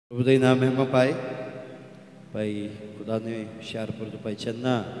प्रभु का नाम महिमा पाए। भाई खुदा ने हुशियारपुर तो भाई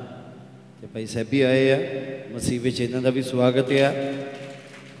चन्ना तो भाई सैबी आए आ मसीह विच इन्हां दा भी स्वागत है।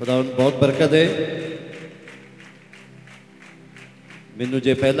 खुदा उन्हें बहुत बरकत है। मैनू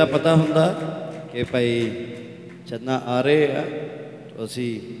जे पहला पता हुंदा कि भाई चन्ना आ रहे हैं तो असी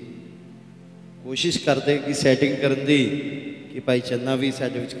कोशिश करते कि सैटिंग करन दी कि भाई चन्ना भी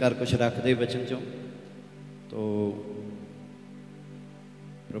साडे विचकार कुछ रख दे बचन चों। तो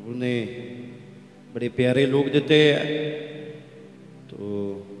प्रभु ने बड़े प्यारे लोग दिते हैं। तो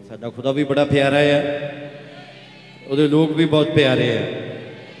साडा खुदा भी बड़ा प्यारा है, उहदे लोग भी बहुत प्यारे हैं।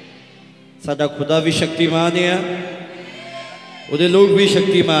 साडा खुदा भी शक्तिमान है, उहदे लोग भी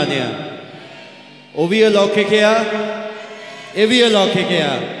शक्तिमान है। वो भी अलौकिक है, ये भी अलौकिक है।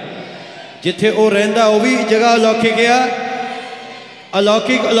 जिथे वो रहिंदा वो भी जगह अलौकिक है।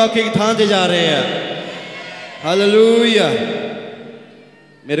 अलौकिक अलौकिक थां ते जा रहे हैं। हालेलुया।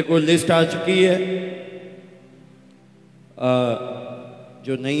 मेरे को लिस्ट आ चुकी है।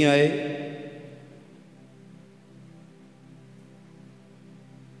 जो नहीं आए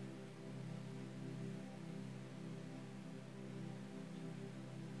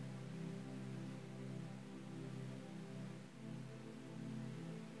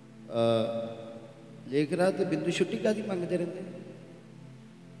लेख रहा तो बिंदु छुट्टी का दी मंगते रहते,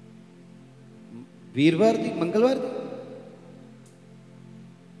 वीरवार दी मंगलवार दी।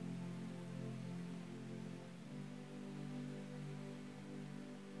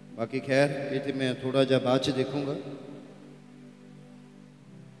 बाकी खैर ये तो मैं थोड़ा जा बाद च देखूंगा।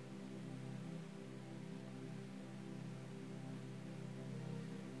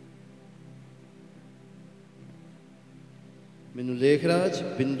 मैनू लेख राज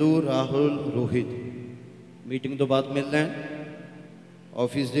बिंदु राहुल रोहित मीटिंग तो बाद मिलना है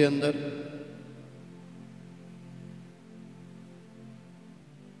ऑफिस के अंदर।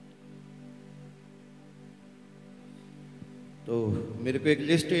 तो मेरे को एक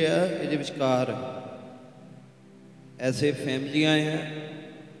लिस्ट है, ये विचकार ऐसे फैमिलियां हैं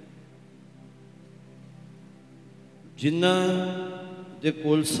जिन्हां दे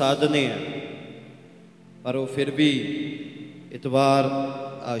कोल साधन है पर वो फिर भी इतवार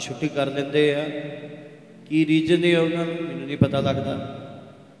छुट्टी कर लेंदे आ। की रीजन है उन्होंने मैनूं नहीं पता लगता,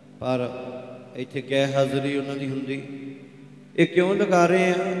 पर इत्थे गैर हाज़री उन्होंने हुंदी। ये क्यों लगा रहे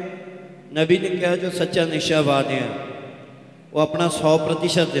हैं? नबी ने कहा जो सच्चा निशावान है वो अपना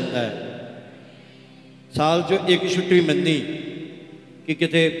 100% दिता है। साल जो एक छुट्टी मनी कि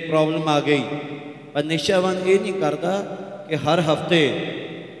कितने प्रॉब्लम आ गई, पर निशावान ये नहीं करता कि हर हफ्ते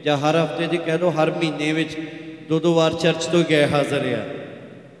या हर हफ्ते की कह लो हर महीने में दो बार चर्च तो गए हाजिर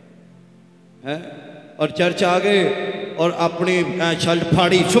है और चर्च आ गए और अपनी छल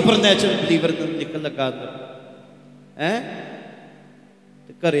फाड़ी सुपर नैचुरल बिलीवर निकल लगा है।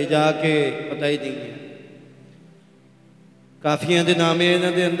 घरे जाके पता ही नहीं है। काफिया के नाम है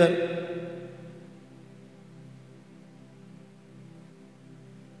इन्हों के अंदर।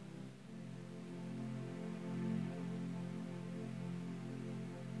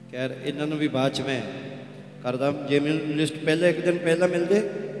 खैर इन्हों भी बाद च मैं करदा। जे मैं लिस्ट पहले एक दिन पहला मिलते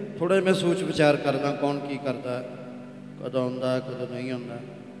थोड़ा मैं सोच विचार करदा कौन की करता, कदों आउंदा कदों नहीं आउंदा।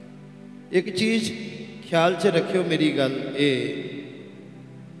 एक चीज़ ख्याल च रखियो मेरी गल ये,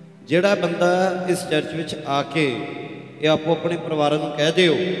 जिहड़ा बंदा इस चर्च विच आके ये आपो अपने परिवार को कह दो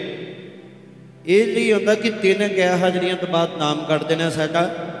ये नहीं होता कि 3 गैर हाजरियां तो बाद नाम कट देना साडा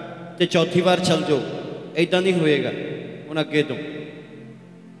ते चौथी बार चल जाओ, ऐदा नहीं होएगा हुण अगे तो।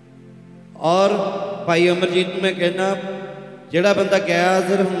 और भाई अमरजीत को मैं कहना जिहड़ा बंदा गैर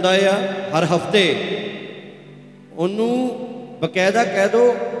हाजिर हुंदा आ हर हफ्ते उन्होंने बकायदा कह दो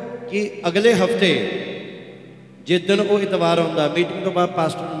कि अगले हफ्ते जिस दिन वो इतवार आउंदा मीटिंग तो बाद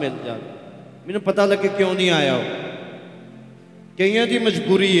पास्टर को मिल जा। मैनूं पता लगे क्यों नहीं आया वो। कईयां की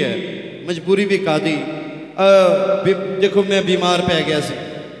मजबूरी है, मजबूरी भी कादी। देखो मैं बीमार पै गया सी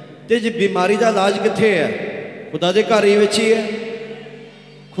ते जे बीमारी का इलाज कित्थे है? खुदा के घर ही है।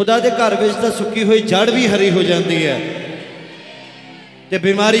 खुदा के घर में तो सुकी हुई जड़ भी हरी हो जाती है, तो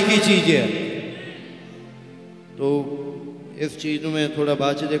बीमारी की चीज़ है। तो इस चीज़ में मैं थोड़ा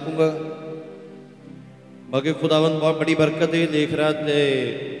बाद च देखूँगा। बाकी खुदावंद बहुत बड़ी बरकत है। लेख रहा थे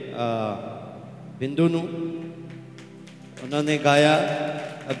बिंदु नूं उन्होंने गाया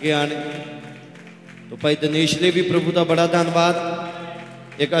अगे आने। तो भाई दिनेश ने भी प्रभु का बड़ा धन्यवाद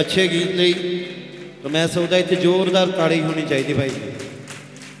एक अच्छे गीत ली। तो मैं सोचता इतने जोरदार ताड़ी होनी चाहिए भाई।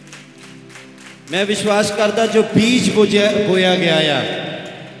 मैं विश्वास करता जो बीज बोया गया है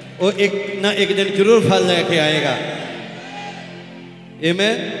वो एक ना एक दिन जरूर फल लेके आएगा। ये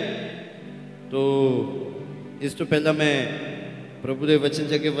मैं तो इस तो पहला मैं प्रभु के वचन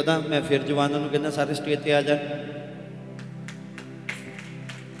से अगे वधा। मैं फिर जवानों को कहना सारे स्टेज पर आ जाए।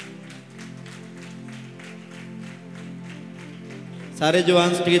 सारे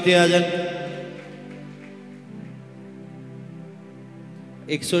जवान स्टेज पर आ जाए।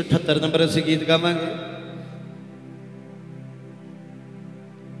 178 नंबर असी गीत गावांगे।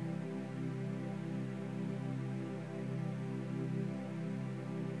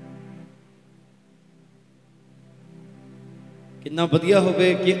 कितना वधिया होवे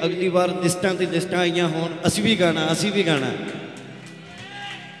कि अगली बार लिस्टां ते लिस्टां आईयां होण, असी भी गाना, असी भी गाना।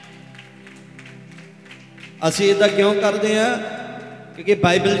 असी इदा क्यों करते हैं? क्योंकि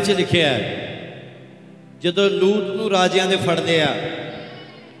बाइबल च लिखिया है जदों लूत नूं राजियां ने फड़ लिया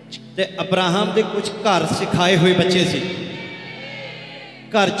ते अब्राहम के कुछ घर सिखाए हुए बच्चे सी,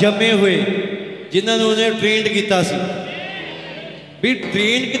 घर जमे हुए जिन्होंने उन्हें ट्रेंड किया सी। भी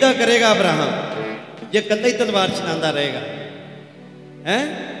ट्रेन किदा करेगा अब्राहम जे कल्ला ही तलवार चलाता रहेगा? हैं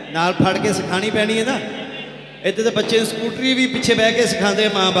नाल फड़ के सिखानी पैनी है ना। इतने तो बच्चे स्कूटरी भी पिछे बह के सिखाते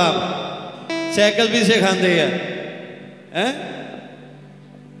माँ बाप, साइकिल भी सिखाते हैं।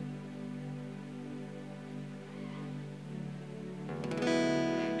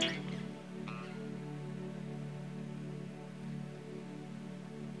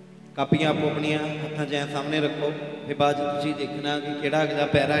 कापियां आपो अपनिया हत्थां च सामने रखो, फिर बाद तुसीं देखना कि किहड़ा अगला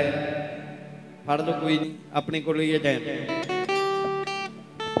पैरा है। फड़ लो, कोई नहीं, अपने को लिए टाइम।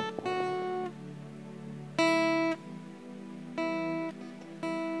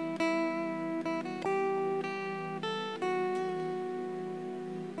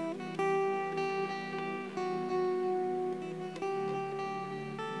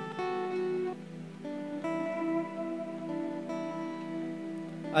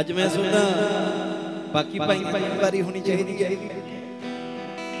 अज मैं सुनना बाकी भाई बारी होनी चाहिए। ठीक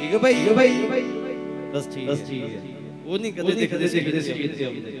है भाई, बस ठीक है। वो नहीं कदे देखते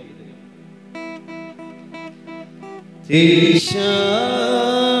तेरी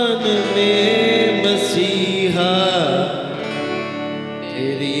शान में मसीहा,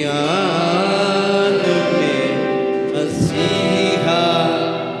 तेरी आन में मसीहा।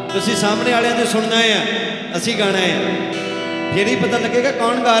 तुसी सामने वाले ने सुनना है, असी गाना है, फिर ही पता लगेगा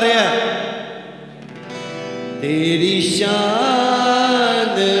कौन गा रहा है। तेरी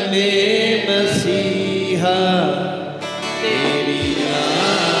शान में मसीहा, तेरी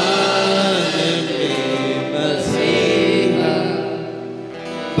आन में मसीहा।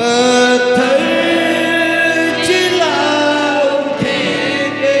 पत्थर चिल्ला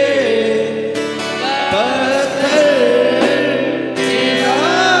उठेंगे, पत्थर चिल्ला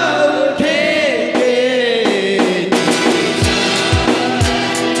उठेंगे।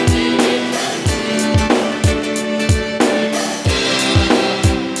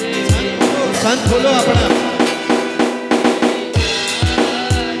 संत खोलो अपना।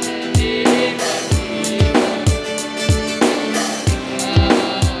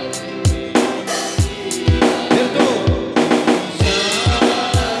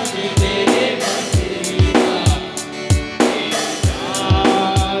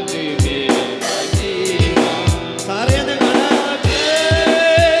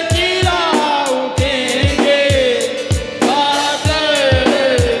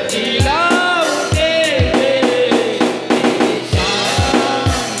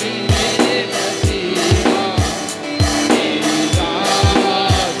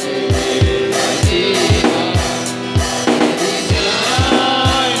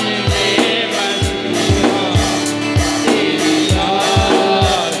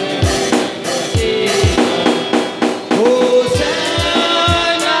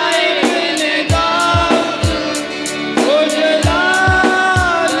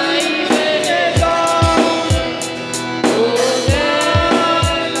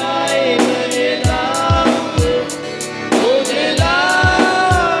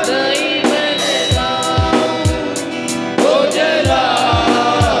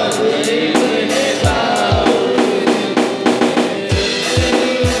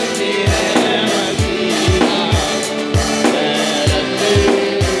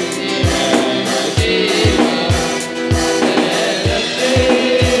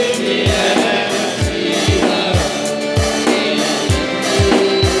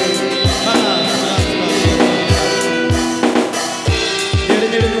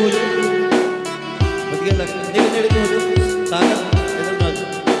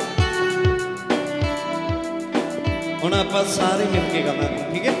 हुण आपां सारे मिल के गावांगे,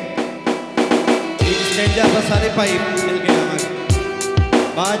 ठीक है? एक स्टैंड आपां सारे भाई मिल के गावांगे,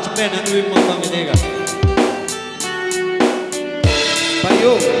 बाद च भैणां नूं भी मौका मिलेगा।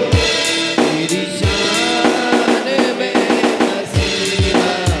 भाइयों तेरी शान में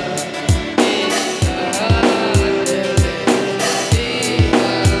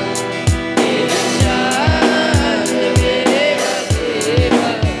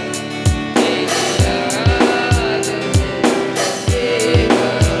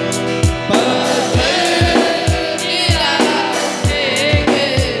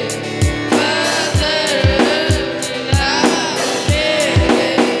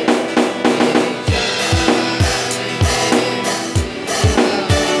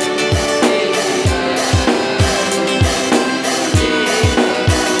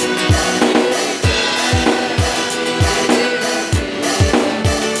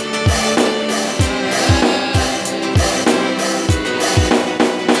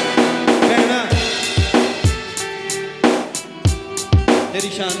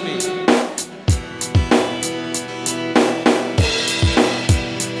तेरी शान में।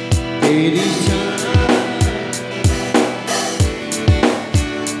 तेरी शान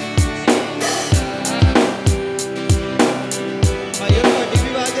भाइयों ਤੁਹਾਡੀ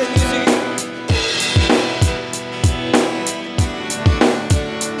भी आवाज है जी।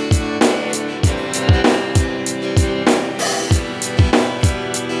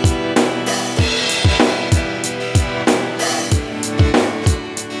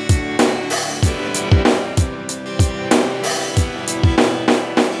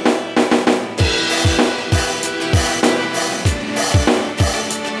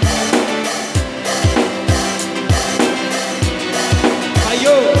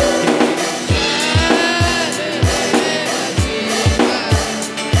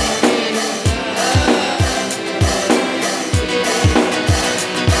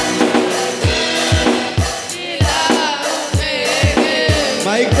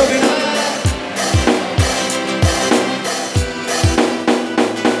 माइक तो बिना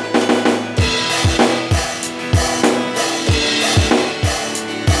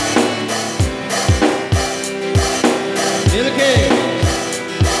मिल के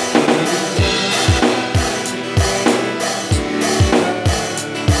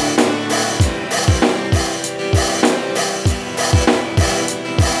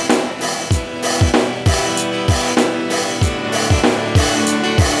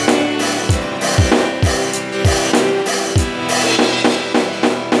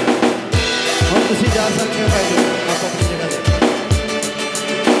जा सकते हैं भाई, आप अपनी जगह ले।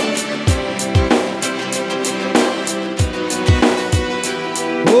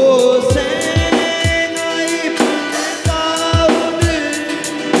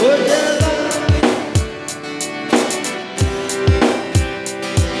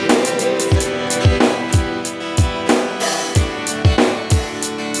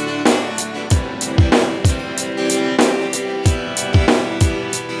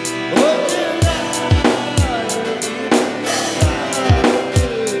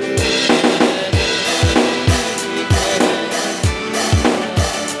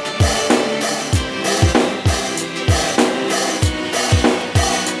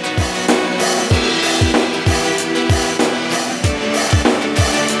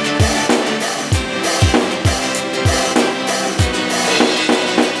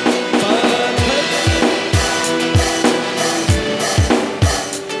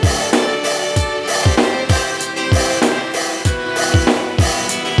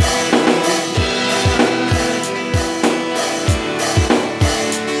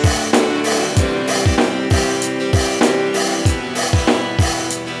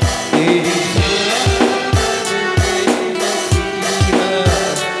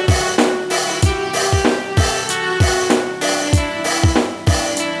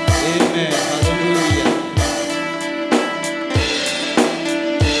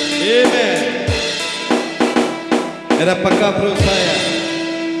 मेरा पक्का भरोसा है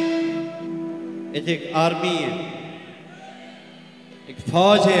इत्थे एक आर्मी है, एक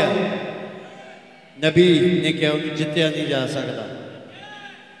फौज है। नबी ने क्या उन्हें जित्या नहीं जा सकता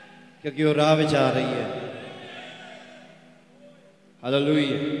क्योंकि वो राह विच आ रही है।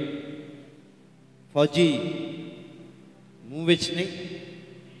 हालेलुया। फौजी मुंह विच नहीं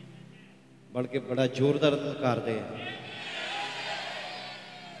बल्कि बड़ा जोरदार करते हैं।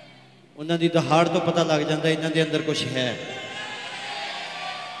 उन्होंने दहाड़ तो पता लग जाता इन्हों के अंदर कुछ है।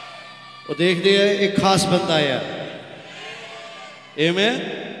 वो देखते हैं एक खास बंदा है। एमें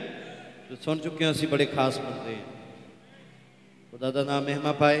तो सुन चुके हैं, असी बड़े खास बंदे हैं। खुदा का नाम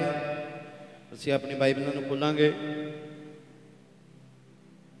महिमा पाए। असी अपनी बाइबलों खोलांगे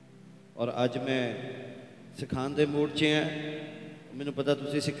और अज मैं सिखाने के मूड च हैं। मैनू पता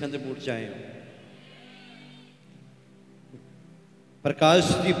तुसीं सीखण के मूड च आए हो। प्रकाश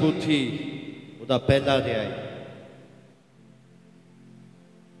की पोथी उहदा पहला अध्याय।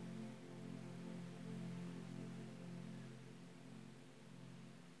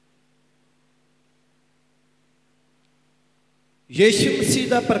 यीशु मसीह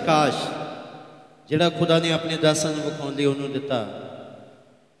का प्रकाश जिहड़ा खुदा ने अपने दासां नूं विखाउण लई उहनूं दिता,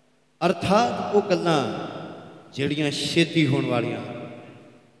 अर्थात वो गल्लां जिहड़ियां छेती होण वालियां,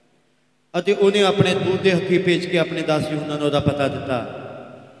 अते उन्हें अपने दूत के हथी भेज के अपने दास यूहन्ना नूं उहदा पता दिता,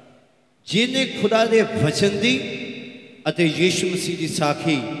 जिन्हें खुदा दे वचन दी अते यीशु मसीह की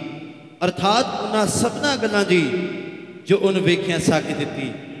साखी अर्थात उन्हां सबना गल्लां दी जो उन वेखिया साखी दिती।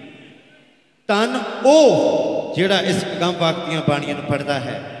 धन ओ जिहड़ा इस अगम वाक दीआं बाणियां नूं पढ़दा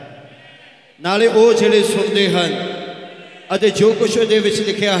है, नाले ओ जिहड़े सुनदे हन अते जो कुछ उहदे विच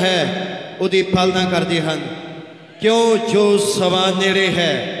लिखिया है उहदी पालना करदे हन, क्यों जो सवा नेड़े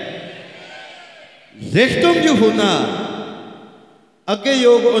है लिख तुम यूहन्ना अगे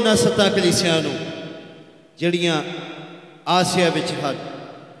योग उन्हां 7 कलीसियां नूं जिहड़ियां आसिया विच हन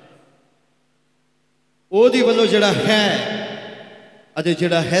ओहदी वल्लों जिहड़ा है अते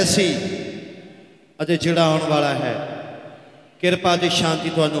जिहड़ा है सी अते जिहड़ा आउण वाला है किरपा ते शांति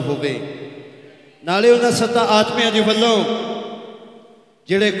तुहानूं होवे। नाले उन्हां 7 आत्मियां दे वल्लों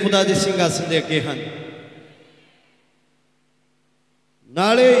जिहड़े खुदा दे सिंघासन दे अगे हन,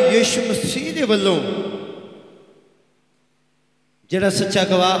 नाले यीशु मसीह दे वल्लों जिहड़ा सच्चा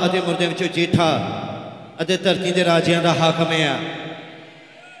गवाह अते मुर्दे विचों जेठा अते धरती दे राजियां दा हाकम है,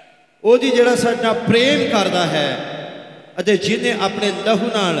 ओहदी जिहड़ा साडा प्रेम करदा है अते जिन्हें अपने लहू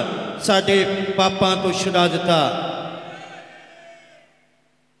नाल साडे पापां तो छुड़ा दिता,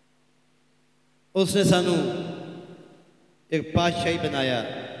 उसने सानू एक पातशाही बनाया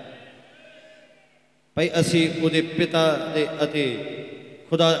भाई असी उहदे पिता दे अते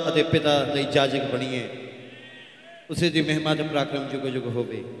खुदा अते पिता लई जाजक बणीए। उसे दी महिमा ते पराक्रम जुग जुग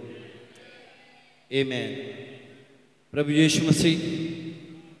होवे। आमीन। प्रभु यीशु मसीह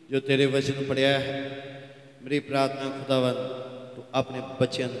जो तेरे वचन पढ़िया है, मेरी प्रार्थना खुदावन तो अपने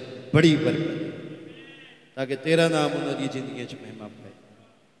बच्चों बड़ी बरकत ताकि तेरा नाम उन्होंने जिंदगी च महिमा पाए।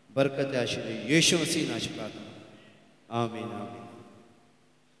 बरकत आशीष यीशु मसीह नाम प्रार्थना। आमीन आमीन।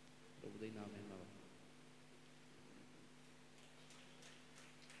 प्रभु दा नाम है।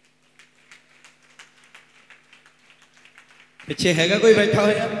 पिछे हैगा कोई बैठा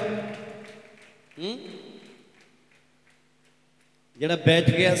होया जिहड़ा बैठ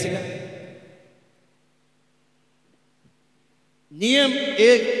गया सीगा? नियम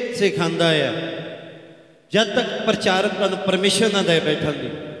एक सिखांदा है जब तक प्रचारक तुहानूं परमिशन ना दे बैठण दी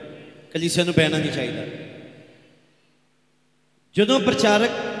कलीसिया नूं बहना नहीं चाहिए। जदों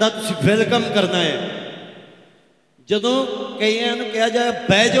प्रचारक दा तुसीं वेलकम करना है, जदों कईयां नूं कहा जाए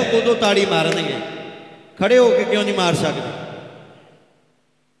बह जाओ उदों ताड़ी मारनगे, खड़े होके क्यों नहीं मार सकते?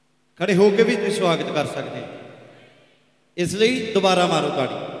 खड़े होके भी तुसीं स्वागत कर सकते, इसलिए दोबारा मारो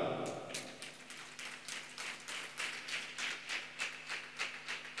ताड़ी।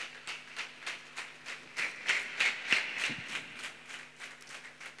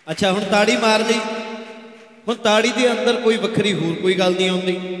 अच्छा हुण ताड़ी मार ली, हुण ताड़ी दे अंदर कोई वक्री होर कोई गल नहीं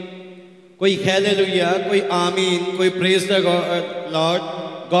आउंदी, कोई हालेलुया, कोई आमीन, कोई praise the Lord,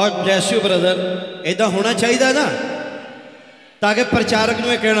 God bless you brother, इदा होना चाहिए ना, ताकि प्रचारक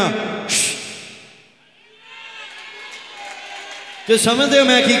नूं कहना तो समझते हो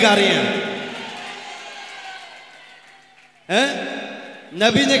मैं की कर रहा है।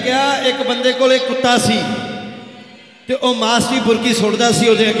 नबी ने कहा एक बंदे को एक कुत्ता सी ते ओ मास की बुरकी सुटदा सी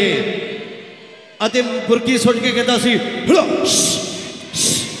उहदे अगे अते बुरकी सुट के कहता सी हलो।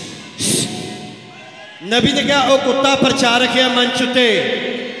 नबी ने कहा ओ कुत्ता प्रचारक है मंच उत्ते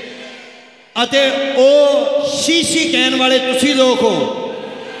अते ओ शीशी कहने वाले तुसी लोग हो,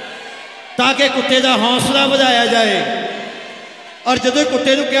 ताकि कुत्ते का हौसला बढ़ाया जाए। और जो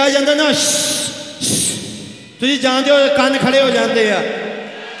कुत्ते को कहा जाता ना तुम जानते हो कान खड़े हो जाते हैं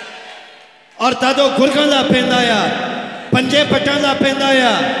और तद वो गुरकन लग पैंदा आ, पंजे पट्टन लग पैंदा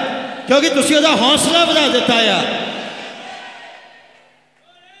आ, क्योंकि तुसी उसका हौसला बढ़ा दिता है।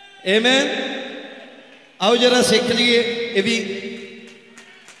 आमीन। आओ जरा सीख लीए ये भी।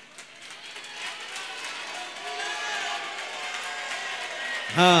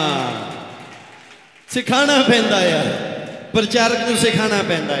 हाँ सिखाना पैंदा आ, प्रचारक को सिखाना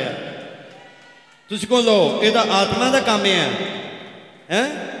पैंदा है। तुझ को लो ये आत्मा का काम है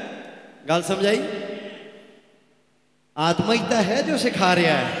गल समझाई? आत्मा ही तो है जो सिखा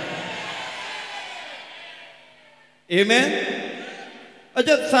रहा है। आमीन।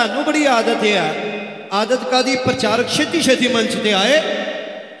 अच्छा सानू बड़ी आदत है, आदत का दी प्रचारक छेती छेती मंच ते आए,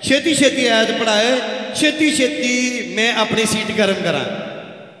 छेती छेती आयत पढ़ाए, छेती छेती मैं अपनी सीट गर्म करा,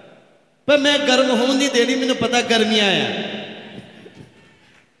 पर मैं गर्म होने नहीं देनी, मैनू पता गर्मियां आ।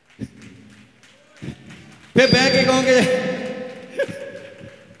 फिर बह के कहोगे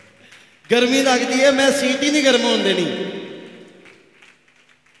गर्मी लगती है, मैं सीट ही नहीं गर्म होने देनी।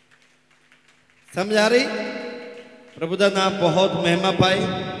 समझ आ रही? प्रभु का नाम बहुत महिमा पाए।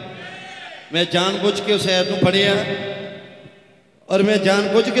 मैं जानबूझ के उस ऐत को पढ़िया और मैं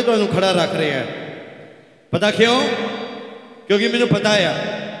जानबूझ के तुहानू खड़ा रख रहा। पता क्यों? क्योंकि मैनू पता है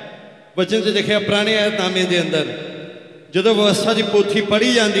वचन से लिखा पुराने ऐतनामे के अंदर जो व्यवस्था की पोथी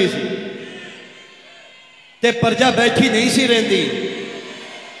पढ़ी जाती सी ते प्रजा बैठी नहीं सी रहिंदी,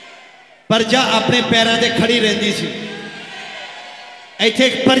 प्रजा अपने पैरों से खड़ी रहिंदी सी। इत्थे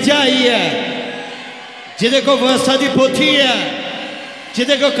एक प्रजा आई है जिहदे को व्यवस्था की पोथी है,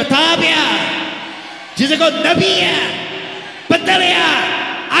 जिहदे को किताब है, जिसे को नबी है, बदल आ,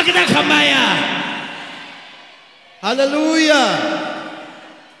 अग दा खंबा आ। हालेलुया।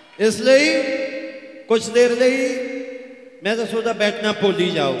 इसलिए कुछ देर लिए मैं तो सोचा बैठना भूल ही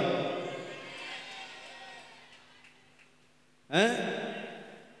जाओ है।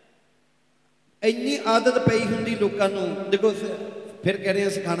 इन्नी आदत पई हुंदी लोकां नूं, देखो फिर कह रहे हैं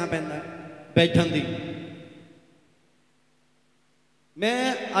सिखाना पैंदा बैठन दी। मैं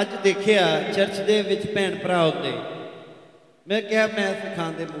अज देखिया चर्च दे विच भैन भरा होंदे, मैं क्या मैं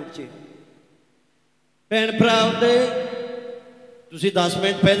सिखाने दे मूड च भैन भरा होंदे, तुसीं 10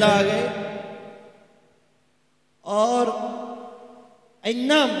 मिनट पहला आ गए और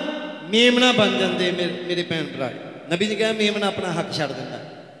इन्ना मेमना बन जाते मेरे भैन भरा। नबी ने कहा मेमना अपना हक छड़ दिंदा।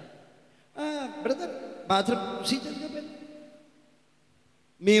 ब्रदर बाथरूम तुसीं चल जाओ पहले,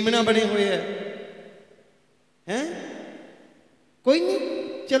 मेमना बने हुए हैं, कोई नहीं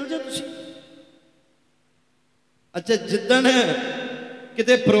चल जाओ तुसीं। अच्छा जिदन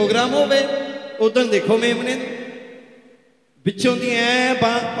किते प्रोग्राम होवे उदन देखो मेमने बिचों दी ऐ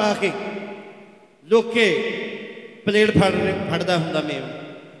बांह पा के लोके प्लेट फड़दा हुंदा मेमना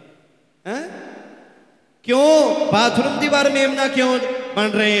है। क्यों बाथरूम दी बार मेमना क्यों बन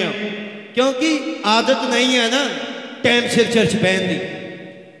रहे हैं? क्योंकि आदत नहीं है ना टाइम सिर चर्च बहन दी।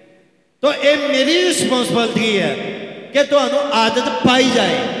 तो ये मेरी रिस्पोंसिबिलिटी है कि तुहानू आदत पाई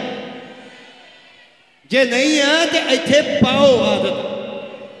जाए। जे नहीं है तो इत्थे पाओ आदत।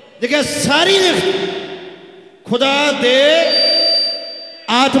 देखिए सारी लिखत खुदा दे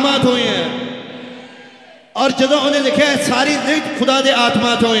आत्मा तो हैं, और जो उन्हें लिखा है सारी लिखत खुदा दे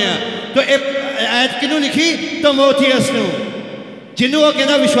आत्मा तो हैं, तो एक ऐत किनू लिखी? तमोथियस नू, जिन्हों वो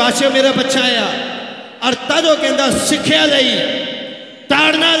कहता विश्वास मेरा बच्चा आया, और तद वो कहता सिक्ख्या लई,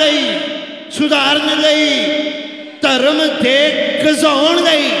 ताड़ना लई, सुधारन लई, धर्म दे घसाउण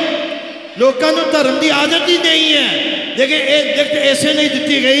लई। लोगों को धर्म की आदत ही नहीं है, लेकिन ये लिखत इसे नहीं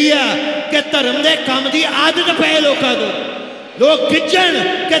दी गई है कि धर्म के काम की आदत पे लोगों को। लोग खिंचण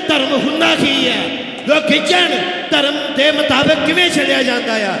कि धर्म हुंदा की है, लोग खिंचण धर्म के मुताबिक किवें चलिया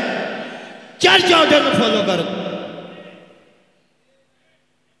जाता है। चर्च ऑर्डर को फॉलो कर।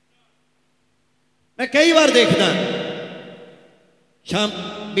 मैं कई बार देखना शाम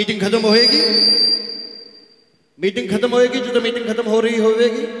मीटिंग खत्म होएगी, मीटिंग खत्म होएगी, जो मीटिंग खत्म हो रही होगी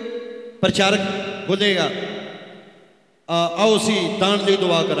प्रचारक बोलेगा आओ सी दान दी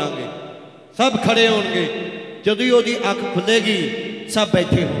दुआ करांगे, सब खड़े होंगे। जदों ही ओदी अख खुलेगी सब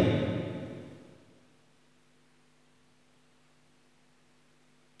बैठे हो।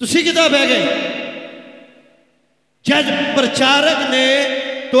 तुसीं किदां बह गए? जब प्रचारक ने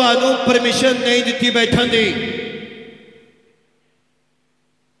तुहानू परमिशन नहीं दी बैठन दी।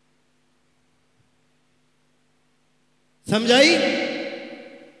 समझाई?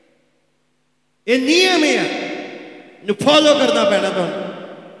 ये नियम है, फॉलो करना पैना तो।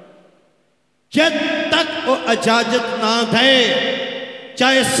 जब तक वो इजाजत ना दे,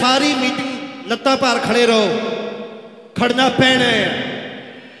 चाहे सारी मीटिंग लत्ता भार खड़े रहो, खड़ना पैना है।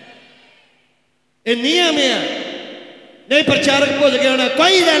 ये नियम है। नहीं प्रचारक भुल गया होना,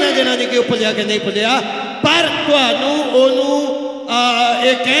 कोई लेना देना नहीं कि वो भुलिया कि नहीं भुलिया, पर तुहानू ओनू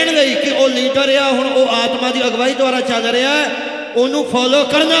ये कहण लई कि वो लीडर है, हुण वो आत्मा की अगवाई द्वारा चल रहा है, ओनू फॉलो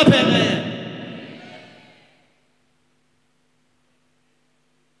करना पैना है।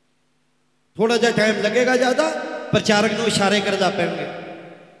 थोड़ा जा टाइम लगेगा ज़्यादा, प्रचारक को इशारे करना पैणगे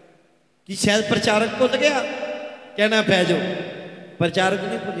कि शायद प्रचारक भुल गया, कहना पै जाओ प्रचारक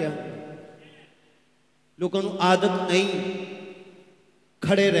नहीं भुलिया। लोगों को आदत नहीं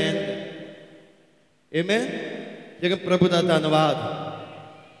खड़े रहने। आमीन। लेकिन प्रभु का धन्यवाद,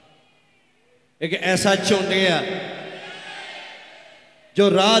 एक ऐसा चुनिया जो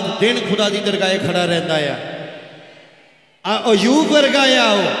रात दिन खुदा की दरगाह खड़ा रहता है। अयूब वर्गा आ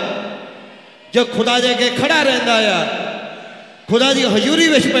जो खुदा दे अगे खड़ा रहता है, खुदा की हजूरी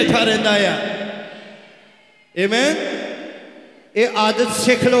में बैठा रहता है। आमीन। ये आदत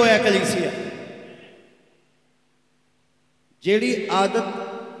सीख लो है कलीसिया। जिहड़ी आदत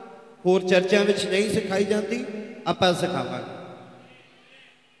होर चर्चा में नहीं सिखाई जाती, आपां सिखावांगे।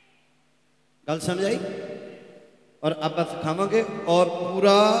 गल समझ आई? और आपां सिखावांगे और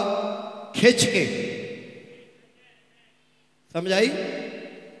पूरा खिंच के। समझ आई?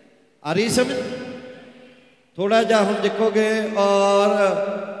 आ रही समझ? थोड़ा जा हम देखोगे और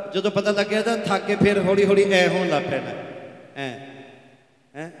जो पता लग गया था थक के फिर हौली हौली ऐ होने लग पैना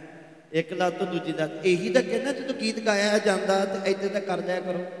है। एक लत तो दूजी लत। यही तो कहना जो गीत गाया जाता तो इधर तक कर दिया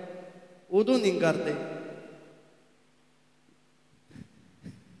करो, उदों नहीं करते।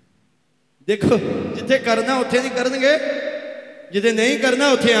 देखो जिथे करना उत्थे नहीं करनगे, जिथे नहीं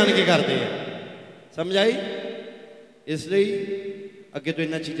करना उत्थे आन के करते हैं। समझ आई? इसलिए अगे तो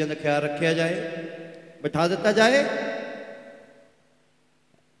इन्हां चीज़ों का ख्याल रखा जाए, बिठा दिता जाए।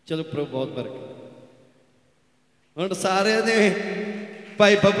 चलो प्रभु बहुत बरकत। हुण सारे ने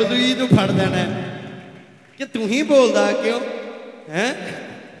भाई बबलू जी नूं फड़ देना कि तू ही बोलदा क्यों है।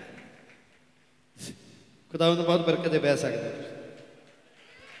 खुदा उन्हें बहुत बरकत दे, बह सकते।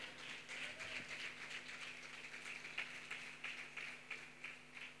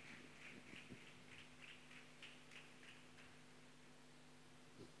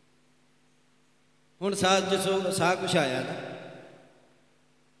 हुण साह कुछ आया ना,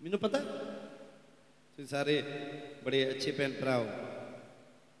 मैनू पता तुसीं सारे बड़े अच्छे भैन भरा हो।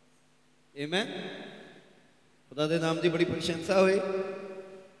 आमीन। खुदा दे नाम की बड़ी प्रशंसा होए।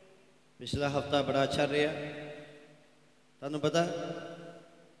 पिछला हफ्ता बड़ा अच्छा रहा। तुहानू पता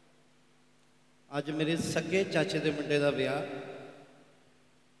अज मेरे सगे चाचे के मुंडे का विआह,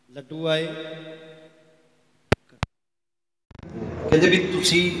 लड्डू आए कहते भी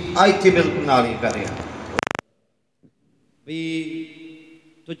तुसी आ इत्थे बिल्कुल नाल ही कर रहे भी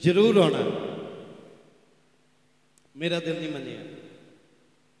तो जरूर आना। मेरा दिल नहीं मनिया।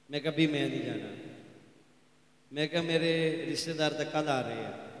 मैं कहा भी मैं नहीं जाना। मैं कहा मेरे रिश्तेदार तो कल आ रहे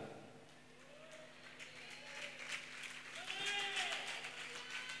हैं।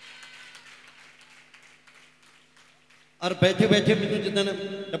 और बैठे बैठे मैनू जिदन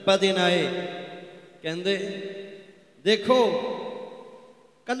डब्बा देन आए, कहते देखो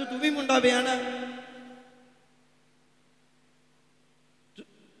कल तू भी मुंडा ब्याहना,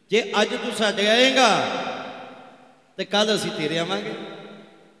 जे अज तू साडे आएगा तो कल असी तेरे आवांगे।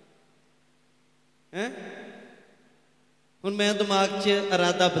 हैं हुण मैं दिमाग च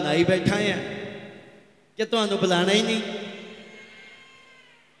इरादा बनाई बैठा है कि तुहानू बुलाना ही नहीं।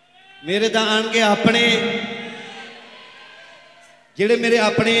 मेरे तो आण के अपने, जिहड़े मेरे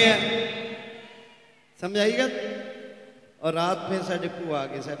अपने है, समझ आई गल। और रात फिर साडे भूआ आ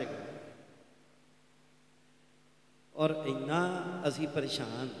गए साडे घर, और इन्ना असी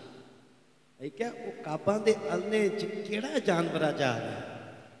परेशान है क्या वो काबां दे अलने च केड़ा जानवर आ जा रहा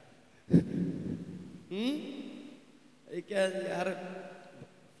है। क्या यार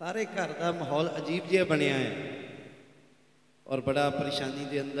सारे घर का माहौल अजीब जिहा बनिया है, और बड़ा परेशानी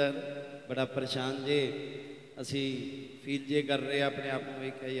के अंदर, बड़ा परेशान जे असी फील जे कर रहे अपने आप को।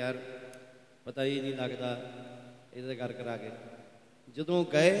 वेख्या यार पता ही नहीं लगता इहदे कर करा के। जदों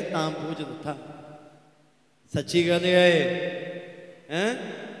गए तां पूछ दिता। सच्ची गल है,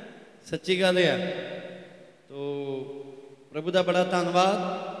 सच्ची गल है। तो प्रभु का बड़ा धन्यवाद।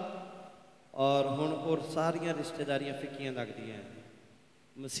 और हुण और सारियां रिश्तेदारियां फिक्कियां लगदियां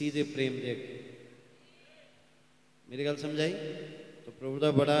मसीह के प्रेम दे अगे। मेरी गल समझाई? तो प्रभु का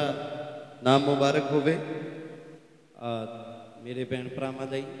बड़ा नाम मुबारक होवे। मेरे भैन भरावां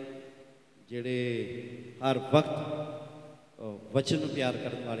लई जिहड़े हर वक्त वचन नूं प्यार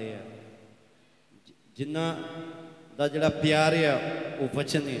करने वाले हैं, जिन्हां दा जिहड़ा प्यार है वो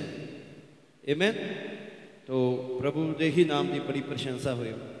वचन है। आमीन। तो प्रभु दे ही नाम की बड़ी प्रशंसा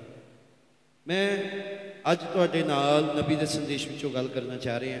होए। मैं अज तुहाडे नाल नबी दे संदेश विचों गल करना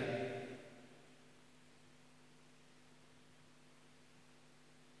चाह रहा हां।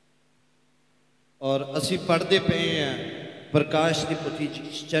 और असी पढ़ते पे हैं प्रकाश की पोथी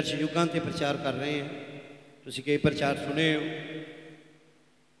चर्च युगां ते प्रचार कर रहे हैं। तुसीं कई प्रचार सुने हो,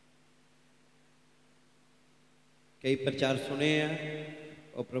 कई प्रचार सुने हैं।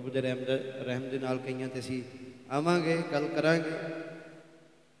 और प्रभु के रहम दे नाल कईयां ते असीं आवांगे, गल करांगे।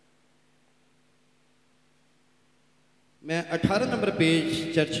 मैं 18 नंबर पेज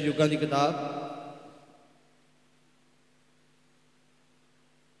चर्च युगां की किताब,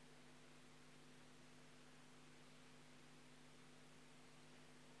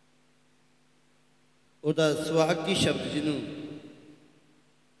 ਉਹਦਾ ਸੁਹਾਗੀ शब्द जिन्हों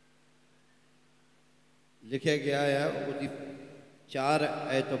लिखा गया है, वो 4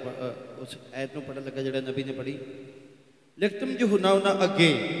 आयतों उस आयत में पढ़न लगा जो नबी ने पढ़ी। लिखतम यूहन्ना उन्हां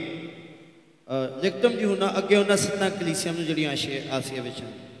अगे, लिखतम यूहन्ना अगे उन्हां 7 कलीसियां नूं जिहड़ियां आसिया विच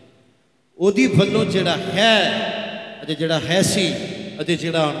ओहदी वल्लों जिहड़ा है अते जिहड़ा है सी अते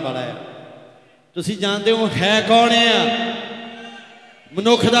जिहड़ा आउण वाला है। तुसीं जानदे हो है कौन है?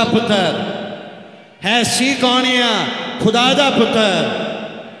 मनुख दा पुत्र है। सी कौन है? खुदा दा पुत्र।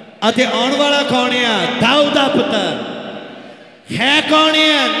 अते आने वाला कौन है? दाऊद दा पुत्र। है कौन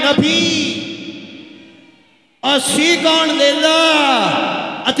है? नबी। और सी कौन? लेला।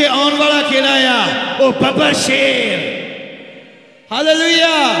 अते आने वाला केड़ा है? वो बबर शेर।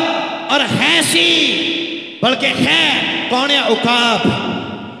 हालेलुया। और है सी, बल्कि है कौन है? उकाब।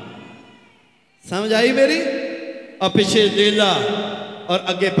 समझ आई मेरी? और पीछे लेला और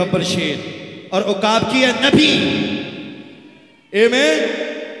अगे बबर शेर। और उकाब की है नबी, आमीन,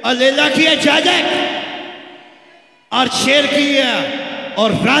 और लेला की है जाजक, और शेर की है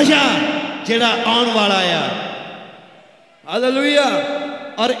और राजा जेड़ा आने वाला है। हालेलुया।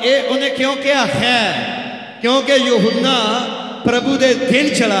 और ये उन्हें क्यों किया है? क्योंकि यूहन्ना प्रभु दे दिन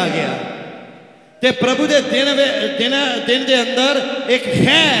चला गया, ते प्रभु दे दिन दे अंदर एक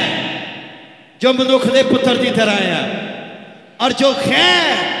है जो मनुख दे पुत्र की तरह है, और जो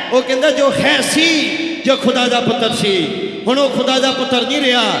है वो कहता जो है सी जो खुदा दा पुत्र सी, हुण वो खुदा दा पुत्र नहीं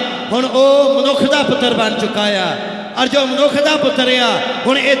रहा, हुण वो मनुख दा पुत्र बन चुका है, और जो मनुख दा पुत्र है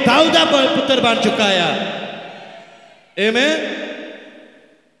हुण ये दाऊद दा पुत्र बन चुका है। आमीन।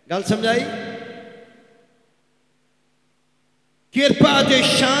 गल समझाई? किरपा ते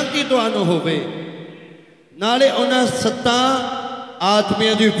शांति तुहानू होवे, नाले उन्हां सत्ता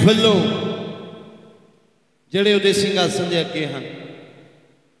आत्मियां दी वल्लों जेड़े उहदे सिंघासन दे अगे हन।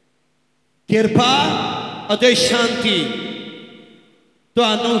 किरपा अते शांति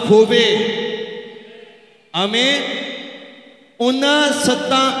तुहानू होवे, आमीन, उन्हां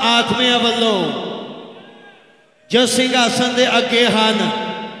सत्ता आत्मियां वल्लों जो सिंघासन दे अगे हन।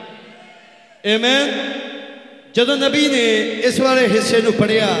 आमीन। जदों नबी ने इस वाले हिस्से नूं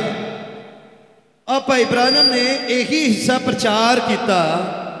पढ़िया और भाई ब्रानम ने यही हिस्सा प्रचार किया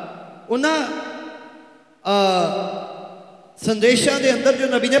उन्हां संदेशों के अंदर जो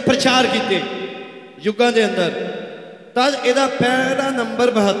नबी ने प्रचार किए युगों के अंदर, तद यदा पहला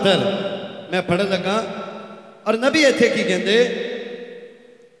नंबर 72 मैं पढ़न लगा। और नबी इत्थे की कहते,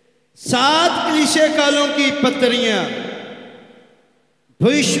 7 कलीसिया कालों की पत्रियां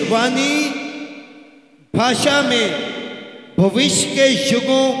भविष्यवाणी भाषा में भविष्य के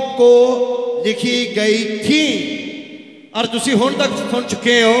युगों को लिखी गई थी। और तुसी हुण तक सुन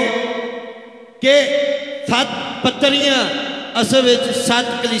चुके हो कि 7 पत्रियां असल में 7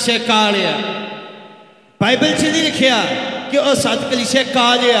 कलीसिया काल है। बाइबल च नहीं लिखिया कि वह 7 कलीसिया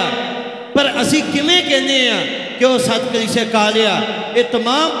काल है, पर असी किवें कहने कि वह 7 कलीसिया काल है, ये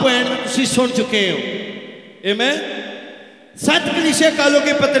तमाम पॉइंट तुसी सुन चुके हो। आमीन। 7 कलीसिया कालों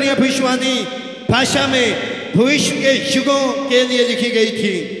की पत्रियां भविष्यवाणी भाषा में भविष्य के युगों के लिए लिखी गई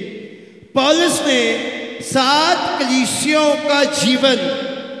थी। पौलुस ने 7 कलीसियों का जीवन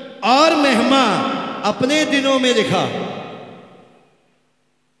और महिमा अपने दिनों में लिखा।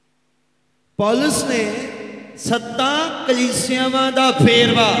 पौलुस ने 7 कलीसियावां दा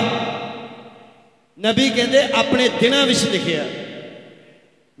फेरवा नबी कहते अपने दिनों में लिखिया।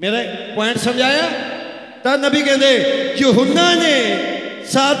 मेरा पॉइंट समझाया? तब नबी कहते यूहन्ना ने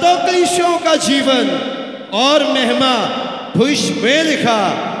 7 कलीसियाओं का जीवन और महिमा भविष्य में लिखा,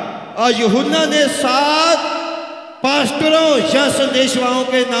 और यूहन्ना ने 7 पास्टरों या संदेशवाओं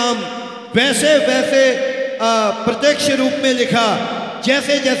के नाम वैसे वैसे प्रत्यक्ष रूप में लिखा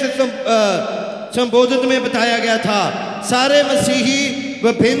जैसे जैसे संबोधित में बताया गया था। सारे मसीही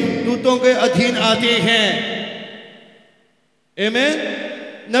विभिन्न दूतों के अधीन आते हैं। आमीन।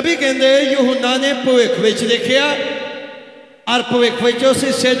 नबी कहते यूहन्ना ने भविख विच लिखिया और भविख विच उस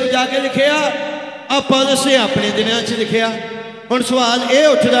हिस्से नूं जाके लिखिया, और पौलुस ने अपने दिनों च लिखिया। हुण सवाल ये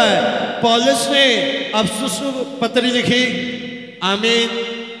उठता है, पौलुस ने अफसुस पत्री लिखी, आमीन,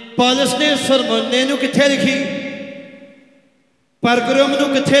 पौलुस ने सुरमुन्ने नूं कित्थे लिखी, परगरुम नूं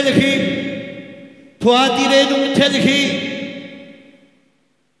कित्थे लिखी, थुआतीरे नूं कित्थे लिखी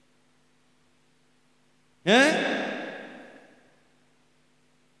है?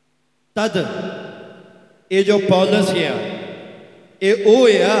 तद ये जो पौलुस है ये वो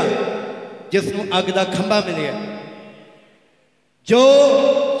है जिसनों अग दा खंभा मिलिया, जो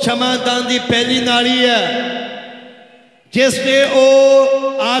क्षमादान की पहली नाली है, जिसने वो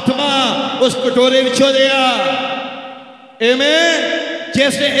आत्मा उस कटोरे विचों लिया। आमीन।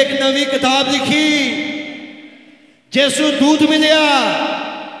 जिसने एक नवी किताब लिखी, जिसनों दूध मिलिया।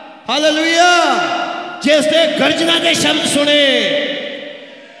 हालेलुया। जिसने गर्जना के शब्द सुने,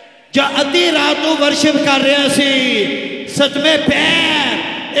 जो अद्धी रात को वर्शिप कर रहा सी, सतवें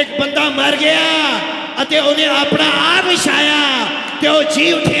पैर एक बंदा मर गया अते उन्हें अपना आप विछाया ते वो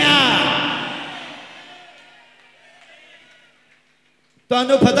जी उठिया।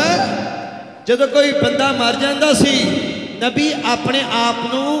 तुहानू पता जदों कोई बंदा मर जाता सी, नबी अपने आप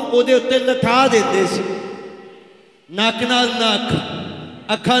नूं उहदे उत्ते लथा देंदे सी, नक नाल नक,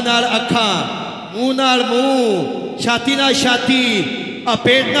 अखां नाल अखां, मूँह नाल मूँह, छाती नाल छाती,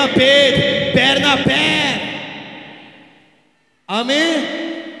 पेट ना पेट, पैर ना पैर। आमीन।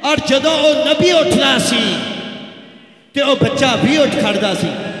 और जदों वो नबी उठदा सी ते वो बच्चा भी उठ खड़दा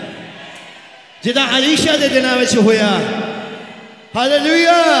सी, जिदा अलीशा के दिनों में होया।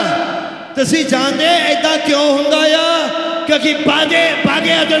 हालेलुया। तुसीं जानदे ऐदा क्यों हुंदा आ? क्योंकि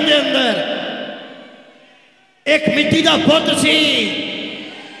बागे अदन के अंदर एक मिट्टी का पुत सी,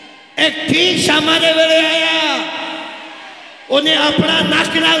 एक ठीक शामा दे वेले आया, उन्हें अपना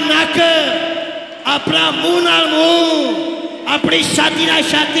नक नाल नक, अपना मुंह नाल मुंह, अपनी छाती नाल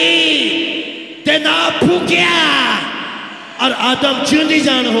छाती ते ना फूकिया और आदम जिंदी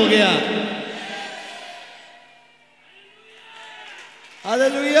जान हो गया।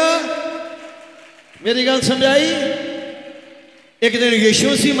 हालेलुया। मेरी गल समझाई। एक दिन यीशु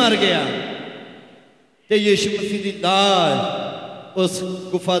मसीह मर गया ते यीशु मसीह की लाश उस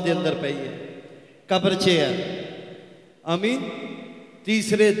गुफा के अंदर पई है, कब्र च है। आमीन।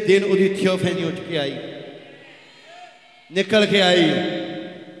 तीसरे दिन उसकी थियोफैनी उठ के आई, निकल के आई,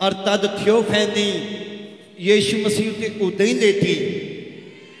 और तद थियोफैनी यीशु मसीह ते उदा ही लेटी।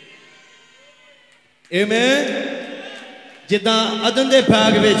 आमीन। जिदा अदन के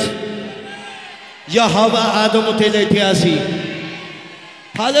बाग विच यहोवा आदम उत्ते लेटिया सी।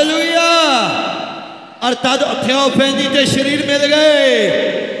 हालेलुया। और तद थियोफैनी ते शरीर मिल गए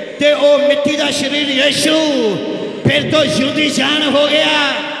ते ओ मिट्टी का शरीर यीशु फिर तो जिंदी जान हो गया।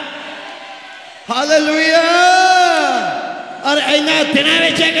 हालेलुया। और इन्हां दिनों में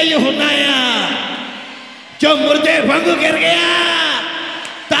एक यूहन्ना जो मुर्दे वांगू गिर गया,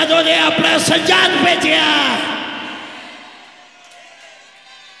 तद उन्हें अपना सज्जाद भेजा।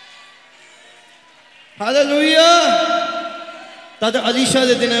 हालेलुया। तद अलीशा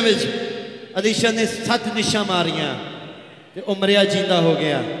के दिनों में अलीशा ने 7 निशा मारिया ते वो मरिया जींदा हो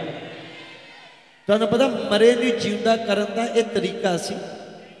गया। तुहानूं पता मरे नूं जींदा करन दा ये तरीका सी,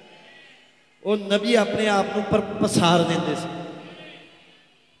 वो नबी अपने आप नूं पसार देंदे सी।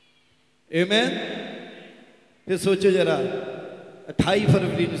 आमीन। फिर सोचो जरा 28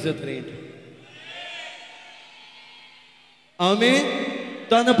 फरवरी 1963। आमीन।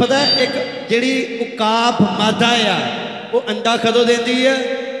 तुहानूं पता एक जिहड़ी उकाब मादा आ वो अंडा कदों देंदी है?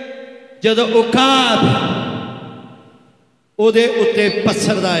 जदों उकाब उहदे उत्ते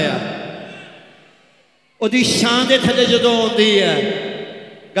पसरदा आ, उहदी शान दे थल्ले जदों आउंदी है।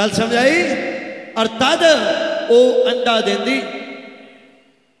 गल समझ आई? और तद वो अंडा देंदी।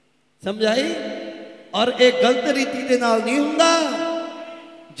 समझ आई? और एक गलत रीति दे नाल नहीं हुंदा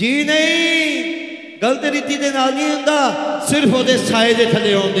जी, नहीं, गलत रीति दे नाल नहीं हुंदा, सिर्फ उहदे साए दे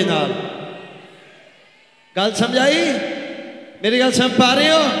थल्ले आउण दे नाल। गल समझ आई? मेरी गल समझ पा रहे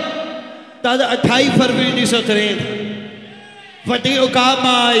हो? तद 28 फरवरी 1963 वड्डी उकाब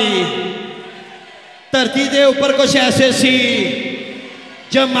आई। धरती के ऊपर कुछ ऐसे सी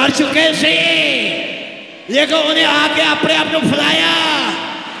जो मर चुके सी, लेकिन उन्हें आके अपने आप को फैलाया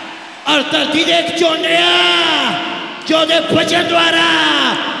और धरती के एक चोंडिया जो दे वचन द्वारा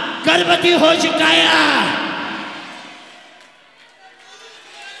गर्भवती हो चुका है।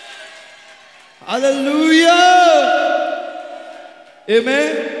 हालेलुया।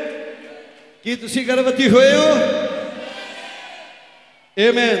 आमीन। कि तुसी गर्भवती होए हो?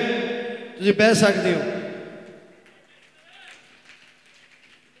 आमीन। तुसी बह सकते हो।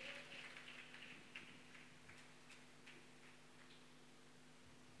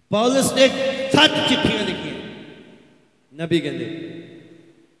 पौलुस ने 7 चिट्ठियां लिखी, नबी कहते।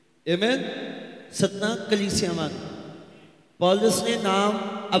 आमीन। 7 कलीसियावां। पौलुस ने नाम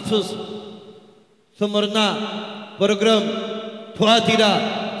अफसुस, स्मुरना, परगम, थुआतीरा,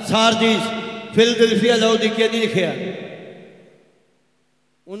 सारदीस, फिलदिल्फिया, लाउदीकिया नहीं लिखा।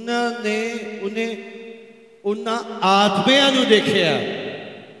 उन्होंने उन्हें आत्मिया नूं देखिया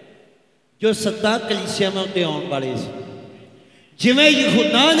जो 7 कलीसियावां उत्ते आउण वाले सी। जिवें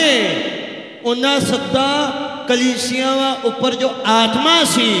यूहन्ना ने उन्हां 7 कलीसियावां उपर जो आत्मा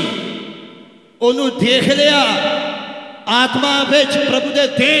सी उन्हों देख लिया, आत्मा विच प्रभु दे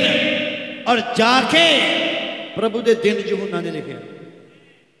दिन, और जाके प्रभु दे दिन यूहन्ना ने लिखा।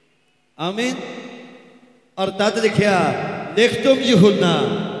 आमीन। और तद लिखा लिख तुम यूहन्ना।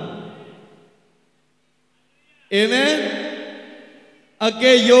 आमीन।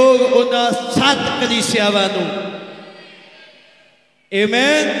 अगे योग उन्हां 7 कलीसियावां नूं।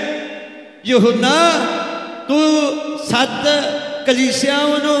 आमीन। यूहन्ना तू 7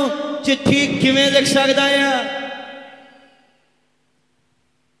 कलीसियावां नूं चिट्ठी किवें लिख सकदा है?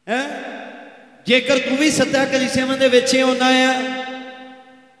 जेकर तू भी 7 कलीसियावां दे विच आउंदा है,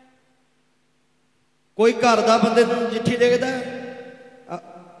 कोई घर का बंदे नूं चिट्ठी लिखदा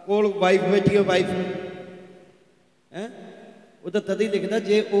कोल वाइफ बैठी है, वाइफ है वो तो तद ही लिखदा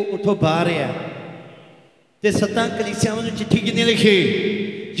जे वो उठो बाहर है। ते 7 कलीसियावां नूं चिट्ठी किन्ने लिखी?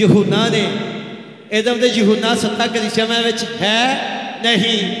 यूहन्ना ने। इहदा मतलब यूहन्ना 7 कलीसियावां विच है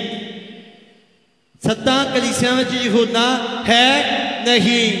नहीं। 7 कलीसियावां विच यूहन्ना है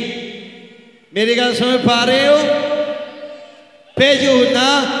नहीं। मेरी गल समझ पा रहे हो? फिर यूहन्ना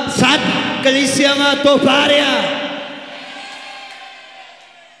 7 कलीसियावां तो पारिया।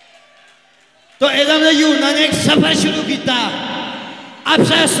 तो ਇਹਦਾ मतलब यूहन्ना ने एक सफर शुरू किया।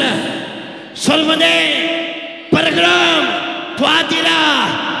 अफसस, सुलमने, परगराम, थुआतीरा,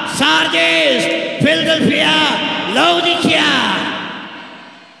 सारदिस, फिलदल्फिया, लाउदीकिया।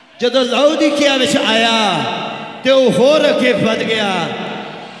 जदों लाउदीकिया विच आया तो वह होर अगे बढ़ गया।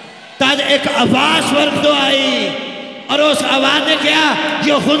 तद एक आवाज स्वर्ग तो आई और उस आवाज ने कहा,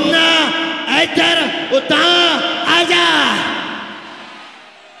 यूहन्ना इधर उता आ जा।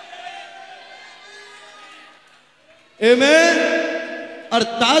 आमीन। और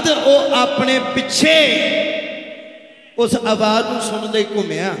तद वो अपने पिछे उस आवाज को सुन लई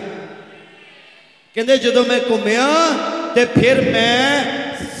घूमिया। कहते जदों मैं घूमिया तो फिर मैं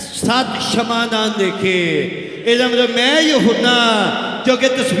 7 क्षमादान देखे। इसका मतलब मैं यूहन्ना जो कि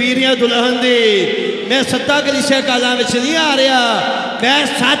तस्वीरियां दुल्हन दी, मैं 7 कलीसिया कालों में नहीं आ रहा, मैं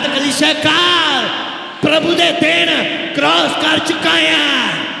 7 कलीसिया काल प्रभु दे दिन क्रॉस कर चुका हां।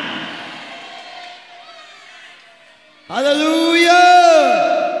 हालेलुया।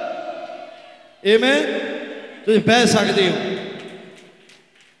 आमीन। तुम बह सकते हो।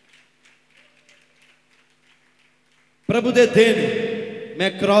 प्रभु दे दिन मैं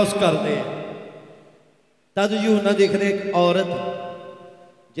क्रॉस कर दे। तद यूहन्ना देख रहे एक औरत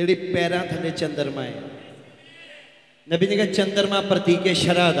जिहड़ी पैरों थले चंद्रमा है। नबी ने कहा चंद्रमा प्रतीक है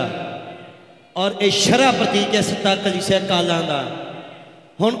शरा का और यह शरा प्रतीक है 7 कलीसिया कालों का।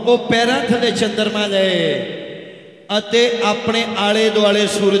 हुण वो पैरों थले चंद्रमा ले अते अपने आले दुआले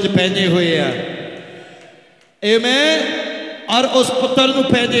सूरज पहने हुए आ। आमीन। और उस पुत्र नूं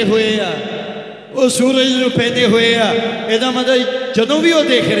पहने हुए आ, उस सूरज नूं पहने हुए आ। इसदा मतलब जदों भी वो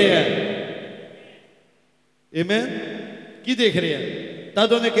देख रहे हैं, आमीन, की देख रहे हैं?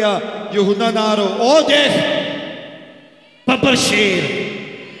 तद उन्हें कहा यूहन्ना ना रो, ओ देख बब्बर शेर।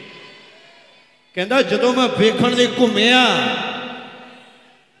 कहता जदों मैं वेखण लई घूमिया,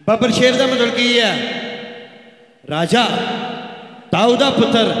 बब्बर शेर का मतलब की है? राजा दाऊद दा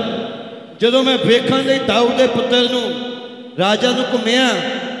पुत्र। जदों मैं वेखण लई दाऊद दे पुत्र नूं राजा नूं घूमिया,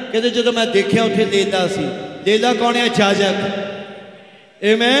 कहते जदों मैं देखिया उत्थे लेला सी। लेला कौन है? जाजक।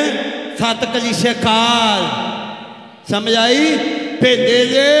 आमीन। 7 कलीसिया काल समझ आई?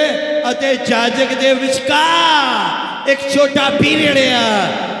 भेले अते जाजक दे विचकार एक छोटा पीरियड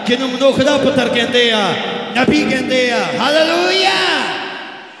आ जिन्हों मनुख दा पुत्र कहते आ, नबी कहते आ। हालेलुया।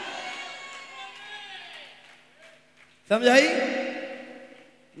 समझ आई?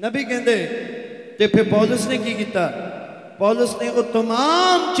 नबी कहते। तो फिर पौलुस ने की किया? पौलुस ने वो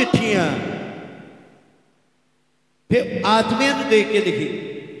तमाम चिट्ठियां फिर आत्मिया नूं दे के लिखी।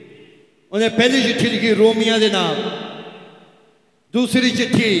 उन्हें पहली चिट्ठी लिखी रोमिया के नाम, दूसरी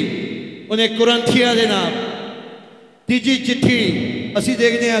चिट्ठी उन्हें कुरंथिया के नाम, तीजी चिट्ठी असी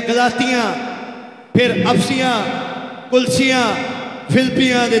देखते हैं गलातियां, फिर अफसियां, कुलसियां,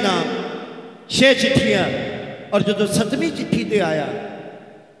 फिलिपियां के नाम, 6 चिट्ठियां। और जो 7वीं चिट्ठी ते आया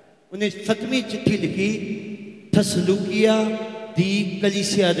उन्हें 7वीं चिट्ठी लिखी थसलुकिया दी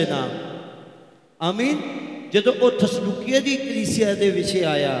कलीसिया के नाम। आमीन। जो वो थसलुकिया दी कलीसिया के विषय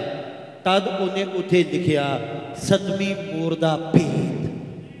आया तद उन्हें उथे लिखिया 7वीं मोर दा भेद।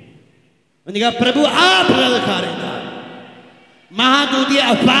 उन्हें कहा प्रभु आप ललकारे ना, महादूत की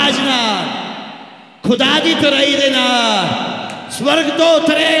आवाज ना, खुदा दी तराई दे ना स्वर्ग तो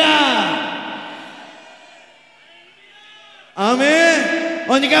उतरेगा। आमीन।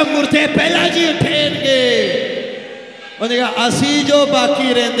 उन्हें कहा मुर्दे पहला जी उठेंगे। उन्हें कहा असी जो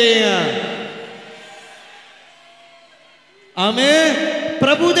बाकी रहते हैं, आमीन,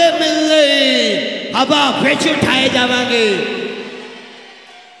 प्रभु दे मिलने हवा बिच उठाए जावांगे।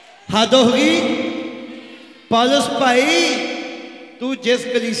 हद होगी। पौलुस भाई तू जिस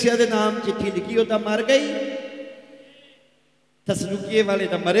कलीसिया के नाम चिट्ठी लिखी वो तो मर गई, थसलुकिये वाले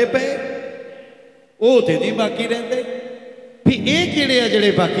तो मरे पे, वो तो नहीं बाकी रहते। फिर ये किहड़े आ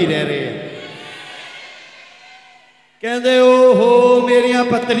जिहड़े बाकी रह रहे हैं? कहते ओहो मेरिया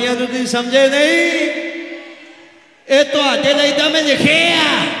पत्रियां तुसीं समझे नहीं, ये तुहाडे लई तां मैं लिखे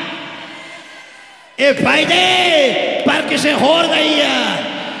आ, ये फायदे पर किसी होर नहीं है।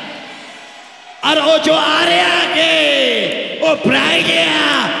 और वो जो आ रहा के वो ब्राइड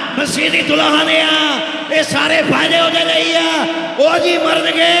आ, मसीह दी दुल्हन आ, ये सारे फायदे उहदे लई आ। वो जी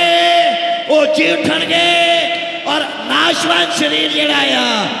मरनगे, वो जी उठणगे और नाशवान शरीर जिहड़ा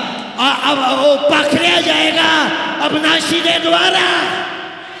आ अब वो पख लिया जाएगा अविनाशी के द्वारा।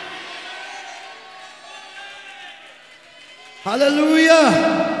 हालेलुया।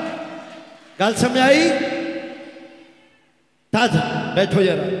 गल समझ आई? तद बैठो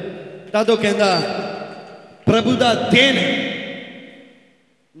जरा। तद वो कहता प्रभु का दिन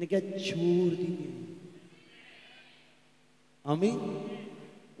उन्हें क्या चूर दी आमीन।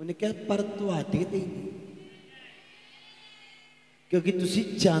 उन्हें क्या पर तुहाडे ते नहीं, क्योंकि तुसी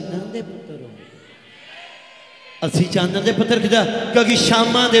चानन दे पुत्र हो। असी चानन दे पुत्र किदा, क्योंकि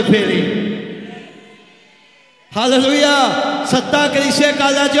शामां दे फेरे। हालेलुया। सत्ता कलीसिया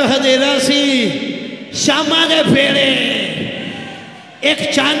काला जो हनेरा सी, शामां दे फेरे एक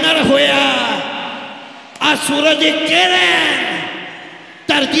चानन होया। आ सूरज की किरण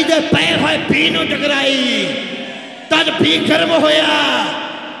धरती दे पे हुए पी नूं टकराई, तद पी गर्म होया।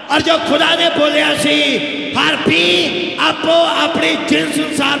 और जो खुदा ने बोलिया सी हर पी आपो अपनी जिन्स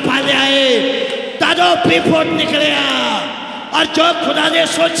अनुसार पालिया है, तदो पी फुट निकलिया। और जो खुदा ने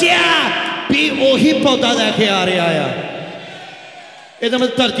सोचिया पी ओही पौधा लैके आ रहा है। ये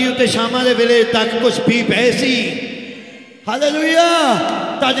मतलब धरती उत्ते शामां दे वेले तक कुछ पी पे सी। हालेलुया।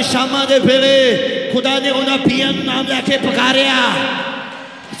 तद शामां दे वेले खुदा ने उन्हां पियां नूं नाम लैके पुकारिया।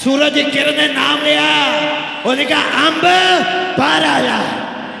 सूरज की किरण ने नाम लिया, उन्हें कहा अंब बाहर आ जा।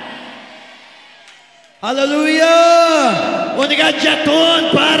 हालेलुया। उन्हें कहा जैतून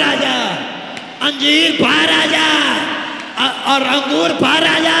बाहर आ जा, अंजीर बाहर आ जा और अंगूर बाहर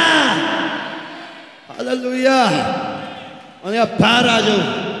आ जा। हालेलुया। उन्हें कहा बाहर आ जाओ।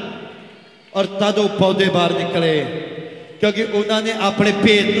 और तद वो पौधे बाहर निकले, क्योंकि उन्होंने अपने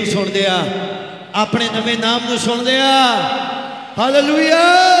भेद को सुन लिया, अपने नवे नाम को सुन लिया। हालेलुया।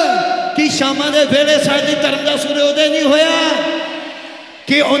 कि शामां दे वेले साडी धर्म दा सूर्योदय नहीं होया,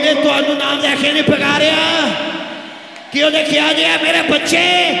 कि उन्हें तुहानू नाम लैके नहीं पुकारिया, कि उन्हें कहा गया मेरे बच्चे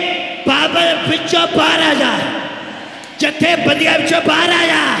बाबल विचों बाहर आ जा, जत्थे बंदियां विचों बाहर आ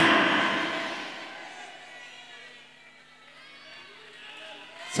जा।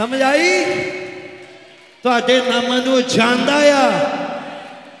 समझ आई? तुहाडे नामां नू जानदा आ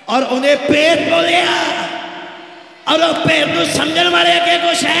और उन्हें भेद बोलिया, और वो भेद नू समझण वाले अगे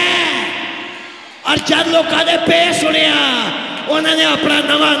कुछ है। और जब लोगों ने भेद सुनिया, उन्होंने अपना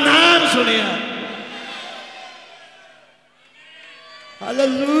नवा नाम सुनिया।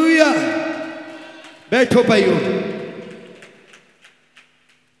 हालेलुया। बैठो भाइयों।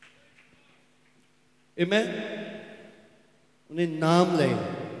 मैं उन्हें नाम ले,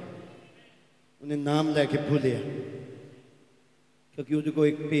 उन्हें नाम लैके भूलिया, क्योंकि उन्हें को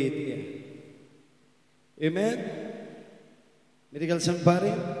एक भेद है। आमीन। मेरी गल समझ पा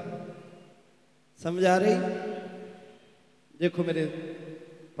रही, समझ आ रही? देखो मेरे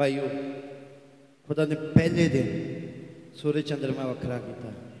भाइयों, खुदा ने पहले दिन सूरज चंद्रमा वखरा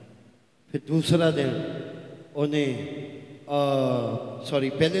किया, फिर दूसरा दिन उन्हें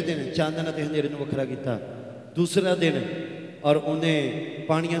पहले दिन चांदन ते हनेरे नूं वखरा किया, दूसरा दिन और उन्हें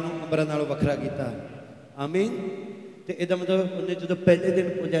पानियां नूं अंबरां नालों वखरा किया। आमीन। ते इहदा मतलब उन्हें जो पहले दिन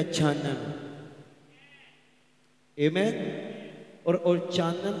बोलिया चानन, आमीन, और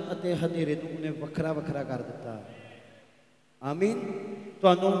चानन अते हनेरे नूं उन्हें वखरा वखरा कर दिता। आमीन।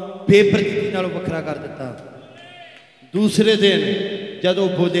 तुहानू बेप्रतीति नालों वखरा कर दिता। दूसरे दिन जदों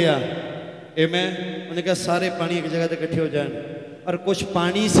बोलिया, आमीन, उन्हें कहा सारे पानी एक जगह ते इकट्ठे हो जाए। और कुछ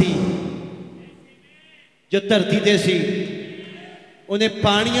पानी सी जो धरती ते सी, उन्हें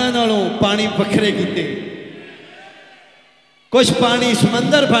पानियां नालों पानी वखरे कीते। कुछ पानी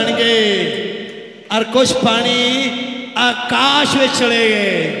समंदर बन गए और कुछ पानी आकाश में चले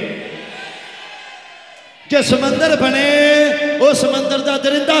गए। जो समंदर बने वो समंदर का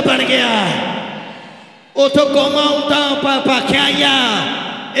दरिंदा बन गया। उतो कौमां ऊंटां भाखियां आईयां,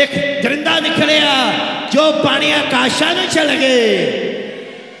 एक दरिंदा निकलिया जो पानी आकाशा में चल गए।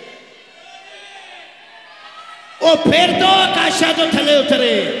 वो फिर तो आकाशा तो थले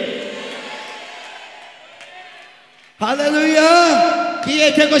उतरे। हालेलुया। कि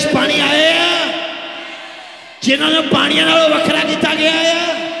इत्थे कुछ पानी आए जिन्होंने पानियों नालों वखरा किया गया है,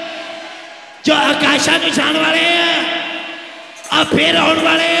 जो आकाशा में जाने वाले हैं और फिर आने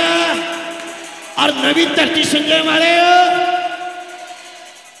वाले हैं और नवी धरती सुनने वाले हैं।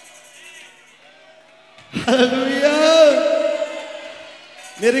 हालेलुया।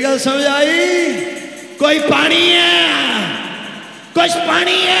 मेरी गल समझ आई? कोई पानी है, कुछ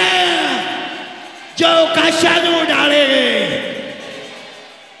पानी है जो आकाशा में डाले।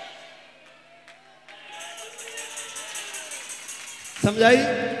 समझाई?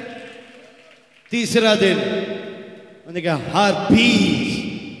 तीसरा दिन उन्हें कहा हर बीज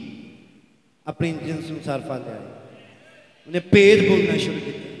अपनी जिन्स अनुसार फल लिया। उन्हें पेड़ बोलना शुरू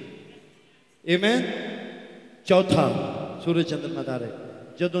किया। आमीन। चौथा सूरज चंद्रमा तारे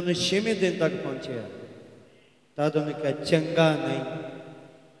जब उन्हें 6वें दिन तक पहुंचे, तद उन्हें कहा चंगा नहीं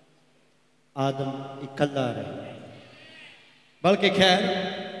आदम इकल्ला रहे, बल्कि खैर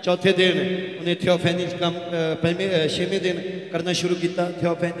चौथे दिन उन्हें थियोफैनी काम छेवें दिन करना शुरू किया।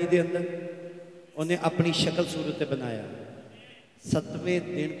 थियोफैनी के अंदर उन्हें अपनी शक्ल सूरत बनाया। 7वें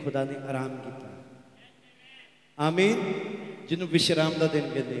दिन खुदा ने आराम किया। आमीन, जिन्हों विश्राम का दिन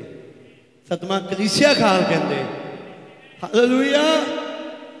कहते हैं। 7वां कलीसिया काल कहते। हालेलुया।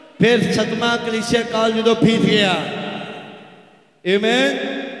 फिर 7वां कलीसिया काल जो बीत गया, आमीन,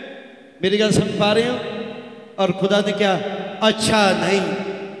 मेरी गल समझ पा रहे हो। और खुदा ने क्या, अच्छा नहीं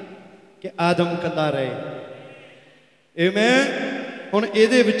कि आदम कला रहे। आमीन। हुण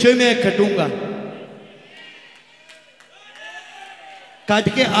इहदे विचों मैं कटूंगा, कट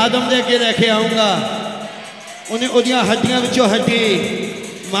के आदम दे अगे लेके आऊँगा। उन्हें उहदियां हड्डियां विचों हड्डी,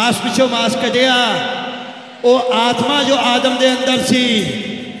 मांस पिछों मांस कटिया। वो आत्मा जो आदम दे अंदर सी,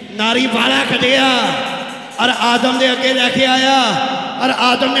 नारी वाला कटिया और आदम दे अगे लेके आया। और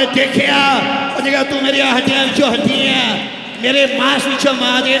आदम ने देखिया, कहा तू मेरी हड्डियां विचों हड्डी है, मेरे मांस विचों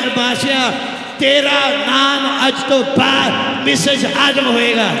मांस है, तेरा नाम अज तो बाद मिसेज आदम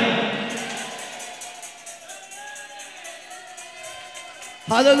होएगा।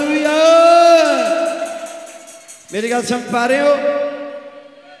 हालेलुया। मेरी गल समझ पा रहे हो।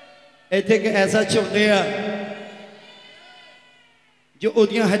 इत्थे एक ऐसा चौंदे आ जो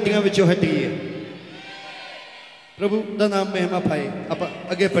उहदियां हड्डियां विचों हड्डी है। प्रभु का नाम महिमा पाए। आप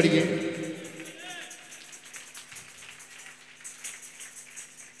अगे पढ़िए।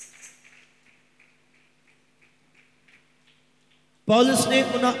 पौलुस ने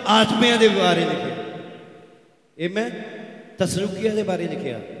उन्हां आत्मिया के बारे लिखे। ये मैं तसलुकिया के बारे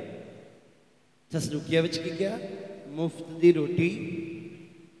लिखिया। तसलुकिया की क्या, मुफ्त की रोटी।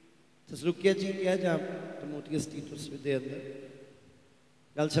 तसलुकिया जी क्या जां तीमुथियुस तीतुस दे अंदर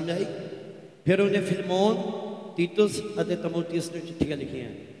गल समझाई। फिर उन्हें फिलमोन, तीतुस और तीमुथियुस ने चिट्ठियां लिखिया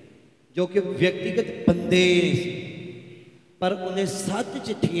जो कि व्यक्तिगत बंदे, पर उन्हें 7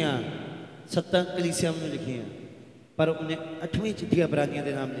 चिट्ठियां 7 कलीसिया में लिखिया। पर उन्हें 8वीं चिट्ठी अबरानियों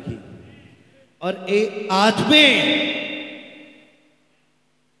के नाम लिखी। और ये आत्मे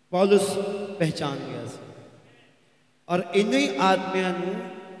पौलुस पहचान गया सी। और इन्हीं आत्मिया नूं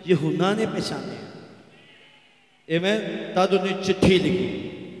यूहन्ना ने पहचानिया। इवें तद उन्हें चिट्ठी लिखी,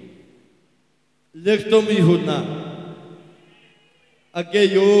 लिख तुम यूहन्ना, अगे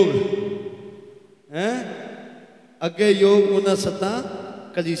योग है, अगे योग उन्हां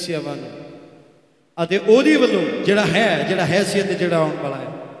 7 कलीसियावां नूं अते ओहदी वल्लों जिहड़ा है सी ते जिहड़ा आउण वाला है,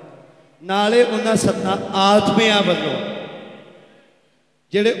 नाले उन्हां 7 आत्मिया वल्लों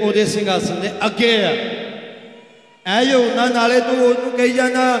जिहड़े ओहदे सिंघासन दे अगे आ। ऐ यूहन्ना नाले तू ओहनूं कही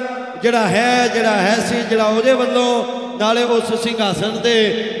जाना जिहड़ा है सी, जिहड़ा ओहदे वल्लों, नाले उस सिंघासन दे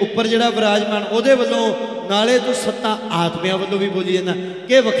उपर जिहड़ा विराजमान ओहदे वल्लों, नाले तू 7 आत्मिया वल्लों भी बोली जाना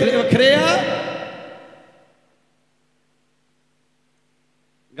कि वखरे वखरे आ।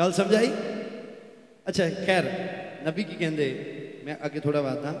 गल समझाई। अच्छा खैर, नबी की कहते, मैं आगे थोड़ा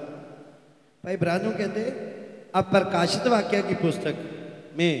बात हाँ। भाई ब्रानो कहते, अब प्रकाशित वाक्य की पुस्तक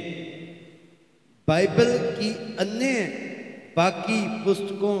में बाइबल की अन्य बाकी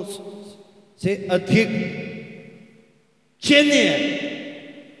पुस्तकों से अधिक चिन्ह है।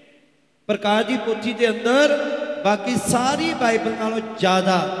 प्रकाश की पोथी के अंदर बाकी सारी बाइबल नालों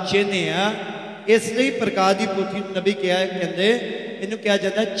ज़्यादा चिन्ह है। इसलिए प्रकाश की पोथी नबी क्या है, कहते इन्हू कहा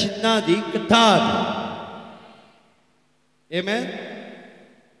जाता है चिन्हां दी किताब। आमीन।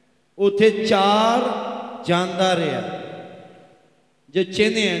 उथे 4 जानदार है जो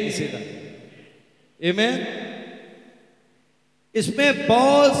चिन्ह है किसी का। आमीन। इसमें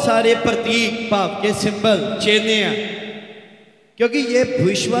बहुत सारे प्रतीक भाव के सिंबल चिन्ह हैं, क्योंकि ये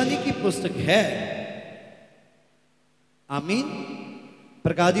भविष्यवाणी की पुस्तक है। आमीन।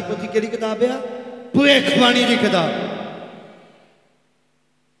 प्रकाश की पोथी केड़ी किताब है? भविष्यवाणी की किताब।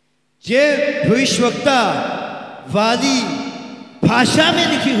 ये भविष्यवक्ता वाली भाषा में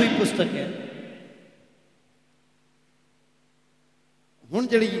लिखी हुई पुस्तक है। हुण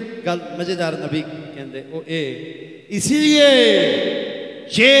जिहड़ी गल मजेदार नबी कहते वो ये, इसीलिए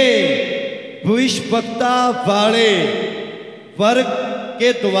ये भविष्यवक्ता वाले वर्ग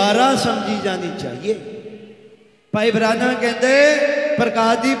के द्वारा समझी जानी चाहिए। भाई ब्राना कहते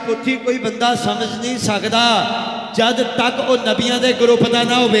प्रकाश की पोथी कोई बंदा समझ नहीं सकता जब तक वो नबियों के ग्रुप का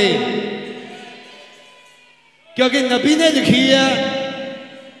ना होवे, क्योंकि नबी ने लिखी है।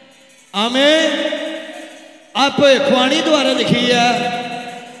 आमीन। आप भविष्यवाणी द्वारा लिखी है।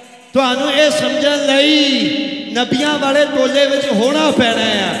 तुहानू ये समझण लई नबियां वाले टोले विच होना पैना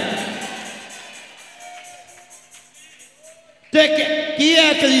है। ते की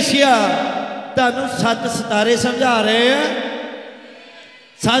है कलीसिया? तुहानू 7 सितारे समझा रहे हैं,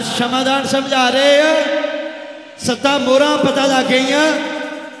 7 क्षमादान समझा रहे हैं, 7 मोहरां पता लग गई,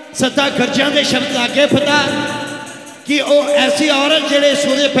 सत्ता गर्जां के शब्द लग गए पता कि वह ऐसी औरत जेड़े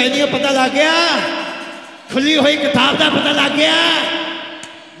सूर्य पैनियों पता लग गया, खुली हुई किताब का पता लग गया,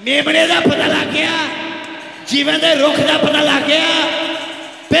 मेमने का पता लग गया, जीवन के रुख का पता लग गया।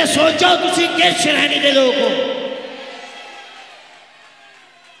 फिर सोचो तुसी किस श्रेणी के लोग हो।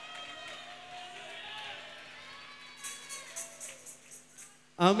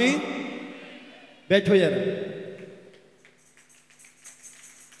 आमीन। बैठो यार।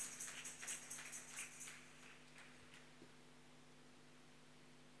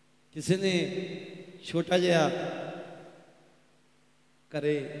 किसी ने छोटा जिहा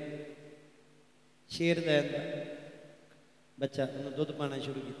करे शेर लैन का बच्चा, उन्हें दुध पाना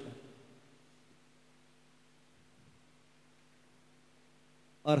शुरू किया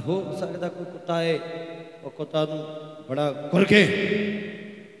और हो सकता कोई कुत्ता है और कुत्ता बड़ा गुरके,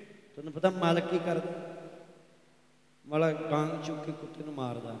 तुम पता मालक की कर मालक टांग चुक के कुत्ते को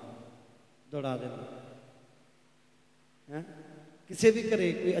मारदा दौड़ा देना है। किसी भी घरे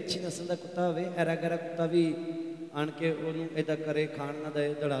कोई अच्छी नस्ल का कुत्ता हो, ऐरा गैरा कुत्ता भी आन के उन्होंने इदा करे खाण ना दे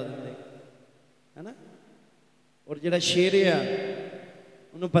दौड़ा देंगे है ना। और जो शेर है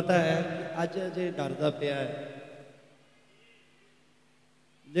उन्होंने पता है कि अज अजे डरदा पिया है,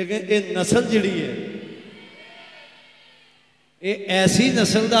 लेकिन ये नस्ल जिहड़ी है ये ऐसी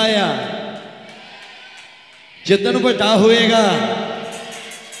नस्ल का आ जिदन बड़ा होएगा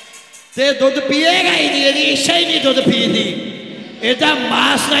तो दुध पिएगा ही नहीं, यदि इच्छा ही नहीं दुध पीने, यदा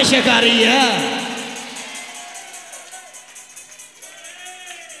मांस का शिकारी है।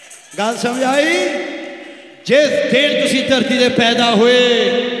 गल समझ आई। जिस दिन तुसी धरती से पैदा हुए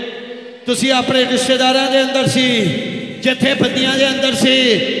तुसी अपने रिश्तेदारों के अंदर सी, जथेबंदियां के अंदर सी,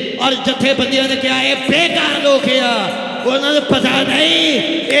 और जथेबंदियां ने क्या ये बेकार लोग है, उन्होंने पता नहीं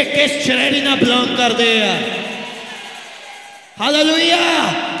ये किस श्रेणी में बिलोंग करते हैं। हालेलुया।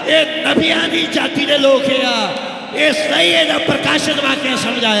 ये नबियां की जाति के लोग है, इसलिए प्रकाशित वाक्य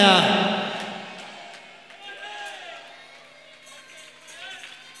समझाया।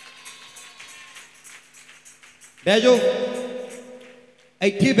 बह जाओ।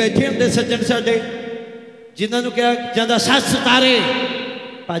 इत्थे बैठे होंगे सज्जन साडे जिन्होंने क्या ज्यादा 7 सितारे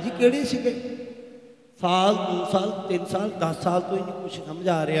भाजी केड़े सीगे, साल 2 साल 3 साल 10 साल तो ही नहीं कुछ समझ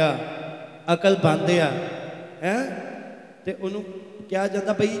आ रहा, अकल बंद है तो उन्होंने क्या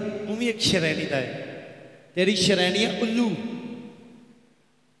जाता भाई तू भी एक श्रेणी का है, तेरी श्रेणी है उल्लू।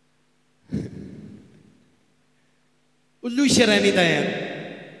 उल्लू श्रेणी का है,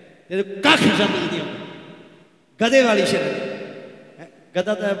 तेरे कख समझ नहीं आता। गधे वाली श्रेणी,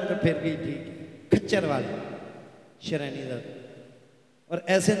 गधा तो मतलब फिर भी ठीक है, खच्चर वाली श्रेणी का, और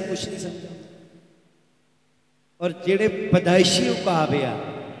ऐसे ने कुछ नहीं समझा। और जेड़े पैदाइशी उकाब आ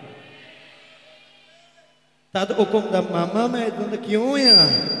तद हुक्म दा मामा मैं इदा का क्यों आ,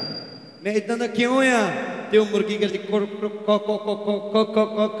 मैं इदा का क्यों आ, तो मुर्गी कहती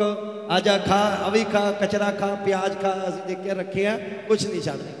आजा खा, अभी खा, कचरा खा, प्याज खा, असं देख के रखे हैं कुछ नहीं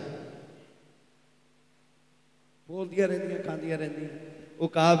छड़ते, बोलदियां रहंदियां खांदियां रहंदियां।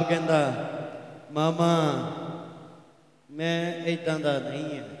 उकाब कहंदा मामा मैं इदा का नहीं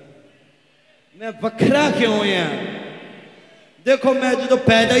है, मैं वखरा क्यों आ। देखो मैं जो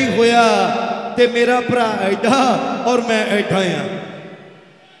पैदा ही होया ते मेरा भरा एडा और मैं एडा हाँ,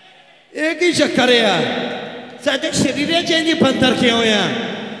 एक ही चक्कर है। साडे शरीर च बंदर क्यों आ,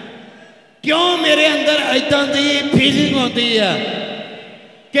 क्यों मेरे अंदर इदा की फीलिंग होती है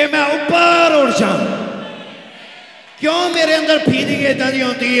कि मैं ऊपर उड़ जाऊं, क्यों मेरे अंदर फीलिंग इदा की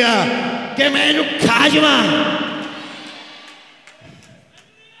होती है कि मैं इनू खा जावा,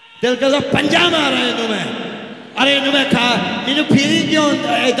 दिल कहता पंजा मारा इनू मैं, अरे इनू मैं खा। इनू फीलिंग क्यों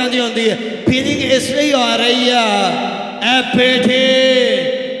इदा की होती है, फीलिंग इसलिए आ रही है ऐ बेटे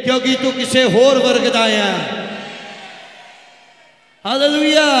क्योंकि तू किसी होर वर्ग का है।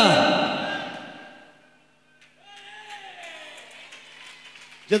 हालेलुया।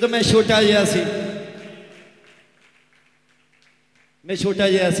 जब मैं छोटा जिहा सी, मैं छोटा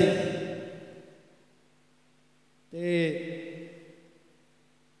जिहा सी ते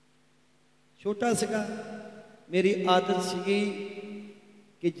छोटा सीगा, मेरी आदत सी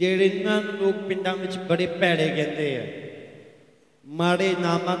कि जेड़े ना लोग पिंडां विच बड़े भैड़े कहते हैं, माड़े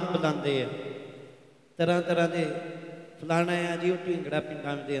नामां तो बुलाते हैं, तरह तरह के फलाना है जी वो ढींगड़ा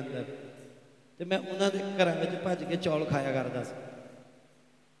पिंडां के अंदर, तो मैं उन्होंने घरां विच भज के चौल खाया करता सी।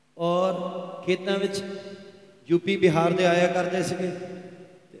 और खेतों में यूपी बिहार के आया करते थे,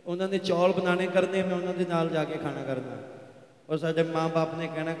 उन्होंने चौल बनाने करने, मैं उन्होंने नाल जाके खाना करना। और साडे माँ बाप ने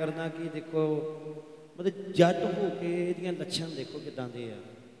कहना करना कि देखो मतलब जट हो के इहदियां लक्षण देखो किदां दे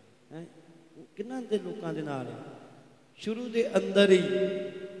हैं, किन्हां दे लोकां दे नाल है। शुरू दे अंदर ही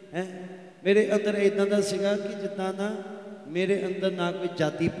है मेरे अंदर इदां दा सीगा कि जिद्दां ना मेरे अंदर ना कोई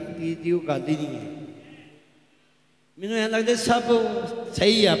जाति पाति की वो गल ही नहीं है। मैनूं ऐ लगदा सब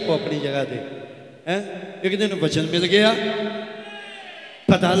सही है आपको अपनी जगह पे है। एक दिन वचन मिल गया,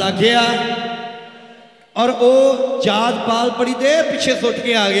 पता लग गया और वो जात पाल पड़ी दे पिछे सुट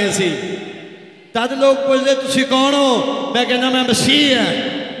के आ गए सी। तद लोग पूछते तुसी कौन हो? मैं कहना मैं मसीह है।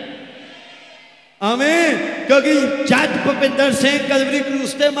 आमीन। क्योंकि जज भुपिंदर सिंह कलवरी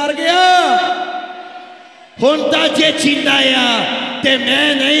क्रूस ते मर गया, हुण तां जे जींदा आ ते मैं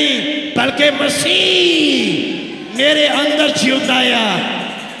नहीं बल्कि मसीह मेरे अंदर जिउंदा आ।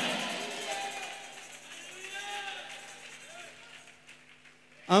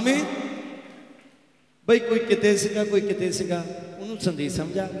 आमीन। बई कोई किते सीगा कोई किते सीगा, उन्होंने संदेश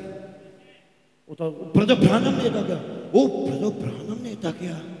समझा गया। वो तो ब्रदर ब्रानम ने था क्या? वो ब्रदर ब्रानम ने था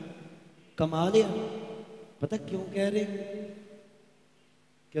क्या? कमा लिया। पता क्यों कह रहे?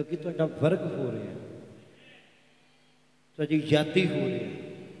 क्योंकि तुहाडा वर्ग हो रहा है, तुहाडी जाति हो रही है,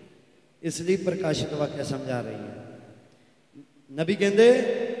 इसलिए प्रकाशित वाक्य समझा रही है। नबी कहते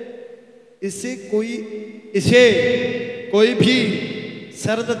इसे कोई भी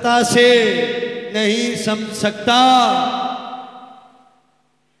सरलता से नहीं समझ सकता।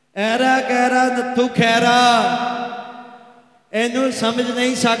 ऐरा गहरा नथू खैरा इनू समझ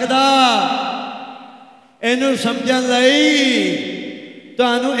नहीं सकता। इनू समझन लई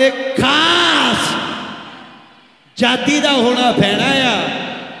तुहानू एक खास जाति का होना पैना आ,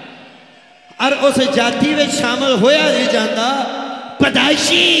 और उस जाति में शामिल होया नहीं जाता।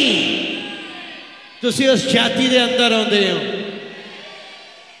 पैदाइशी तुसी उस जाति के अंदर आउंदे हो।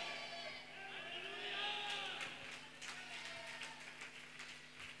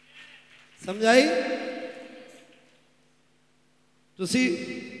 समझाई? तुसी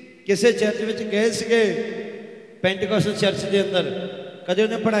किसी चर्च में गए सीगे, पेंटिकॉस्टल चर्च के अंदर, कदे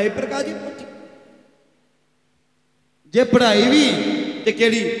उन्हें पढ़ाई प्रकाश दी पहुंची? जे पढ़ाई भी तो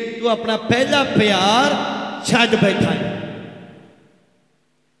केड़ी? तू अपना पहला प्यार छड्ड बैठा है।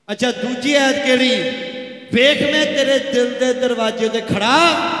 अच्छा दूजी ऐत केड़ी? वेख मैं तेरे दिल के दरवाजे ते खड़ा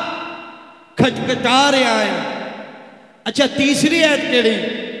खटखटा रहा है। अच्छा तीसरी ऐत केड़ी?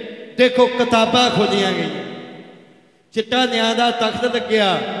 देखो किताबां खोलियां गई, चिट्टा न्याय का तख्त लग्या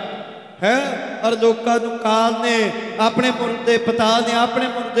है, और लोगों को काल ने अपने मुर्दे, पताल ने अपने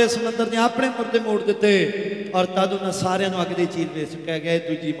मुर्दे, समंदर ने अपने मुर्दे मोड़ दिते, और तद उन्होंने सारे अग की चीज में सुकया गया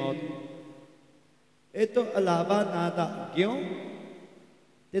दूजी मौत। ये तो अलावा ना दा अग्यों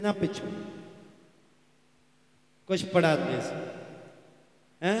ते ना पिछों कुछ पढ़ाते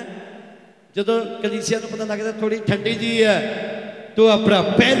हैं। जो कलीसिया को पता लगता थोड़ी ठंडी जी है, तो अपना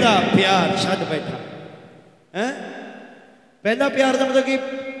पहला प्यार छड्ड बैठा है। पहला प्यार का मतलब कि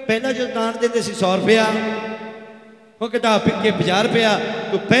पहला जो दान देते 100 रुपया, वो किताब के 50 रुपया,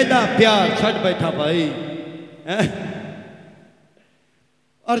 तो पहला प्यार छड्ड बैठा भाई है।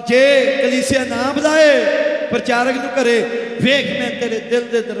 और जे कलीसिया ना बुलाए, प्रचारक नूं करे वेख मैं तेरे दिल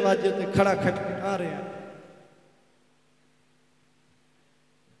के दरवाजे ते खड़ा खटखटा रहा।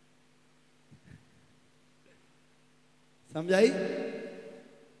 समझ आई?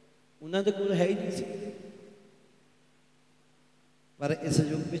 उन्होंने कोल है ही नहीं सी। पर इस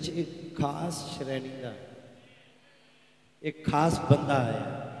युग में एक खास श्रेणी का एक खास बंदा आया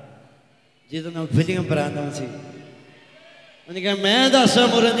जिसका नाम विलियम ब्रानम सी। उन्हें कहा मैं दसा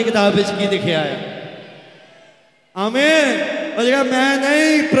मुरन की किताब की लिखा है। आमीन। उन्हें कहा मैं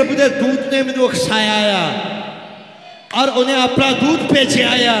नहीं, प्रभु के दूत ने मैनू उकसाया आया और उन्हें अपना दूत भेजे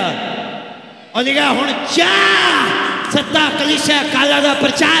आया। उन्हें कहा हुण जा सत्ता कलीसिया काला का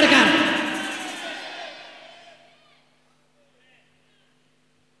प्रचार कर।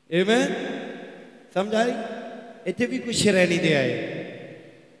 आमीन। समझ आई? इतने भी कुछ श्रेणी दे आए।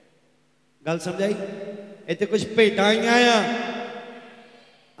 गल समझ आई? इतने कुछ भेटा आई आया।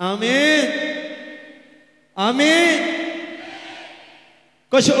 आमीन आमीन।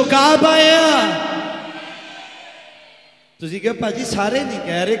 कुछ उकाब आया। तुसी कहो भाजी सारे नहीं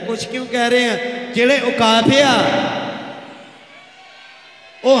कह रहे, कुछ क्यों कह रहे हैं? जेड़े उकाब आ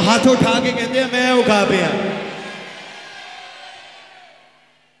वो हाथ उठा के कहते हैं मैं उकाब आ।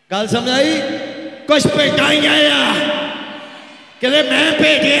 गल समझ आई? कुछ भेटा ही आया कहते मैं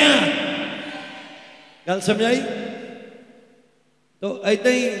भेटिया। गल समझ आई? तो ऐदा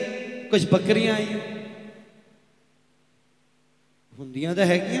ही कुछ बकरियां आई हुंदियां तो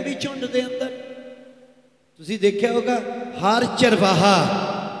हैगियां भी झुंड दे अंदर। तुसी देखा होगा हर चरवाहा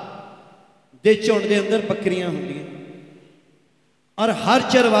दे झुंड दे अंदर बकरियां हुंदियां, और हर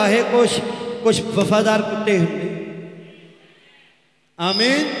चरवाहे कुछ वफादार कुत्ते होंगे।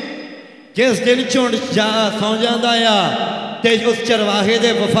 आमीन। जिस दिन झुंड सौ जाता आ ते उस चरवाहे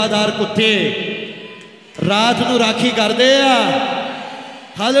दे वफादार कुत्ते रात नूं राखी करते हैं।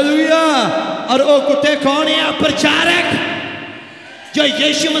 हालेलुया। और वो कुत्ते कौन है? प्रचारक जो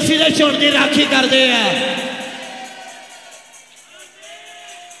यीशु मसीह दे झुंड दी राखी करते हैं।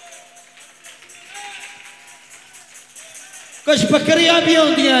 कुछ बकरियां भी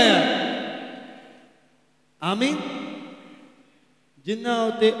होंदियां हैं, आमीन, जिन्हां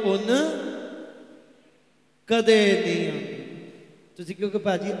उत्ते उन कदे नहीं आती। तुसीं क्योंकि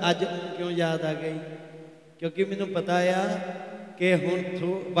भाजी अज क्यों याद आ गई? क्योंकि मैनू पता आ कि हुण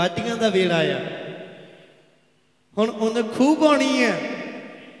वाढियां दा वेला आ, हुण उन खूब आनी है।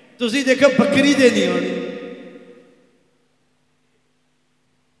 तुसीं देखो बकरी दे नहीं आनी,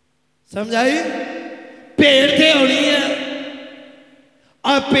 समझ आई? भेड़ ते आनी है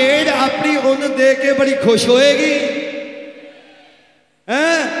और भेड़ अपनी उन दे के बड़ी खुश होएगी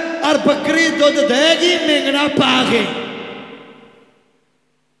हैं, और बकरी दुध देगी मेंगना पा के।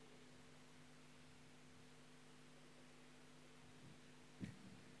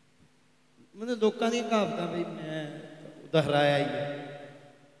 मैंने लोगों दी कहावत भाई मैं दोहराया ही है,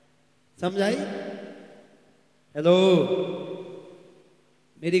 समझ आई? हेलो,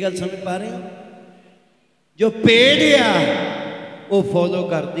 मेरी गल समझ पा रहे हो? जो पेड़ आ वो फॉलो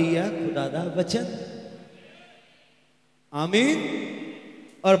करती है खुदा दा वचन, आमीन।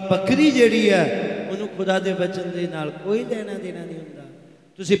 और बकरी जिहड़ी है उन्होंने खुदा दे वचन दे नाल कोई लेना देना नहीं हुंदा।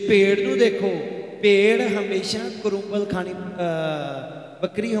 तुसीं भेड़ नूं देखो, भेड़ हमेशा करूंबल खानी,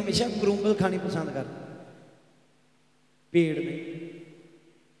 बकरी हमेशा करूंबल खानी पसंद करती, भेड़ नहीं,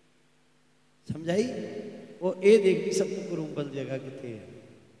 समझाई? वो ये देखती सब करूंबल जगह कितने है,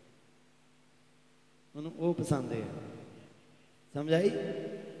 उन्होंने वो पसंद है, समझाई?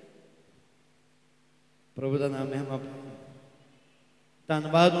 प्रभु का नाम है। हम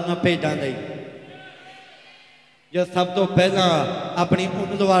धन्यवाद उन्होंने भेडां लई जो सब तो पहला अपनी ऊन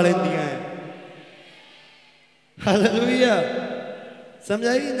लवा लैंदियां हैं। हालेलुया,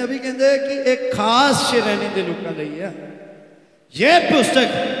 समझाई? नबी कहते कि एक खास श्रेणी के लोगों लई है यह पुस्तक,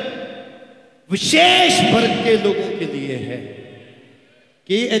 विशेष वर्ग के लोगों के लिए है।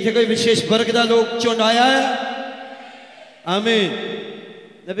 कि इतने कोई विशेष वर्ग का लोग चुनाया है? आमीन।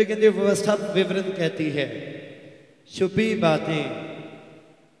 नबी कहते व्यवस्था विवरण कहती है छुपी बातें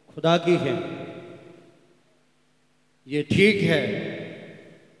खुदा की है, ये ठीक है,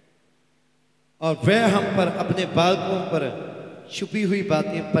 और वह हम पर अपने बालकों पर छुपी हुई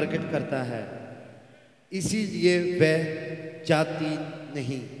बातें प्रकट करता है, इसीलिए वह जाती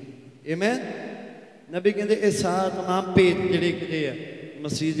नहीं। आमीन। नबी कहते ये सारा तमाम भेद जिहड़े किते आ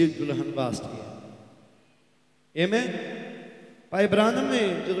मसीह दी दुल्हन वास्ते है। आमीन। भाई ब्रानम ने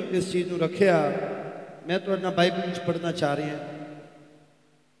जो इस चीज़ को रखिया, मैं तो अपना बाइबल पढ़ना चाह रही हूँ।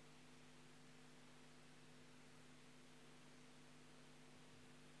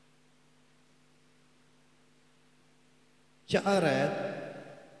 चार है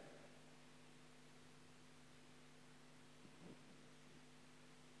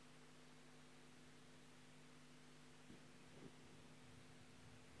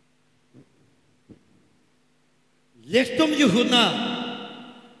लिख तुम यूहन्ना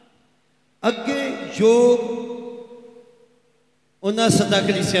अगे योग उन्हां सदा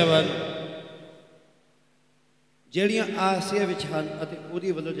कलीसियावां ਜਿਹੜੀਆਂ ਆਸੀਆ ਵਿੱਚ ਹਨ ਅਤੇ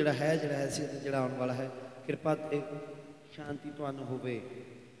ਉਹਦੀ ਵੱਲੋਂ ਜਿਹੜਾ ਹੈ ਸੀ ਤੇ ਜਿਹੜਾ ਆਉਣ ਵਾਲਾ ਹੈ, ਕਿਰਪਾ ਤੇ शांति तुहानू होवे।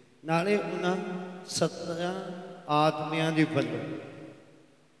 नाले उन्हां सत्तां आत्मियां दी वल्लों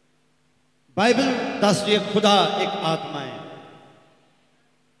बाइबल दस रही है खुदा एक आत्मा है,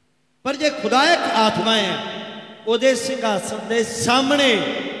 पर जे खुदा एक आत्मा है उहदे सिंघासन दे सामने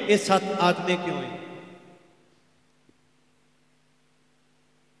ये सत्त आत्मे क्यों है?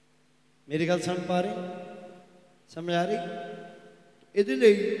 मेरी गल समझ पा रहे? समझ आ रही? इहदे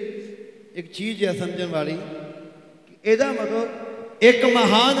लई एक चीज़ है समझण वाली, ਇਹਦਾ मतलब एक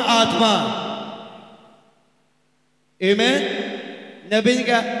महान आत्मा, आमीन। नबी ने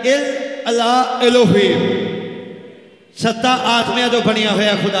कहा इल अला एलोहीम, सत्ता आत्मिया तो बनिया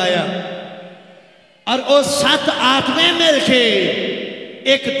होया खुदाया, और वो सत्त आत्मे मिल के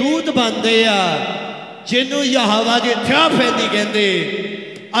एक दूत बनते आ जिन्हों यहोवा दी थियोफैनी कहते,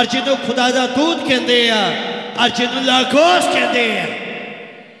 और जिन्हों खुदा दा दूत कहते आ, और जिन्हों लागोस कहते हैं।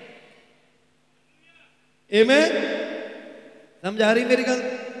 आमीन। समझ आ रही मेरी गल?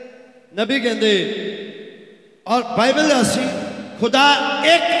 नबी कहते और बाइबल दसदी खुदा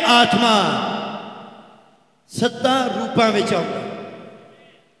एक आत्मा सत्ता रूपां विच आउंदा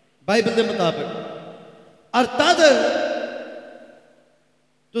बाइबल के मुताबिक। और तद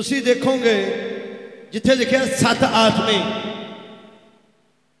तुसी देखोगे जिथे लिखा सत्त आत्मे,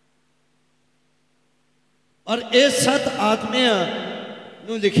 और ये 7 आत्मियां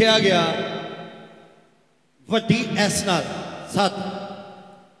नूं लिखिया गया वड्डी एस नाल 7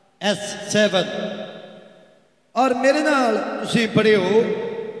 एस 7। और मेरे नाल तुसीं पढ़ियो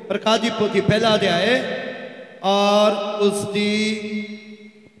प्रकाश दी पोथी पहला अध्याय और उसकी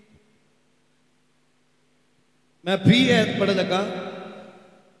मैं 20 ऐत पढ़ लगा।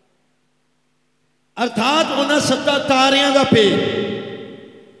 अर्थात उन्हां 7 तारियां दा भेद।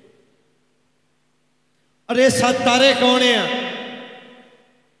 और ये 7 तारे कौन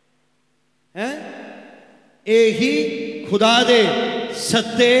हैं? यही खुदा दे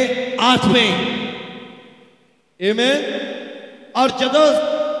 7 आत्मे। आमीन। और जदों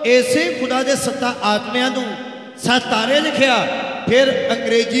ऐसे खुदा दे 7 आत्मियां नूं 7 तारे लिखिया, फिर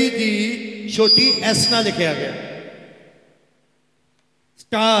अंग्रेजी दी छोटी एस ना लिखिया गया,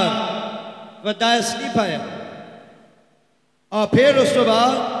 स्टार, वड्डा एस नहीं पाया। और फिर उस तो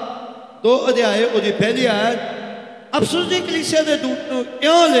बाद 2 अध्याय उसकी पहली आयत, अफसुस दी कलीसिया दे दूत नूं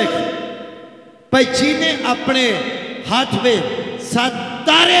इउं लिख भाई जिन्हें अपने हाथ में 7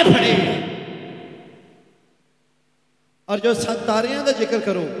 तारे फड़े। और जो 7 तारियां का जिक्र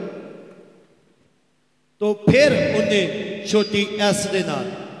करो तो फिर उन्हें छोटी एस दे नाल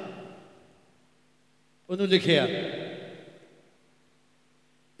उन्होंने लिखिया।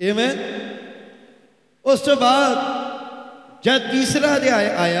 आमीन। उस तो बाद जब तीसरा अध्याय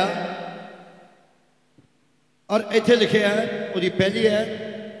आया और इत्थे लिखिया है उसकी पहली है,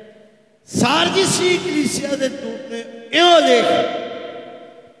 सारजिसी कलीसिया दे दूत ने इउं लिख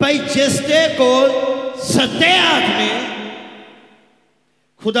भाई जिसदे कोल 7 आत्मे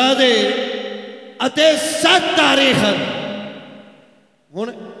खुदा दे अते 7 तारे हैं। हुण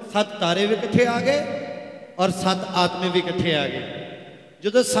 7 तारे भी इकट्ठे आ गए और 7 आत्मे भी इकट्ठे आ गए।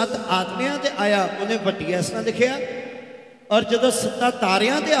 जो 7 आत्मियां ते आया उन्हें वड्डी एस नाल लिखिया, और जो 7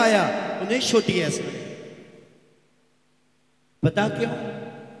 तारियां ते आया उन्हें छोटी एस नाल। पता क्यों?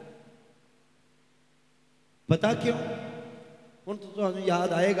 पता क्यों? हुण तो तुहानूं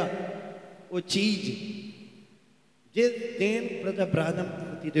याद आएगा वो चीज जिस दिन ब्रदर ब्रानम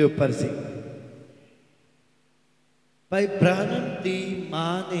धरती के उपर सी। भाई ब्रानम की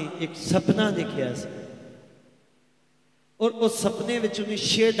मां ने एक सपना देखा सी, और उस सपने में उन्हें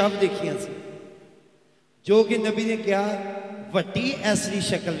 6 डव देखिया सी, जो कि नबी ने कहा वड्डी ऐसी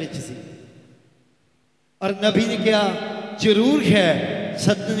शक्ल विच सी। और नबी ने कहा जरूर है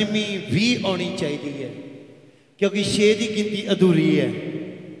 7वीं भी आनी चाहिए है, क्योंकि 6 की गिनती अधूरी है।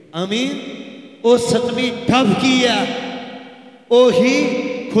 आमीन। वो 7वीं डव की है, वो ही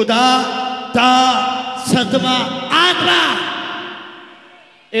खुदा दा 7वां आत्मा।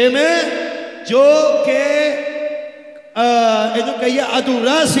 आमीन। जो के इन्हों कहिए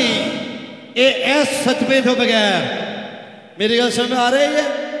अधूरा सी, ये 7वें तो बगैर। मेरी गल समझ आ रही है?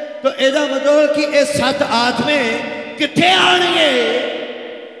 तो यदा मतलब कि ये 7 आत्मे किथे आएंगे?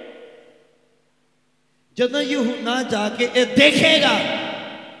 जब यूहन्ना जाके ये देखेगा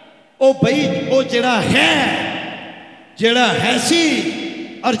ओ भाई वो जड़ा है सी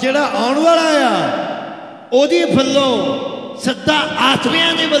और जड़ा आने वाला आ ओदी वल्लों 7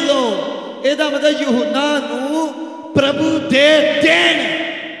 आत्मियां दे वल्लों, एदा मतलब यूहन्ना नूं प्रभु दे देन।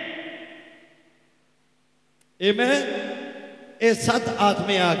 आमीन। ये 7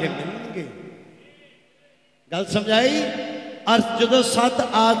 आत्मे आके मिलेंगे। गल समझाई? और जो 7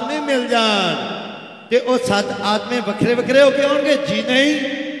 आत्मे मिल जान ते वो 7 आत्मे वखरे वखरे होके आउणगे जी नहीं,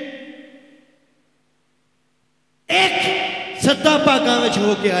 एक 7 भागां विच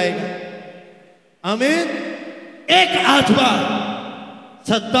होके आएगा। आमीन। एक आत्मा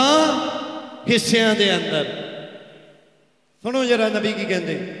 7 हिस्सियां दे अंदर। सुनो जरा नबी की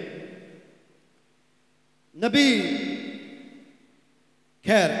कहते। नबी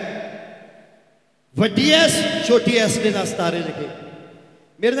खैर वड्डी एस छोटी एस के नाल तारे लिखे।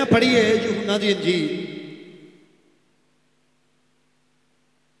 मेरे नाल पढ़िए यूहन्ना दी इंजील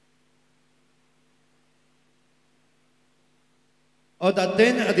और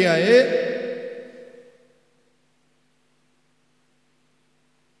 3 अध्याय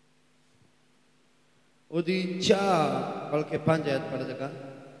ओदी 4 बल्कि 5 आयत पढ़ लगा।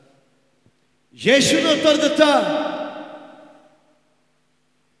 यीशु ने उत्तर दिता,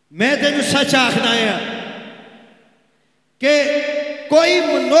 मैं तेन सच आखना है कि कोई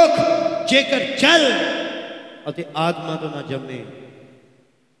मनुख जेकर जल अते आत्मा तो ना जमे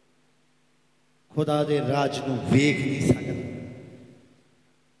खुदा दे राज नूं वेख नहीं सकदा।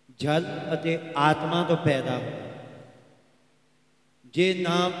 जल अते आत्मा तो पैदा हो, जे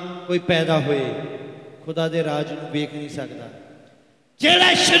ना कोई पैदा होए खुदा दे राज नूं वेख नहीं सकदा।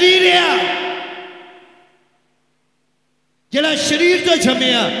 जेड़ा शरीर है, जेड़ा शरीर तो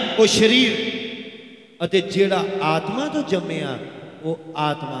जमया वो शरीर ਅਤੇ ਜਿਹੜਾ ਆਤਮਾ ਤੋਂ ਜੰਮਿਆ ਉਹ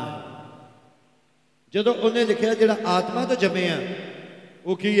ਆਤਮਾ ਹੈ। ਜਦੋਂ ਉਹਨੇ ਲਿਖਿਆ ਜਿਹੜਾ ਆਤਮਾ ਤੋਂ ਜੰਮਿਆ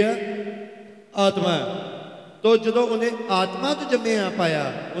ਉਹ ਕੀ ਹੈ? ਆਤਮਾ ਹੈ। ਤੋ ਜਦੋਂ ਉਹਨੇ ਆਤਮਾ ਤੋਂ ਜੰਮਿਆ ਪਾਇਆ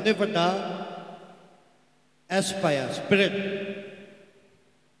ਉਹਨੇ ਵੱਡਾ ਐਸ ਪਾਇਆ, ਸਪਿਰਿਟ।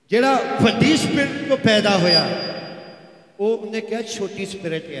 ਜਿਹੜਾ ਵੱਡੀ ਸਪਿਰਿਟ ਤੋਂ ਪੈਦਾ ਹੋਇਆ ਉਹ ਉਹਨੇ ਕਿਹਾ ਛੋਟੀ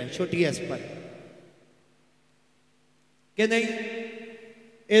ਸਪਿਰਿਟ ਹੈ, ਛੋਟੀ ਐਸ ਪਾਈ ਕਿ ਨਹੀਂ?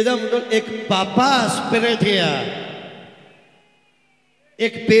 ਇਹਦਾ ਮਤਲਬ ਇੱਕ ਪਾਪਾ ਸਪਿਰਿਟ ਹੈ,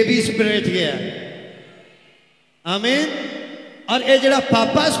 एक बेबी स्पिरिट है। आमीन। और ये जड़ा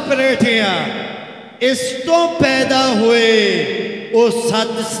पापा स्पिरिट है इस तो पैदा हुए वो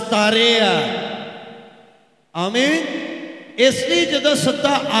 7 सितारे आ। आमीन। इसलिए जो 7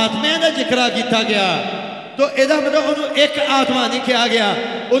 आत्माओं का जिक्र किया गया तो यदा मतलब उन्होंने एक आत्मा नहीं किया गया,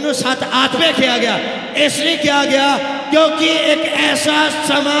 उन्होंने 7 आत्मा किया गया। इसलिए किया गया क्योंकि एक ऐसा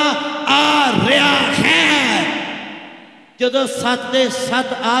समा आ रहा है जो 7 के 7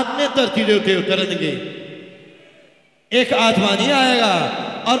 आत्मे धरती के उत्ते उतरनगे। एक आत्मा नहीं आएगा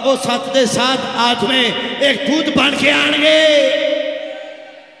और वो 7 के 7 आत्मे एक दूत बन के आएंगे।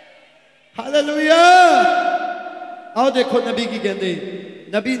 हालेलुया। आओ देखो नबी की कहते,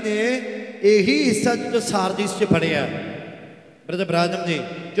 नबी ने यही हिस्सा जो सारदीस से पढ़िया ब्रदर ब्रानम ने,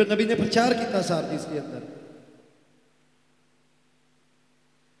 जो नबी ने प्रचार किया सारदीस के अंदर,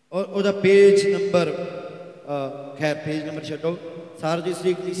 और उसका पेज नंबर खैर पेज नंबर छो, सारदीस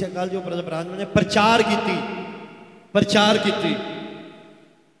की कलीसिया काल जो ब्रदर ब्रानम ने प्रचार की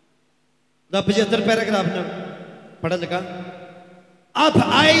 75 पैराग्राफ ने पढ़ा लिखा। अब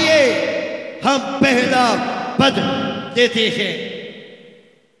आइए हम पहला पद देते हैं।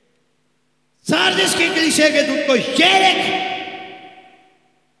 सारदीस की कलीसिया के दूत को ये लिख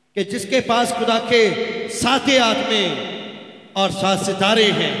कि जिसके पास खुदा के 7 आत्मे और 7 सितारे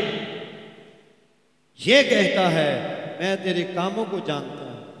हैं, ये कहता है मैं तेरे कामों को जानता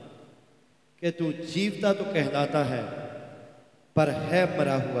हूं कि तू जीवता तो कहलाता है पर है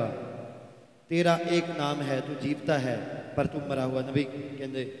मरा हुआ। तेरा एक नाम है, तू जीवता है पर तू मरा हुआ। नबी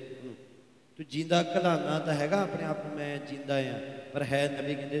कहते तू जींदा कहलाना तो हैगा अपने आप में, मैं जींदा हाँ पर है।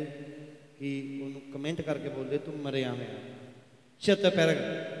 नबी कहते कि उन्होंने कमेंट करके बोलते तू मरिया हुआ। 76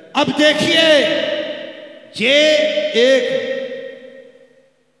 पैराग्राफ। अब देखिए ये एक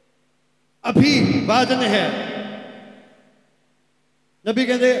अभिवादन है। नबी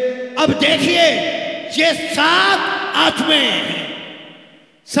कहते अब देखिए ये 7 आत्मे हैं,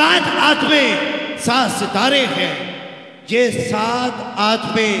 7 आत्मे 7 सितारे हैं। ये 7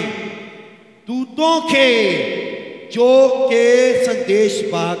 आत्मे दूतों के जो के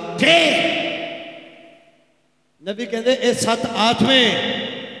संदेशवाहक थे। नबी कहते ये 7 आत्मे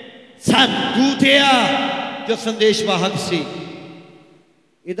 7 दूत है जो संदेशवाहक सी।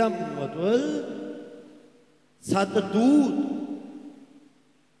 इदा मतलब 7 दूत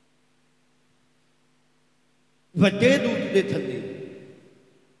वड्डे दूत दे थल्ले।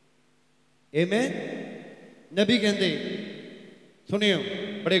 आमीन। नबी कहते सुनियो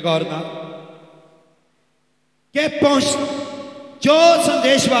बड़े गौर नाल के जो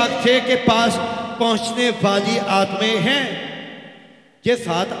संदेशवाहक थे के पास पहुंचने वाली आत्मे हैं। ये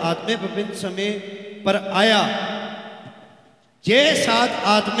 7 आत्मे विभिन्न समय पर आया। ये 7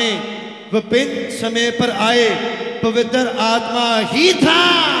 आत्मे विभिन्न समय पर आए, पवित्र आत्मा ही था।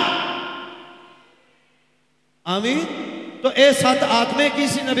 आमीन। तो ये 7 आत्मे की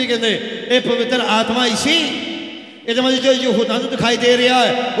सी? नबी कहते ये पवित्र आत्मा ही सी। ये मतलब जो यूहन्ना को दिखाई दे रहा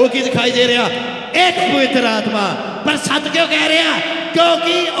है वो की दिखाई दे रहा? एक पवित्र आत्मा। पर 7 क्यों कह रहा?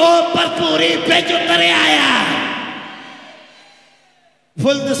 क्योंकि वो भरपूरी बिच उतर आया,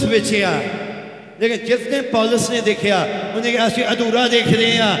 फुलनेस विच आ। लेकिन जिसने पौलुस ने देखा उन्हें कहा असि अधूरा देख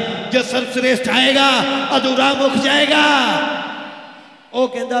रहे हैं, जो सर्वश्रेष्ठ आएगा अधूरा मुक जाएगा। वो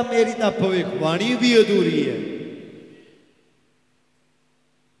कहता मेरी तो भविष्यवाणी भी अधूरी है।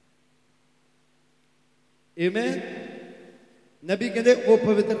 आमीन। नबी कहते वो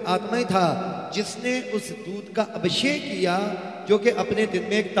पवित्र आत्मा ही था जिसने उस दूत का अभिषेक किया जो कि अपने दिन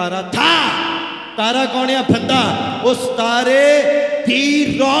में एक तारा था। तारा कौन है? बंदा। उस तारे की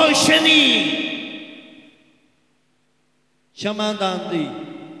रोशनी क्षमादान दी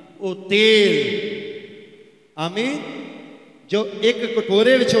वो तेल। आमीन। जो एक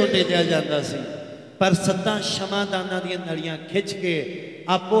कटोरे विचों लिया जाता सी, पर 7 क्षमादाना दी नलियां खिंच के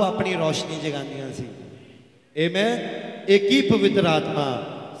आपो अपनी रोशनी जगांदियां सी। आमीन। एक ही पवित्र आत्मा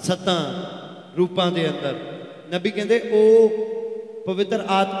 7 रूपां दे अंदर। नबी कहते वो पवित्र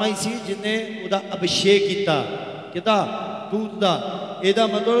आत्मा ही सी जिन्हें उदा अभिषेक किया। किता? दूत दा। एदा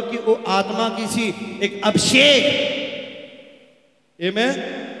मतलब कि वो आत्मा की सी? एक अभिषेक। आमीन।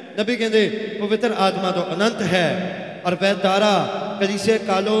 नबी कहते पवित्र आत्मा तो अनंत है और वह तारा कलीसिया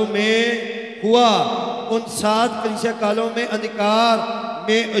कालों में हुआ, उन 7 कलीसिया कालों में अंधकार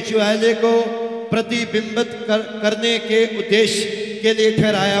में उज्ज्वले को प्रतिबिंबित करने के उद्देश्य के लिए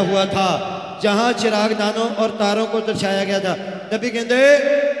ठहराया हुआ था, जहां चिरागदानों और तारों को दर्शाया गया था। नबी कहते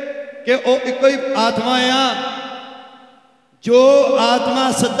कि वो एक ही आत्मा आ, जो आत्मा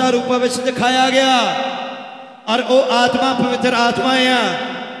सत्ता रूप में दिखाया गया, और वो आत्मा पवित्र आत्मा आ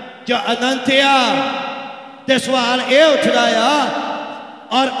जो अनंत आ। ते सवाल ये उठता आ,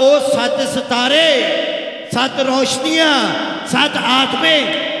 और वो 7 सितारे, 7 रोशनियां, 7 आत्मे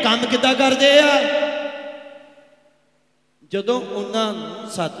काम किदा करते आ? जदों उन्होंने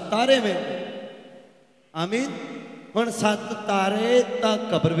 7 तारे में, आमीन, हुण 7 तारे तां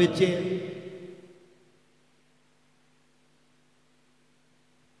कब्र विच है,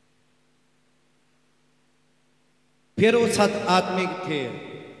 फिर वो 7 आत्मे किथे है?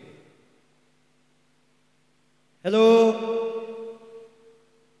 हेलो,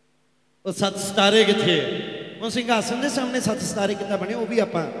 वो 7 सितारे किथे? वो सिंघासन के सामने 7 सितारे कितना बने, वो भी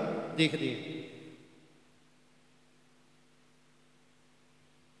आप देखते हैं।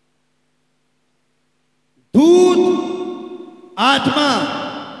 दूत आत्मा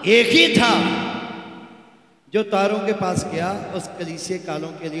एक ही था जो तारों के पास गया, उस कलीसिया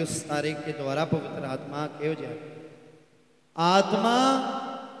कालों के लिए उस सितारे के द्वारा पवित्र आत्मा के हो जाए। आत्मा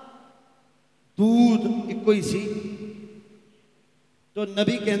दूत इको ही सी। तो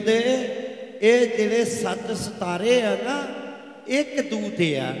नबी कहते ये जेड़े 7 सितारे है ना, एक दूत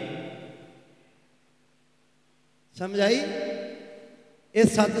है। समझ आई? ये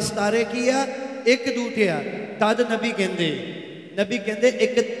 7 सितारे की है, एक दूत है। तद नबी कहते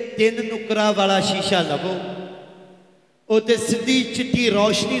एक 3 नुकरा वाला शीशा लवो, उते सीधी चिट्टी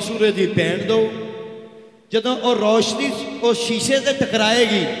रोशनी सूरज की पैन दो, जदों वो रोशनी उस शीशे से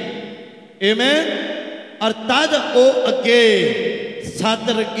टकराएगी, आमीन, और तद वो अगे 7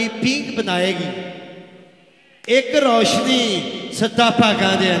 रंगी पींग बनाएगी। एक रोशनी 7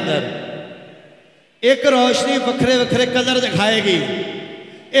 भागों के अंदर, एक रोशनी वखरे वखरे कलर दिखाएगी।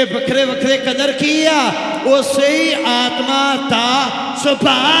 ये वखरे वखरे कलर की आ? उसे ही आत्मा का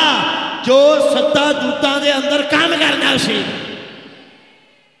सुभाव जो 7 दूतां के अंदर काम करना सी।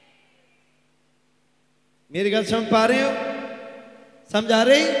 मेरी गल समझ पा रहे हो? समझ आ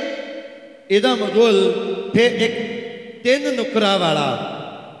रही? इहदा मतलब फिर एक 3 नुकरा वाला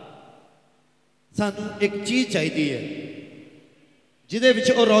सानू एक चीज चाहिए है जिहदे विच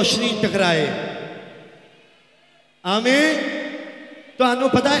वो रोशनी टकराए। आमीन। तुहानू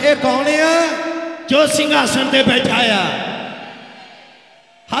पता है कौन है? जो सिंघासन पे बैठा है।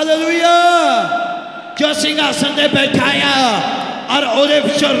 हालेलुया। जो सिंघासन पे बैठा है और ਉਹਦੇ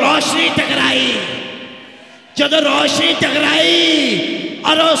ਵਿੱਚੋਂ रोशनी टकराई। जब रोशनी टकराई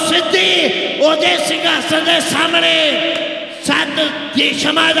और वो सीधी ਉਹਦੇ सिंघासन के सामने 7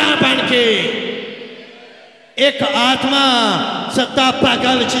 समाधान बन के एक आत्मा 7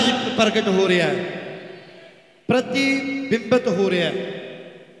 भागां विच प्रगट हो रहा है, प्रतिबिंबित हो रहा है।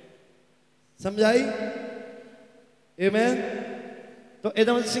 समझाई? आमीन। तो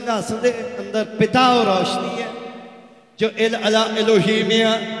इहदा मतलब सिंघासन के अंदर पिता और रोशनी है जो इल अला इलोहीम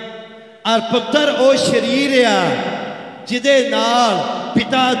है, और पुत्र वो शरीर है जिदे नाल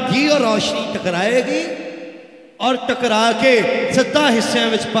पिता दी और रोशनी टकराएगी और टकरा के 7 हिस्सों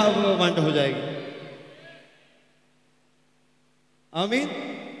में वंड हो जाएगी। आमीन।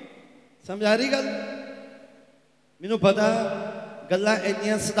 समझ आ रही गल? मैनू पता गल्लां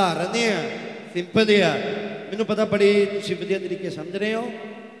इन्नियां सधारण है, सिंपल है। मैनू पता बड़ी तुसीं वधिया तरीके समझ रहे हो,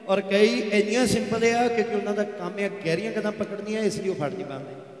 और कई इन्नियां सिंपल है क्योंकि उन्होंने काम है गहरियां कदम पकड़नियां, इसलिए वो फट नहीं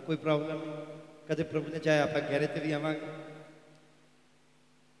पाते। कोई प्रॉब्लम नहीं, कदे प्रभु ने चाहे आप गहरे ते भी आवांगे।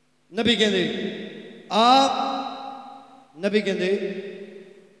 नबी कहते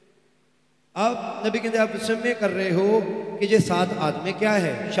आप विस्मय कर रहे हो कि ये 7 आत्मे क्या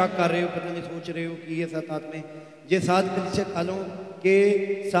है? शक कर रहे हो, पता नहीं सोच रहे हो कि ये 7 आत्मे, ये 7 कलीसिया कालों के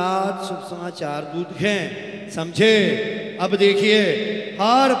 7 शुभ समाचार दूत हैं। समझे? अब देखिए,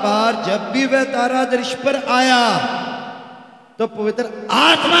 हर बार जब भी वह तारा दृश्य पर आया तो पवित्र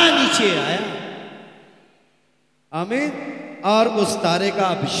आत्मा नीचे आया। आमीन। और उस तारे का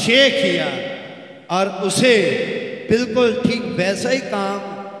अभिषेक किया और उसे बिल्कुल ठीक वैसा ही काम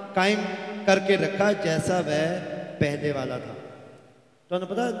कायम करके रखा जैसा वह पहले वाला था। तो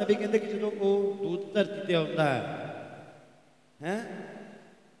पता नबी कहते कि जो वो दूत धरती ते आता है,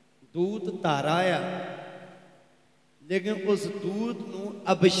 दूत तारा आ, लेकिन उस दूत नूं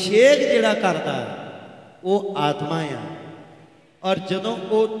अभिषेक जिहड़ा करदा वो आत्मा आ। और जदों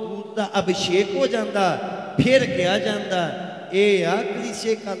वो दूत का अभिषेक हो जाता फिर कहा जाता ਇਹ ਆ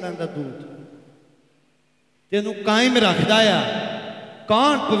ਕਲੀਸੇ ਕਾਲਾਂ ਦਾ ਦੂਤ, ਤੈਨੂੰ ਕਾਇਮ ਰੱਖਦਾ ਆ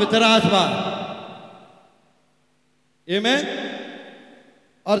ਕੌਣ? ਪਵਿੱਤਰ ਆਤਮਾ। ਆਮੀਨ।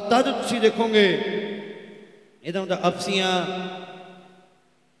 ਔਰ ਤਦ ਤੁਸੀਂ ਦੇਖੋਗੇ ਇਹਦਾ ਹੁੰਦਾ ਅਫਸੀਆਂ,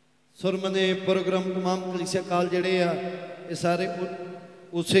 ਸੁਰਮਨੇ, ਪ੍ਰੋਗਰਾਮ, तमाम ਕਲੀਸਿਆ ਕਾਲ ਜਿਹੜੇ ਆ ਇਹ ਸਾਰੇ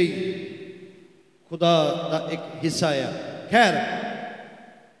ਉਸੇ ਹੀ खुदा का एक हिस्सा आ। खैर,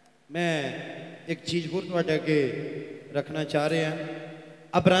 मैं एक चीज़ होर तुहाडे अगे रखना चाह रहा।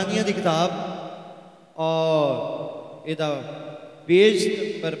 अबरानियां की किताब और इहदा पेज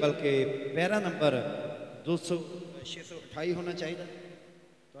नंबर, बल्कि पैरा नंबर 628 होना चाहिए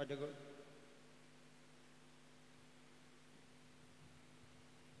तुहाडे कोल।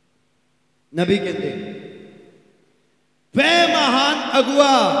 नबी कहते वह महान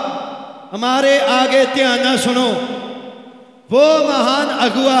अगुआ हमारे आगे, ध्यान ना सुनो, वो महान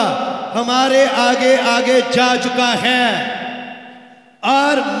अगुआ हमारे आगे आगे जा चुका है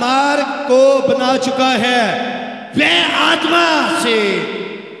और मार्ग को बना चुका है, वह आत्मा से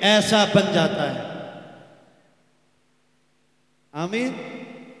ऐसा बन जाता है। आमीन।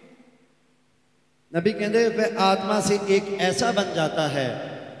 नबी कहते वह आत्मा से एक ऐसा बन जाता है,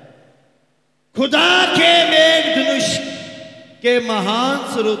 खुदा के मेघ धनुष के महान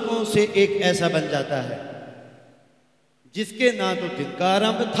स्वरूपों से एक ऐसा बन जाता है जिसके ना तो दिन का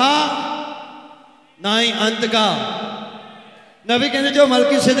आरंभ था ना ही अंत का। नबी कहते जो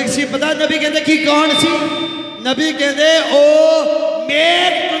मलकी सिदक सी, पता नबी कहते कि कौन सी? नबी कहते ओ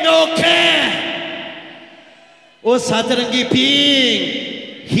मेघ धनोखे, ओ सतरंगी पींग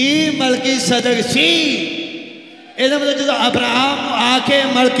ही मलकी सदक सी। ਇਹਦਾ ਮਤਲਬ ਜਦੋਂ ਅਬਰਾਹਮ ਆ ਕੇ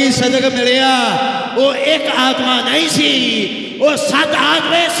ਮਲਕੀ ਸਦਕ ਮਿਲਿਆ, ਉਹ ਇੱਕ ਆਤਮਾ ਨਹੀਂ ਸੀ, ਉਹ 7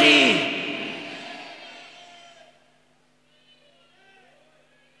 ਆਤਮੇ ਸੀ।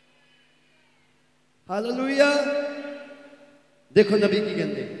 हालेलुया। देखो नबी की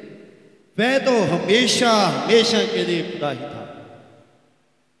कहते वह तो हमेशा हमेशा के लिए खुदा ही था।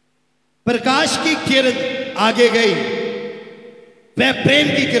 प्रकाश की किरण आगे गई, वह प्रेम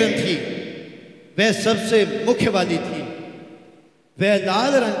की किरण थी, वह सबसे मुख्य वाली थी, वह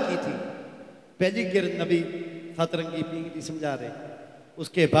लाल रंग की थी। पहली किरण नबी सतरंगी पींग की समझा रहे।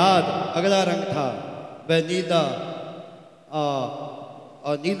 उसके बाद अगला रंग था वह नीला,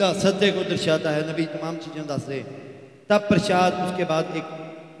 और नीला सत्य को दर्शाता है। नबी तमाम चीज़ें दस रहे। तब प्रसाद उसके बाद एक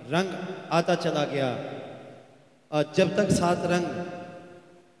रंग आता चला गया, और जब तक 7 रंग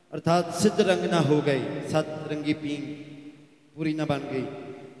अर्थात सिद्ध रंग ना हो गई, सतरंगी पींग पूरी ना बन गई,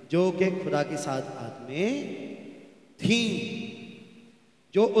 जो कि खुदा की 7 आत्में थीं,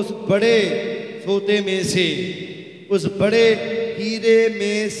 जो उस बड़े सोते में से, उस बड़े हीरे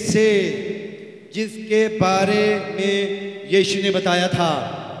में से जिसके बारे में यीशु ने बताया था,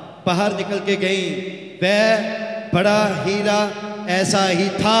 बाहर निकल के गई। वह बड़ा हीरा ऐसा ही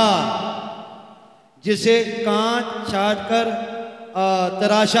था जिसे काट छाट कर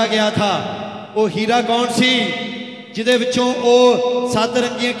तराशा गया था। वो हीरा कौन सी? जिदे विचों ओ 7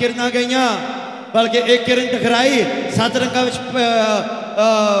 रंगियां किरणां गईयां, बल्कि एक किरण टकराई 7 रंगां विच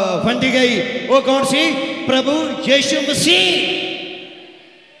वंडी गई। वो कौन सी? प्रभु यीशु मसीह।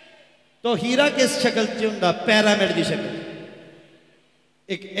 तो हीरा किस शक्ल च हुंदा? पैरामिड की शक्ल,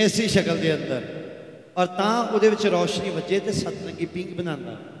 एक ऐसी शक्ल के अंदर, और तां उहदे विच रोशनी वजे ते 7 रंगी पींग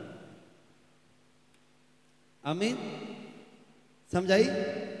बनांदा। आमीन। समझ आई?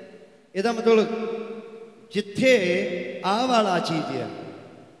 इहदा मतलब जिथे आ वाला चीज है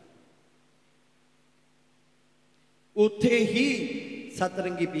उथे ही 7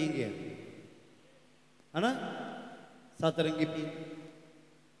 रंगी पींग है ना? 7 रंगी पींग,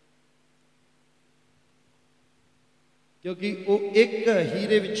 क्योंकि वो एक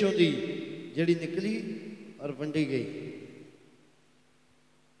हीरे विचों दी जिहड़ी निकली और वंडी गई।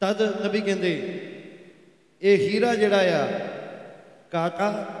 तद नबी कहते ये हीरा जिहड़ा आ काटा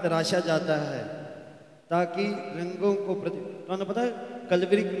तराशा जाता है ताकि रंगों को तुहानूं पता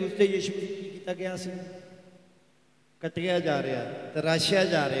कलवरी क्रूस से यीशु मसीह की किया गया सी? कटिया जा रहा, तराशा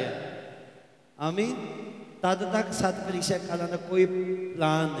जा रहा। आमीन। तद तक 7 कलीसिया कालां दा कोई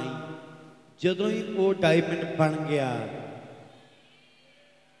प्लान नहीं। जदों ही वो डायमंड बन गया,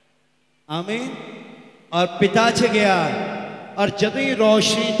 आमीन, और पिता च गया, और जदों ही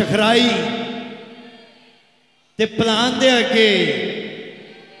रोशनी टकराई ते प्लान दे अगे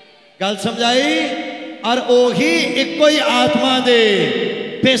गल समझाई, और ओही इको ही आत्मा दे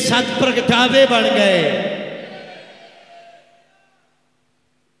पे 7 प्रगटावे बन गए।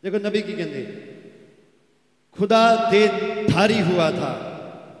 देखो नबी की कहते खुदा देहधारी हुआ था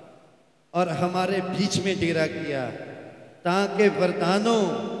और हमारे बीच में डेरा किया, ताकि वरदानों,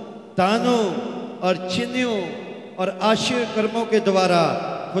 दानों और चिन्हों और आश्चर्य कर्मों के द्वारा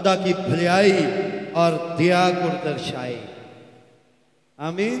खुदा की भलाई और दया को दर्शाए।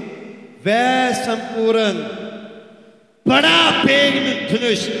 आमीन। वह संपूर्ण बड़ा बेग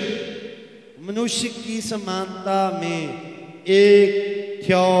मनुष्य की समानता में एक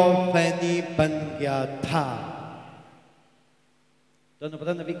थियोफैनी बन गया था। तुहानू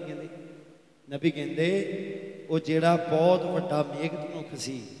पता नबी की कहते? नबी कहते वो जेड़ा बहुत वड्डा मेघ मनुख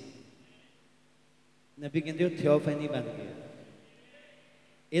सी, नबी कहते वो थियोफैनी बन गया।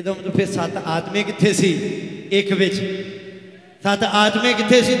 ये मतलब फिर 7 आदमी किथे सी? एक विच 7 आदमी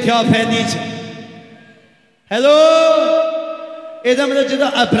किथे सी? थियोफैनी च। हेलो, ये मतलब जो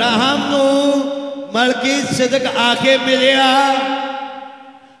अब्राहम नू मलकी सिदक आके मिलिया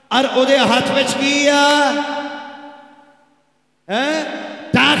और उहदे हाथ विच की है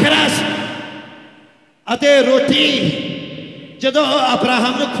दाखरस अते रोटी। जदों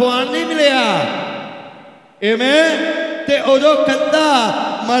अब्राहम नू खुआन नहीं मिलिया इवें ते उदों कंधा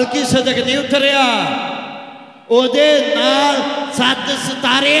मलकी सिदक नहीं उतरिया, उहदे नाल 7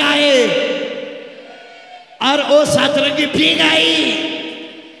 सितारे आए और वो 7 रंगी भीग आई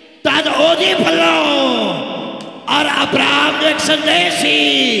तद ओदी फलों। और अब्राहम एक संदेश सी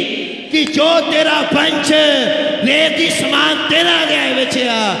कि जो तेरा पंच रेत दी समान तेरा अध्याय विच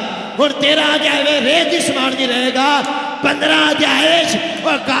आ, हुण तेरा अध्याय रेत दी समान नहीं रहेगा, 15 अध्याय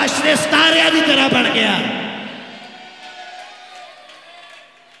और आकाश के सितारियां की तरह बन गया।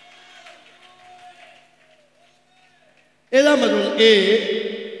 ਇਹਦਾ मतलब ਇਹ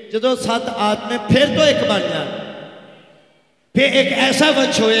ਜਦੋਂ 7 आत्मे फिर तो एक बन जाए, फिर एक ऐसा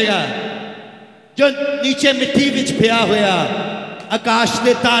वंश होएगा जो नीचे मिट्टी विच पिया होया आकाश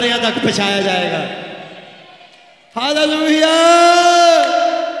के तारियां तक पहुंचाया जाएगा। हालेलुया।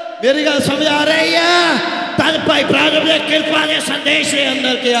 मेरी गल समझ आ रही है? तद भाई इब्राहिम ने कृपा के संदेश के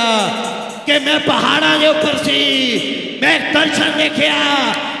अंदर किया कि मैं पहाड़ा के ऊपर सी, मैं एक दर्शन देखा,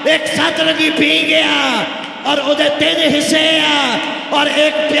 एक 7 रंगी पी गया और उधर 3 हिस्से और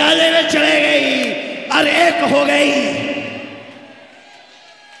एक प्याले में चले गई और एक हो गई।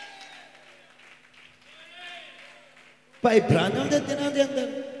 भाई इब्राहिम के दिनों के अंदर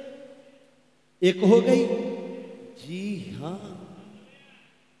एक हो गई। जी हाँ,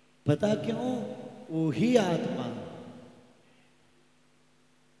 पता क्यों? वही आत्मा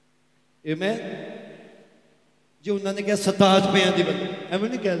मैं जो उन्होंने कहा 7 आत्मायां दी बंद एवं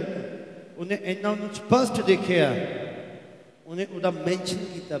नहीं कह देता, उन्हें इन्ना स्पष्ट देखा, उन्हें उदा मैंशन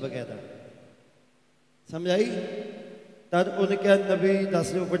किया बकायदा। समझ आई? तद उन्हें क्या नबी दस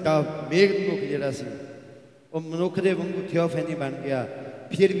लो बड़ा मेघ मनुख जरा सी वो मनुख के वांगू थियोफैनी बन गया।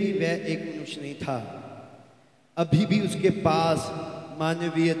 फिर भी वह एक मनुष्य नहीं था, अभी भी उसके पास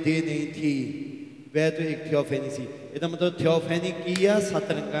मानवीय देह नहीं थी, वह तो एक थियोफैनी सी। इसका मतलब थियोफैनी की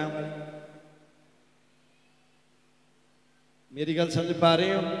 7 रंगां वाली। मेरी गल समझ पा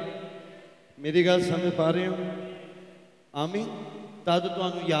रहे हो? मेरी गल समझ पा रहे हो? आमीन। तद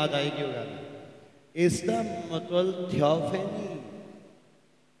तुहानू याद आएगी वो गल। इसका मतलब थियोफैनी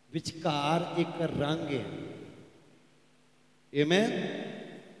विचकार एक रंग है। आमीन।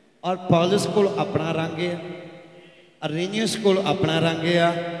 और पौलुस को अपना रंग है, अरेनियस को अपना रंग है,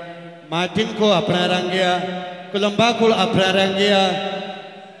 मार्टिन को अपना रंग है, कोलंबा को अपना रंग है।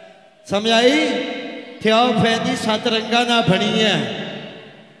 समझ आई? थियोफैनी 7 रंगा ना बनी है।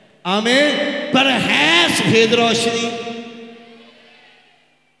 आमीन। पर है सफेद रोशनी।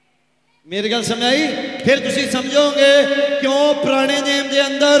 मेरी गल समझ आई? फिर तुसी समझोगे क्यों पुराने नेम के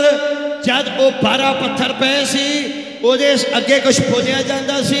अंदर जब वो 12 पत्थर पे सी उहदे अगे कुछ बोलिया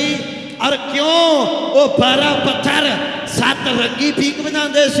जाता सी, और क्यों वो 12 पत्थर 7 रंगी पीक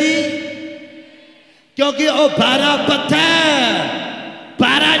बनाते सी? क्योंकि वो 12 पत्थर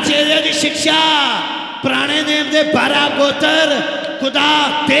 12 चेले की शिक्षा, पुराने नेम के 12 गोत्र खुदा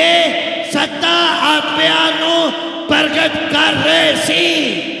दे 7 आत्मियां नू प्रगट कर रहे सी।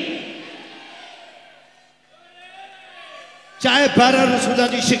 चाहे 12 रसूलों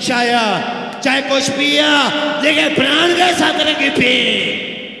की शिक्षा आ, चाहे कुछ भी आ, लेकिन प्राण गए 7 रंगी पे।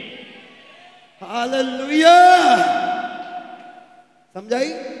 हालेलुया।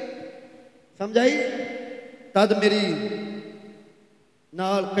 समझाई? समझाई? तद मेरी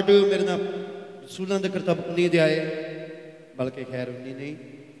नाल कटो मेरे नाल रसूलों के किताब 19 अध्याय, बल्कि खैर 19 नहीं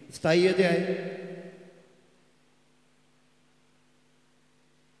 27 अध्याय।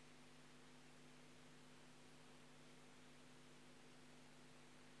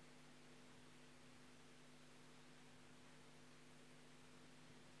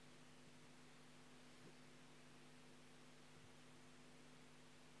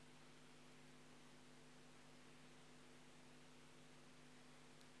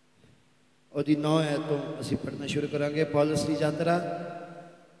 ਉਹਦੀ 9 ਐਤ ਤੋਂ ਅਸੀਂ ਪੜ੍ਹਨਾ ਸ਼ੁਰੂ ਕਰਾਂਗੇ। ਪੌਲਸ ਦੀ ਯਾਤਰਾ,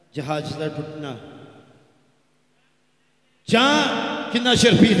 ਜਹਾਜ਼ ਦਾ ਟੁੱਟਣਾ, ਜਾਂ ਕਿੰਨਾ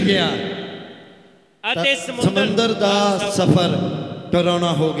ਚਿਰ ਬੀਤ ਗਿਆ ਅਤੇ ਸਮੁੰਦਰ ਦਾ ਸਫ਼ਰ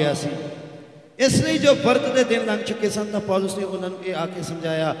ਡਰਾਉਣਾ ਹੋ ਗਿਆ ਸੀ। ਇਸ ਲਈ ਜੋ ਵਰਤ ਦੇ ਦਿਨ ਲੰਘ ਚੁੱਕੇ ਸਨ ਤਾਂ ਪੌਲਸ ਨੇ ਉਹਨਾਂ ਨੂੰ ਇਹ ਆ ਕੇ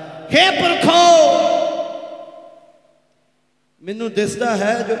ਸਮਝਾਇਆ, ਹੇ ਪੁਰਖੋ, ਮੈਨੂੰ ਦਿਸਦਾ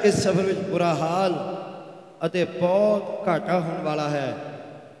ਹੈ ਜੋ ਇਸ ਸਫ਼ਰ ਵਿੱਚ ਬੁਰਾ ਹਾਲ ਅਤੇ ਬਹੁਤ ਘਾਟਾ ਹੋਣ ਵਾਲਾ ਹੈ।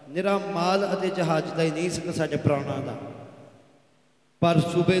 ਨਿਰਾ ਮਾਲ ਅਤੇ ਜਹਾਜ਼ ਦਾ ਹੀ ਨਹੀਂ ਸਗੋਂ ਸਾਡੇ ਪ੍ਰਾਣਾਂ ਦਾ। ਪਰ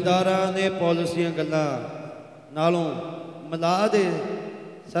ਸੂਬੇਦਾਰਾਂ ਨੇ ਪੌਲਸ ਦੀਆਂ ਗੱਲਾਂ ਨਾਲੋਂ ਮਲਾਹ ਦੇ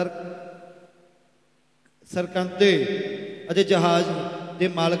ਸਰਕੰਦੇ ਅਤੇ ਜਹਾਜ਼ ਦੇ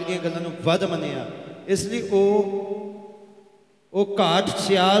ਮਾਲਕ ਦੀਆਂ ਗੱਲਾਂ ਨੂੰ ਵੱਧ ਮੰਨਿਆ। ਇਸ ਲਈ ਉਹ ਘਾਟ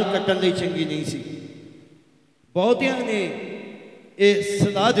ਸਿਆਲ ਕੱਟਣ ਲਈ ਚੰਗੀ ਨਹੀਂ ਸੀ। ਬਹੁਤਿਆਂ ਨੇ ਇਹ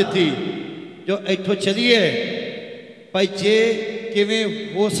ਸਲਾਹ ਦਿੱਤੀ ਜੋ ਇੱਥੋਂ ਚਲੀਏ ਭਾਈ, ਜੇ ਕਿਵੇਂ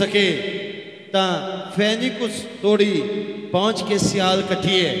ਹੋ ਸਕੇ ਤਾਂ ਫੈਨਿਕੁਸ ਤੋੜੀ ਪਹੁੰਚ ਕੇ ਸਿਆਲ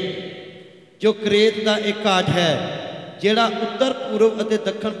ਕੱਟੀਏ, ਜੋ ਕਰੇਤ ਦਾ ਇੱਕ ਘਾਟ ਹੈ ਜਿਹੜਾ ਉੱਤਰ ਪੂਰਬ ਅਤੇ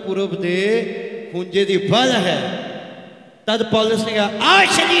ਦੱਖਣ ਪੂਰਬ ਦੇ ਖੂੰਜੇ ਦੀ ਵੱਲ ਹੈ। तद पौलुस ने कहा, आ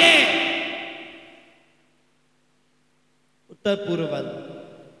चलिए उत्तर पूर्व वाल।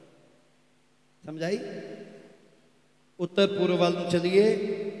 समझाई? उत्तर पूर्व वाल चलिए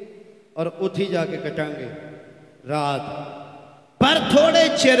और उठी जाके कटांगे रात। पर थोड़े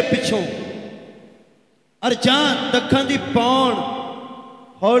चिर पिछों और जहां दखन की पौन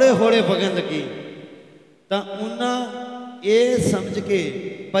हौले हौले वगन लगी तो उन्हें ये समझ के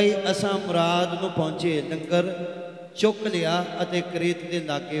भाई असा मुराद नूं पहुंचे, लंगर चुक लिया अते करेत के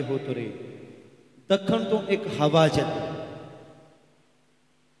लागे हो तुरे। दखन तो एक हवा चली।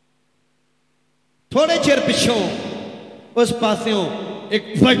 थोड़े चिर पिछों उस पासों एक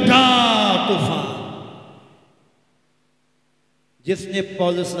बड़ा तूफान जिसने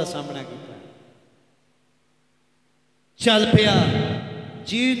पौलुस का सामना किया चल पिया,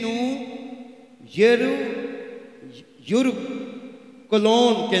 जिन्हों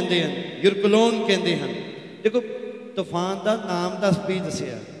यूरकुलोन कहते हैं, यूरकुलोन कहते हैं। देखो तूफान का नाम दस भी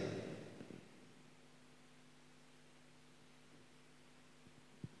दसिया।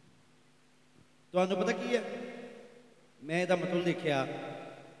 तुहानू पता की है, मैं इसका मतलब लिखिया,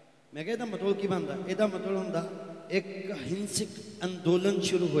 मैं क्या मतलब की बनता, यदा मतलब होंदा एक हिंसक अंदोलन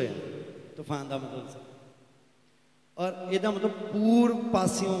शुरू होया तूफान का मतलब, और यदा मतलब पूर्व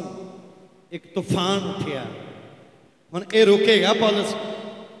पासियों एक तूफान उठिया। हुण ये रोकेगा पौलुस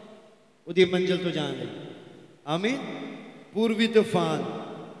उहदी मंजिल तो जाने लई। आमीन। पूर्वी तूफान।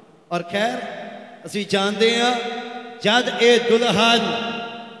 और खैर असी जानते हैं जब ये दुल्हन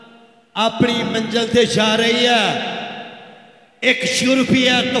अपनी मंजिल से जा रही है, एक यूरोपीय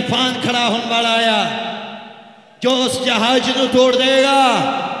तूफान खड़ा होने वाला आया जो उस जहाज को तोड़ देगा।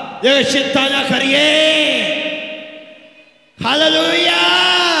 ये चिंता ना करिए। हालेलुया।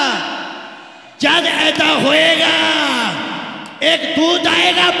 जब ऐसा होएगा एक दूत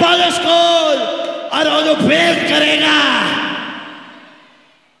आएगा पौलुस को और उन्हें प्रेम करेगा।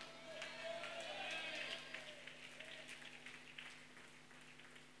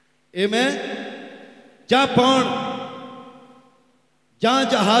 आमीन। जहां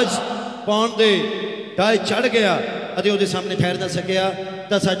जहाज पौन दे डाय चढ़ गया और उहदे सामने ठहर ना सकिया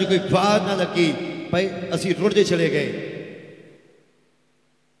तो साडी कोई बात ना लगी भाई असी रुड़ते चले गए।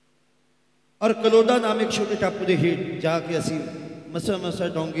 और कलोडा नाम एक छोटे टापू के हेठ जाके असी मसा मसा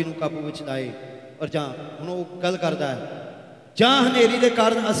डोंगी नूं काबू विच लाए। और जहाँ हुण वो गल करदा है, जहाँ हनेरी के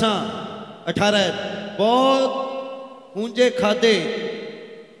कारण असां 18 बहुत खूंजे खाधे,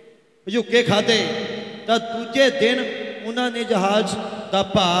 भुजुके खाधे, तो दूजे दिन उन्होंने जहाज का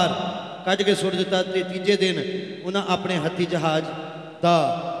भार कट के सुट दिता। तीजे दिन उन्हें अपने हथी जहाज का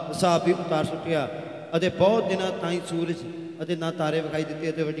हिसाब भी उतार सुटिया। बहुत दिनों ताई सूरज अते ना तारे विखाई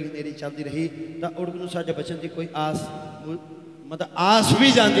दिते, वड्डी हनेरी चलती रही। तो उड़क नूं साडे बचन की कोई आस मतलब आस भी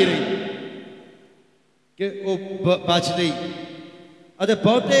जाती रही कि वो बच गई।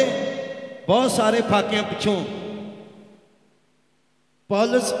 बहुत सारे फाकियां पिछों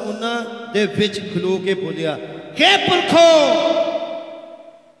पौलुस उन्होंने विच खलो के बोलिया, हे पुरखो,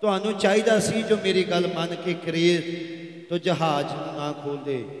 तुहानू चाहिदा सी जो मेरी गल मन के करेत तो जहाज ना खोल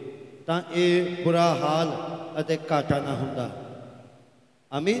दे तां ये बुरा हाल अते घाटा ना हुंदा।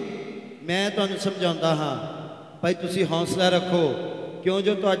 आमीन। मैं तुहानू समझाउंदा हां भाई तुसी हौसला रखो, क्यों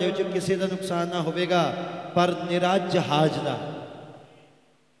जो तुहाडे विच किसी का नुकसान ना होवेगा पर निरा जहाज का।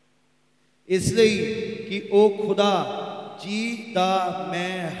 इसलिए कि वो खुदा जी दा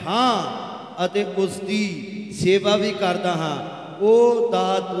मैं हाँ अते उसकी सेवा भी करता हाँ, वो दा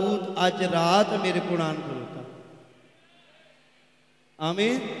दूत अज रात मेरे को आन खलोता।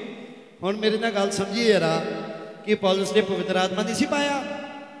 आमीन। हुण मेरे नाल गल समझी जरा कि पौलुस ने पवित्र आत्मा नहीं सी पाया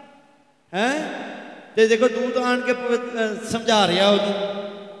है। तो देखो दूत आन के समझा रहा उन्होंने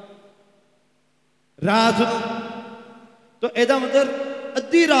रात नूं, तो यदा मतलब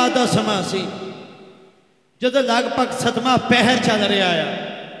अद्धी रात का समा सी जदों लगभग 7वां पहर चल रहा है।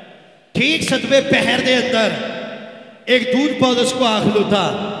 ठीक 7वें पहर के अंदर एक दूत पौलुस को आख लूटा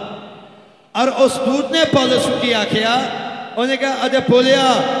और उस दूत ने पौलुस की आख्या, उन्हें कहा अजय बोलिया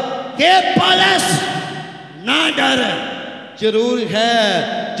कि पौलुस ना डर, जरूर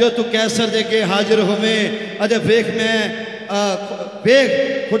है जो तू कैसर दे के हाजिर होवे। अजय वेख मैं वेख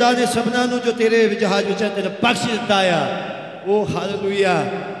खुदा ने सबना नू जो तेरे जहाज विच तेरे बख्श दिता आ। ओ हालेलुया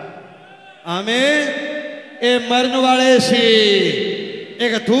आमीन। ये मरन वाले सी,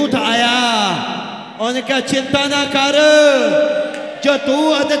 एक दूत आया, उन्हें कहा चिंता ना कर, जो तू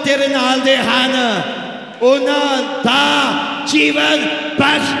अद तेरे नाल दे हन उन्हां दा जीवन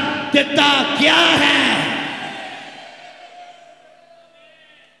बख्श दिता क्या है।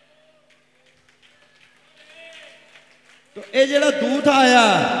 तो ये जिहड़ा दूत आया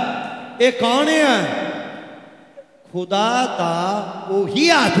ये कौन है? खुदा दा वही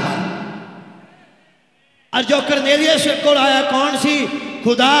आत्मा। और जो करनेलियस को आया कौन सी?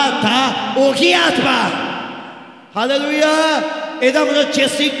 खुदा था वही आत्मा। हालेलुया। ਇਹਦਾ मतलब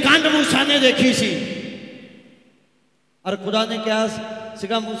चेसी कंध मूसा ने देखी सी और खुदा ने कहा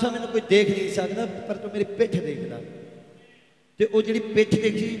सीगा मूसा मैंने कोई देख नहीं सकता पर तू मेरी पिठ देखदा। ते वो जिहड़ी पिठ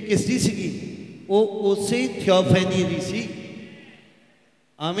देखी किसदी सीगी? वो उसे थियोफैनी दी सी।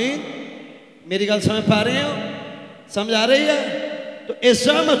 आमीन। मेरी गल समझ पा रहे हो? समझ आ रही है? तो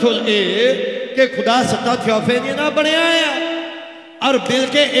इसका मतलब ये कि खुदा सत्ता थियोफैनी ना बनया है और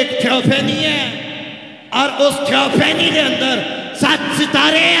मिलके एक थियोफैनी है और उस थियोफैनी के अंदर 7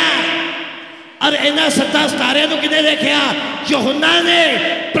 सितारे हैं और इन्होंने 7 सितारे को किने देखा? यूहन्ना ने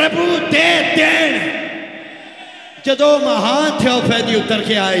प्रभु दे दिन जदों महान थियोफैनी उतर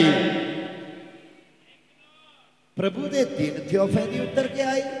के आई, प्रभु दे दिन थियोफैनी उतर के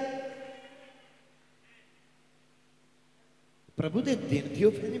आई, प्रभु दे दिन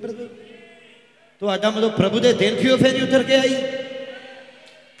थियोफैनी ब्रदर तो आदा मतलब प्रभु दे दिन थियोफैनी उतर के आई।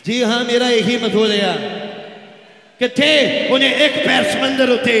 जी हाँ मेरा यही मतलब है। किथे उन्हें एक पैर समंदर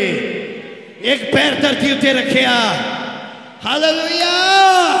उते एक पैर धरती उत्ते रखिया। हालेलुया।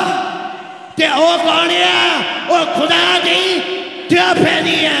 ते ओ कौन है? ओ खुदा दी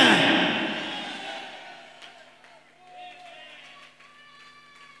थियोफैनी है।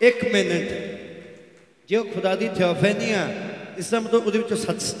 एक मिनट जो खुदा दी थियोफैनी है इसका मतलब उहदे विचों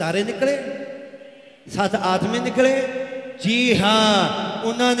 7 सितारे निकले, 7 आत्मे निकले। जी हाँ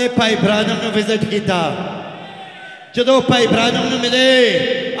उन्होंने भाई ब्रानम ने विजिट किया। जदों भाई ब्रानम ने मिले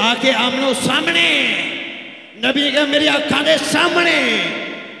आके आमनो सामने नबी के मेरी अखां दे सामने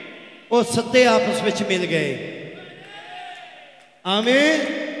वो 7 आपस में मिल गए। आमीन।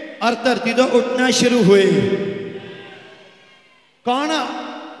 और धरती तो उठना शुरू हुए। कौन?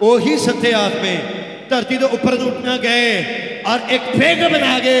 वही 7 आत्मे धरती तो ऊपर उठना गए और एक फेग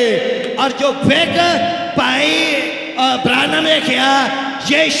बना गए और जो फेग भाई ब्रानम ने किया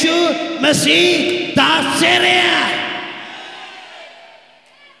यीशु मसीह दा सिर है।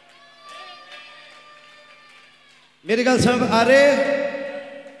 मेरी गल समझ आ रही?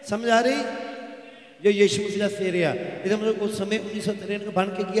 समझ आ रही? जो यीशु मसीह दा सिर है इसका मतलब उस समय 1993 बन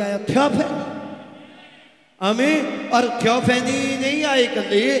के गया आया थियोफैनी। आमीन। और थियोफैनी नहीं आई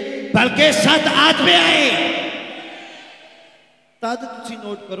कली बल्कि 7 आत्मे आए। तद तुसी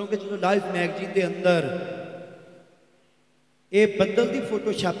नोट करोगे जो लाइफ मैगजीन के अंदर ये बदल की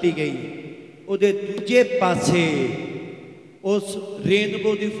फोटो छापी गई, उहदे दूजे पासे उस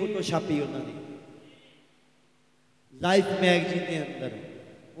रेनबो की फोटो छापी उन्होंने लाइफ मैगजीन के अंदर।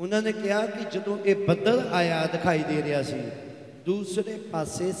 उन्होंने कहा कि जो ये बदल आया दिखाई दे रहा सी दूसरे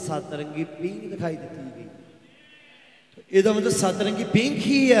पासे 7 रंगी पिंक दिखाई दी गई। तो यदा मतलब 7 रंगी पिंक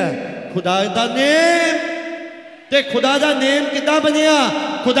ही है खुदा का नेम। ते खुदा का नेम कितना बनया?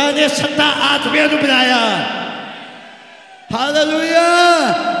 खुदा ने 7 आत्मियां को बनाया। हालेलुया।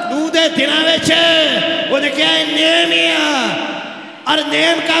 नूह दे दिनां विच उन्हें क्या नेम ही आ और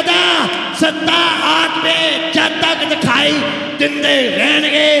नेम कादा 7 आत्मे जब तक दिखाई दिंदे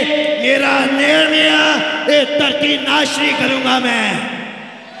रहणगे मेरा नेम ही आ। ये धरती नाश नहीं करूंगा मैं।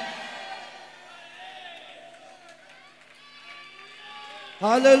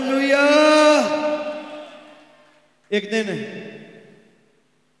 हालेलुया। एक दिन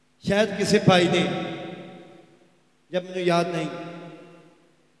शायद किसी भाई ने जब मुझे याद नहीं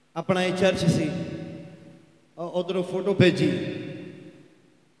अपना एक चर्च सी और उधरों फोटो भेजी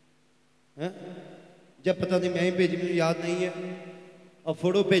है। जब पता नहीं मैं ही भेजी मुझे याद नहीं है। और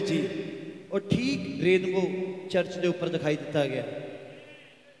फोटो भेजी और ठीक रेनबो चर्च के उपर दिखाई दिता गया।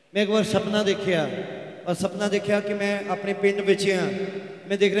 मैं एक बार सपना देखा और सपना देखा कि मैं अपने पिंड विच हाँ,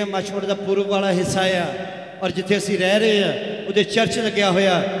 मैं देख रहा मछमड़ का पूर्व वाला हिस्सा आ और जिथे असी रह रहे हैं उसे चर्च लग्या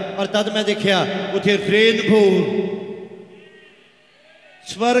होया और तद मैं देखा उथे रेनबो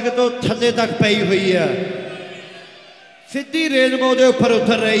स्वर्ग तो थले तक पई हुई है, सीधी रेनबो के उपर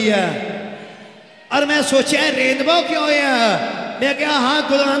उतर रही है। और मैं सोचा रेनबो क्यों है, मैं क्या हाँ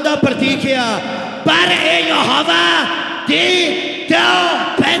दुल्हन का प्रतीक है, पर यहोवा दी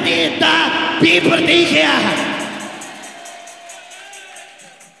भी प्रतीक है।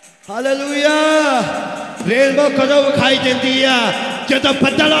 हालेलुया। रेनबो कदों विखाई देती है जो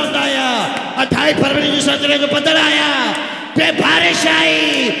बदल आता है। 28 फरवरी जिस तरह बदल आया फिर बारिश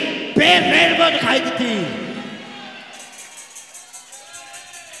आई फिर रेनबो दिखाई दी।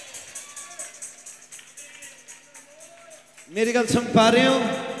 मेरी गल समझ पा रहे हो,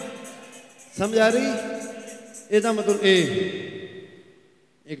 समझ आ रही? ਇਹਦਾ मतलब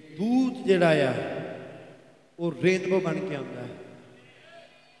एक दूत जिहड़ा आ वो रेनबो बन के आता है,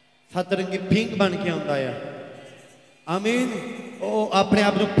 सतरंगी पिंक बन के आता है। आमीन। वो अपने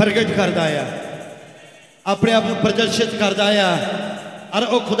आप को प्रगट करता है, अपने आप को प्रदर्शित करता है और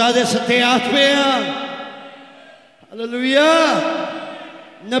वो खुदा दे सत्ते आत्मे आ। हालेलुया।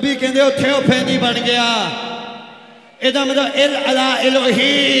 नबी कहते उत्थे वो फैनी बन गया। ਇਹਦਾ मतलब इल अला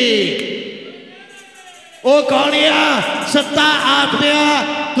इलोही वो कौन है? सत्ता आत्मा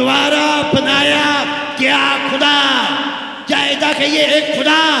द्वारा बनाया क्या खुदा, जायदा कहिए एक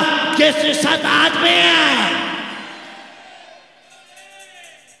खुदा जिससे 7 आत्मे हैं।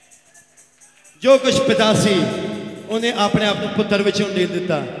 जो कुछ पिता सी उन्हें अपने आप को पुत्र विचों दे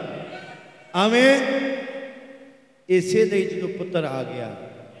दिता। आमीन। इसे लिए जो पुत्र आ गया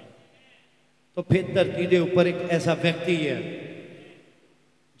तो फिर धरती के ऊपर एक ऐसा व्यक्ति है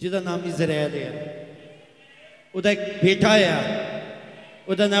जिसका नाम इजराइल है। उदा एक बेटा है,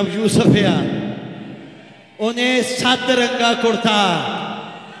 उदा नाम यूसुफ है। उन्हें 7 रंगा कुर्ता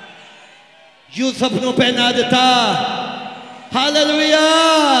यूसुफ को पहना दिता। हालेलुया।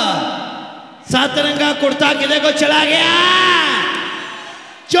 7 रंगा कुर्ता किधर को चला गया?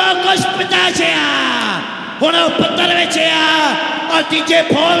 जो कुछ पिता से हुण पुत्र विच और तीजे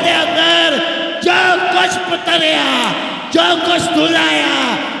फूल के अंदर जो कुछ पुत्र जो कुछ दूल्हा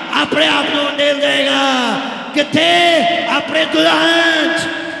अपने आप को उंडेल देगा। किथे? अपने दुल्हन।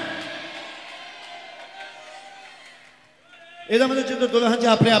 ਇਹਦਾ मतलब जो दुल्हन च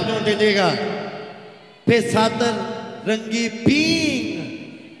अपने आप को उंडेलेगा फिर 7 रंगी पींग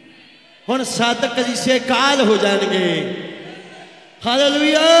हुण 7 कलीसिया काल हो जाएंगे।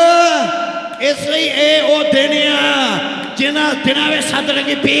 हालेलुया। इसलिए ये वो दिन आ जिन्होंने दिनों में 7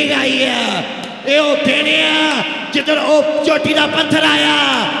 रंगी पींग आई है। ये वो दिन आ जिधर वो चोटी का पत्थर आया,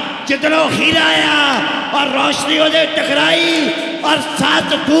 जिधर वो हीरा आया और रोशनी उसे टकराई और 7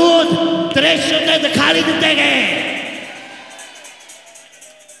 दूत दृश्य से दिखाई दिते गए।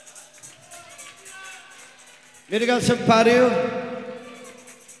 मेरी गल समझ पा रहे हो?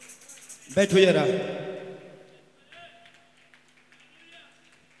 बैठो जरा।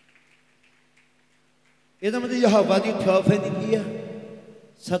 ਇਹਦਾ मतलब यहोवा की थियोफैनी की है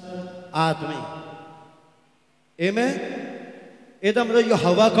 7 आत्मे। आमीन। ਇਹਦਾ मतलब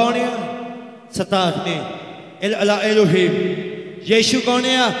यहोवा कौन है? 7 आत्मे। इल अला एलोहिम। यीशु कौन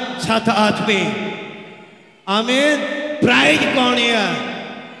है? 7 आत्मे। आमीन। ब्राइड कौन है?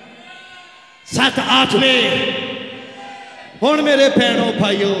 7 आत्मे। हुण मेरे भैनों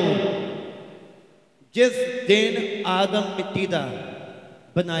भाइयों, जिस दिन आदम मिट्टी का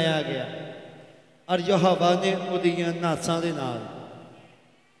बनाया गया और यहोवा ने उहदियां नासां दे नाल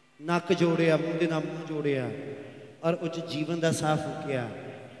नक जोड़िया, मुंह दे नाल मुंह जोड़िया और उस जीवन का साह फूकिया।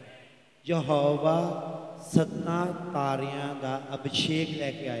 यहोवा 7 तारियां का अभिषेक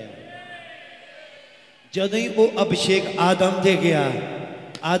लैके आया। जदों ही वो अभिषेक आदम दे गया,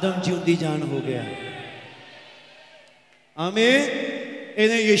 आदम जिंदी जान हो गया। आमीन।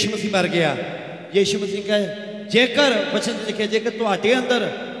 इन्हें यीशु मसीह मर गया। यीशु मसीह कहे जेकर वचन लिखे जेकर तुहाडे अंदर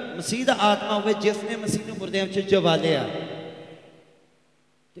मसीह दा आत्मा होवे जिसने मसीह नूं मुर्दियां विच जवा लिया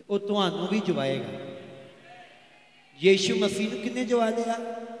ते वो तुहानूं भी जवाएगा। यीशु मसीह नूं किन्ने जवा लिया?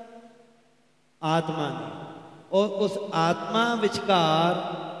 आत्मा ने। और उस आत्मा विचकार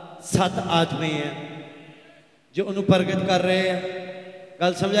 7 आत्मे हैं जो उन्होंने प्रगट कर रहे हैं।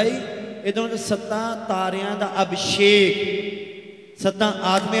 गल समझ आई? इधर 7 तारियां का अभिषेक, 7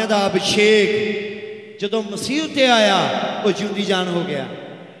 आत्मिया का अभिषेक जो मसीह उत्ते आया वो जिंदी जान हो गया।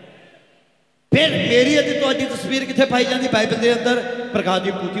 फिर मेरी अते तुहाडी तस्वीर कित्थे पाई जाती बाइबल के अंदर? प्रकाश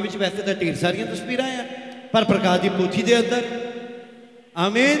की पोथी में। वैसे तो ढेर सारिया तस्वीर हैं पर प्रकाश की पोथी के अंदर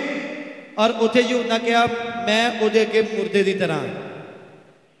आमीन। और उत्थे यूहन्ना कहा मैं उहदे अगे मुर्दे की तरह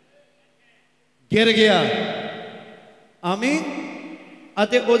गिर गया। आमीन।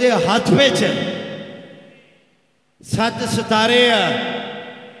 अते उहदे हाथ विच 7 सितारे आ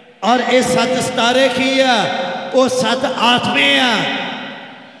और ये 7 सितारे की आ, वो 7 आत्मे आ।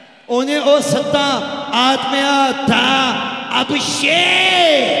 उन्हें वो 7 आत्मिया था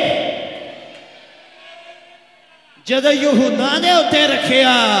अभिषेक जब यूहन्ना ने उत्ते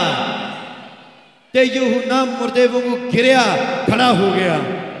रखिया ते यूहन्ना मुर्दे वांगू गिरिया खड़ा हो गया।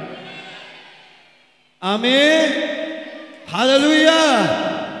 आमीन हालेलुया।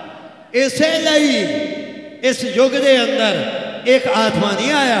 इसलिए इस युग के अंदर एक आत्मा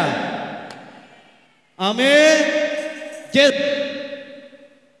नहीं आया। आमीन। जिस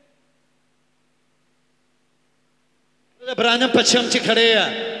ब्राह्मण पश्चिम च खड़े आ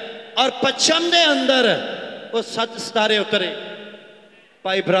और पश्चिम के अंदर वो 7 सितारे उतरे।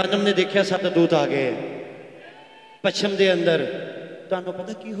 भाई ब्राह्मण ने देखा 7 दूत आ गए पश्चिम के अंदर। तुहानू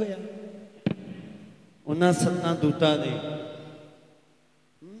पता की होया? उन्हां 7 दूतां ने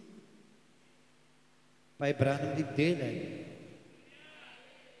भाई ब्राह्मण की देह लै।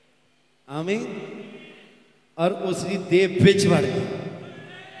 आमीन। और उसकी देह बिच वड़ गई।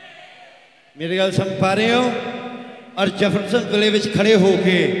 मेरी गल समझ पा रहे हो? और जफरसन किले में खड़े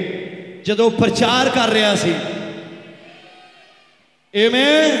होके जदों प्रचार कर रहा सी,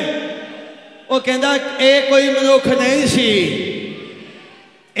 आमीन, वो कहता ये कोई मनुख नहीं सी,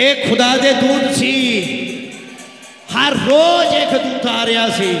 एक खुदा दे दूत सी। हर रोज एक दूत आ रहा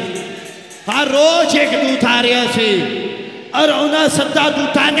सी, हर रोज एक दूत आ रहा सी। और उन्होंने 7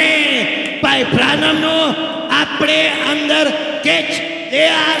 दूतां ने भाई ब्राह्मण नू अपने अंदर खिच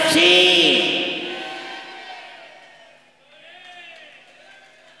लिया सी।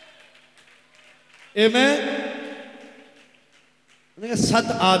 मैं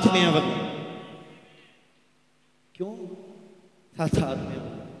 7 आत्मियां वालों क्यों 7 आत्मियां?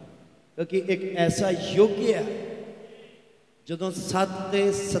 क्योंकि एक ऐसा युग है जदों 7 ते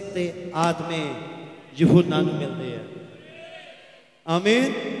 7 आत्मे यूहन्ना नूं मिलते हैं।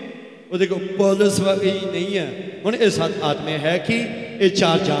 आमीन। वो देखो पौलुस वही नहीं है। हुण ये 7 आत्मे है कि ये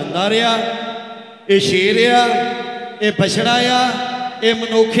 4 जानदार आ, ये शेर आ, ये बछड़ा आ, ये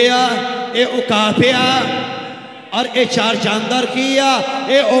मनुख आ, ये उकाब आ। और ये 4 जानदार की आ,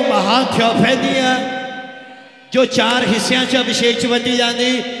 ये ओ महान थियोफैनी है जो 4 हिस्सों च अभिषेक च वंडी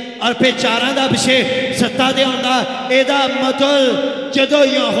जाती और फिर 4 का अभिषेक 7 दे आउंदा। एदा मतलब जदों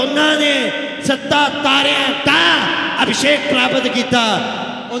यूहन्ना ने 7 तारियां का अभिषेक प्राप्त किया,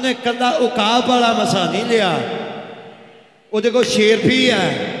 उन्हें कला उकाब वाला मसा नहीं लिया। उहदे कोल शेर भी है,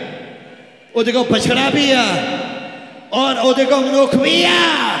 उहदे कोल बछड़ा भी है, और उहदे कोल मनुख भी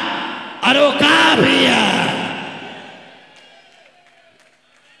है, और उकाब भी है।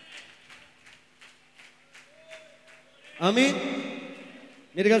 आमीन।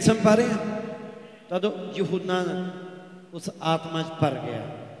 मेरी गल समझ पा रहे हैं? तदों यूहन्ना उस आत्मा च भर गया।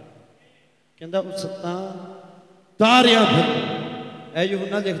 कहता उस 7 तारियां फिर ऐ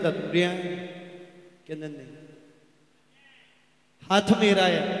यूहन्ना लिखता तुरिया। कहते नहीं, हाथ मेरा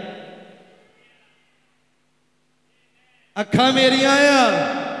है, अखा मेरिया आ,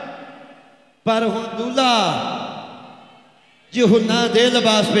 पर हुण दूल्हा यूहन्ना दे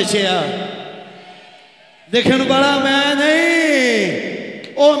लिबास पेचे आ। देखने वाला मैं नहीं,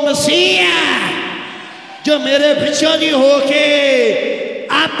 ओ मसीह जो मेरे पिछों दी होके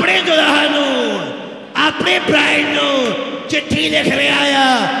अपने दुल्हा नू, अपने ब्राइड नू चिट्ठी लिख रहा आ।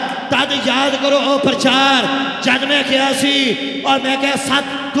 तद याद करो ओ प्रचार जब मैं कहा सी, और मैं कहा 7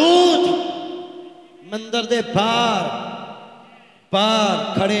 दूत मंदिर दे बाहर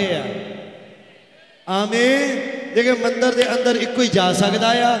खड़े आ। आमीन। लेकिन मंदिर दे अंदर एक ही जा सकता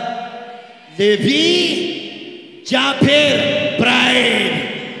आ, लेवी या फिर ब्राइड।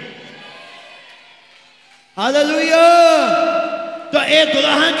 हालेलुया। तो ये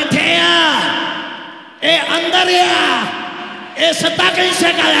दुल्हन किथे आ? ये अंदर आ, ये 7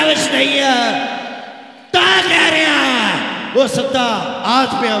 कलीसिया काल विच नहीं है। ता कह रहा वो 7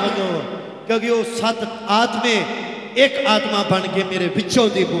 आत्मियां वालों, क्योंकि वो 7 आत्मे एक आत्मा बन के मेरे पिछों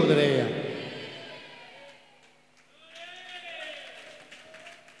दी बोल रहे हैं।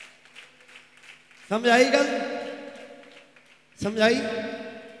 समझ आई गल? समझ आई?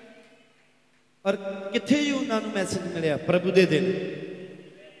 और किथे यूहन्ना नूं मैसेज मिलिया? प्रभु दे दिन।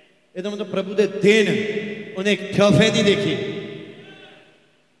 ये मतलब प्रभु दे दिन उन्हें एक थियोफैनी देखी,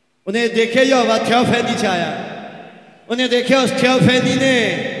 उन्हें देखे यहोवा थियोफैनी च आया। उन्हें देखा उस थियोफैनी ने,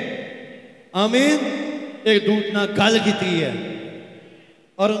 आमीन, एक दूत नाल गल की है।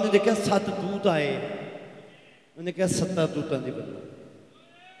 और उन्हें देखा 7 दूत आए। उन्हें कहा 7 दूतां दी बदला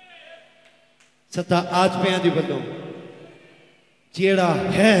सत्ता आत्मिया दी वल्लों जेड़ा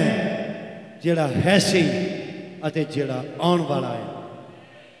है सी अते जेड़ा आउण वाला है।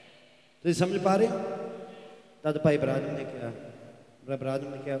 तुसीं समझ पा रहे हो? तद भाई बरादम ने कहा, बरादम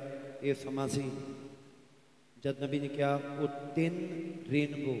ने कहा ये समा सी जद नबी ने कहा वो 3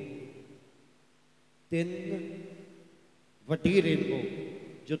 रेनबो, 3 वड्डी रेनबो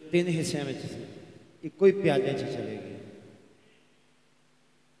जो 3 हिस्सों में सी इको ही प्याले च चले गए।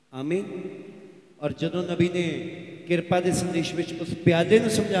 आमीन। और जदों नबी ने किरपा के संदेश में उस प्याले को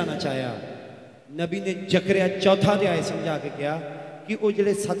समझाना चाहा, नबी ने जकरिया 4 अध्याय समझा के कहा कि वो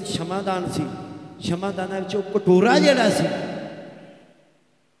जिहड़े 7 क्षमादान सी, क्षमादान विच कटोरा जिहड़ा सी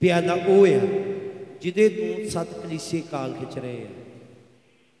प्याला वो है जिदे तू 7 कलीसिया काल खिंच रहे हैं।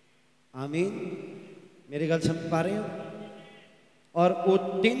 आमीन। मेरी गल समझ पा रहे हो? और वो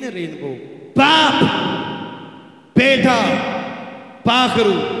 3 रेनबो बाप बेटा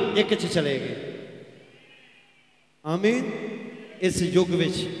पाखरू एक च चले गए। आमीन। इस युग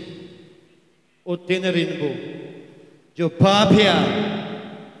विच वो 3 रेनबो जो बाप आ,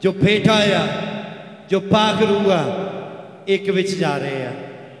 जो बेटा आ, जो पाखरू आ, एक विच जा रहे हैं।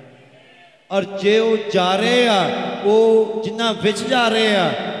 और जे वो जा रहे हैं वो जिन्ना विच जा रहे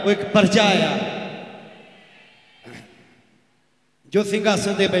हैं वो एक प्रजा आ जो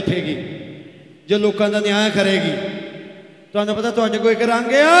सिंघासन से बैठेगी, जो लोगों का न्याय करेगी। तुहानू पता तुहाडे कोल एक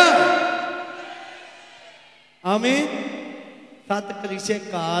रंग आ। आमीन। 7 कलीसिया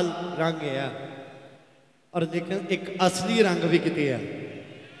काल रंग है और लेकिन एक असली रंग भी किते है।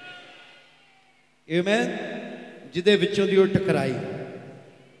 आमीन। जिदे विचों दी वो टकराई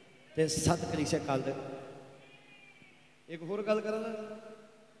ते 7 कलीसिया काल दे। एक होर गल करा ना,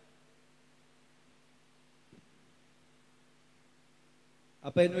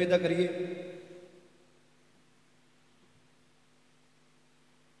 आप इनू इदा करिए,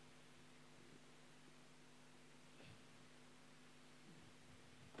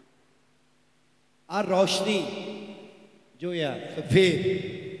 आ रोशनी जो है सफेद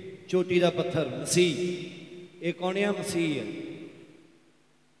चोटी का पत्थर मसीह, एक कौन है? मसीह है।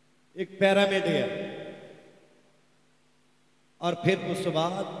 एक पैरामिड है और फिर उस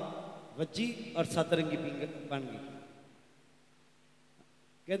बाद वज्जी और 7 रंगी पिंग बन गई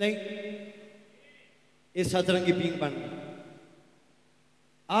क्या नहीं? ये 7 रंगी पिंग बन गई।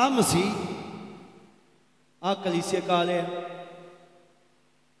 आ मसीह, आ कलीसिया काल है।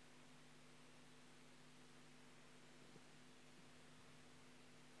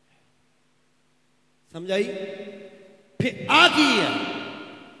 समझाई? फिर आ की है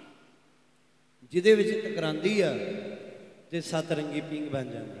जिदे विच टकरांदी है ते 7 रंगी पिंग बन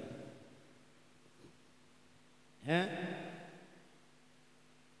जाती है।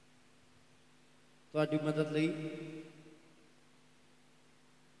 तुहाडी मदद लई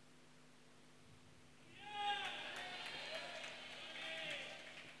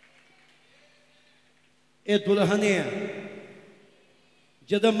ये दुल्हन है।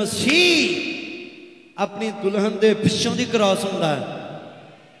 जदों मसीह अपनी दुल्हन दे पिछों दी क्रॉस हुंदा है,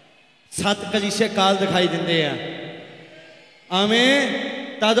 7 कलीसिया काल दिखाई दिंदे आ। आमीन।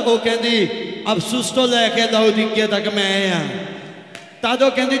 तद वो कहती अफसुस तो लैके लौदीकिया तक मैं हाँ। तद वो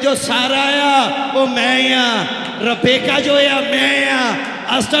कहती जो सारा आ वो मैं हाँ, रबेका जो है मैं हाँ,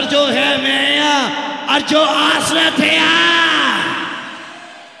 अस्तर जो है मैं हाँ, और जो आसरत है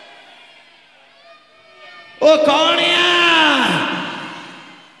वो कौन है?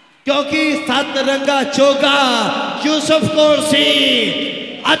 क्योंकि 7 रंगा चोगा यूसुफ कोल सी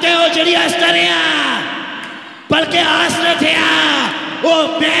अते वो जड़ी अस्तर है बल्कि आसरत है वो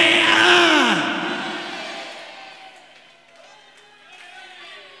मैं हाँ।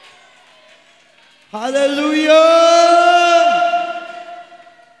 हालेलुया।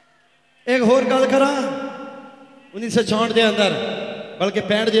 एक होर गल करा, 1964 के अंदर बल्कि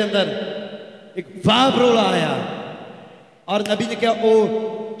 65 के अंदर एक वाह रोला आया और नबी ने कहा वो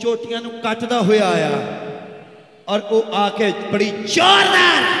चोटियां कटदा हुआ आया और वो आके बड़ी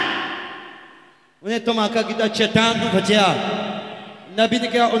जोरदार उन्हें धमाका किया, चट्टान को बचया। नबी ने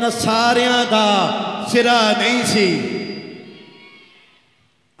कहा उन्हें सारिया का सिरा नहीं सी।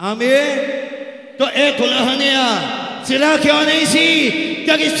 आमीन। तो यह दुल्हन आ, सिरा क्यों नहीं सी?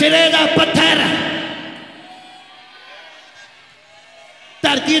 क्योंकि सिरे का पत्थर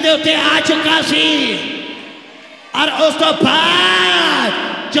धरती के उत्ते आ चुका सी और उस तो बाद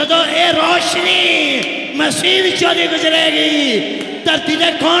जदों ये रोशनी मसीह विचों दी गुजरेगी धरती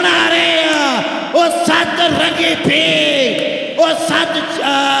से कौन आ रहे हैं? वो 7 रंगी पिंग, वो 7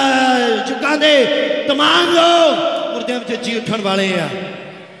 चुका दे तमाम लोग मुर्दे में जी उठन वाले हैं।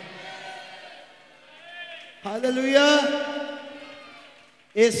 हालेलुया।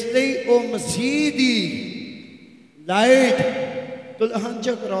 इसलिए वो मसीह दी लाइट दुल्हन च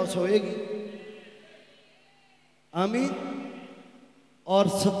क्रॉस होएगी। आमीन। और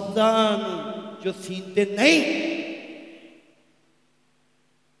सत्तान जो सीनते नहीं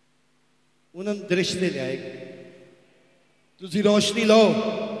उन्होंने दृष्टि लियाएगी। तुसी रोशनी लो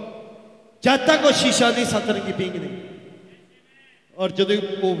जब तक वो शीशा नहीं सतरंगी पींग नहीं। और जो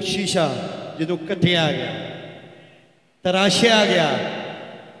वो शीशा जो कटिया गया तराशिया गया,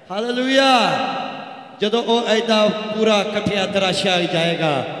 हालेलुया, जो वो ऐदा पूरा कटिया तराशिया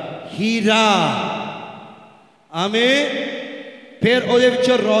जाएगा हीरा, आमीन, फिर वो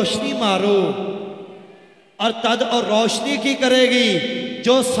रोशनी मारो और तद और रोशनी की करेगी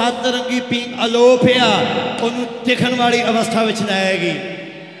जो सत रंगी पींग अलोप है उन्होंने दिखण वाली अवस्था में लाएगी।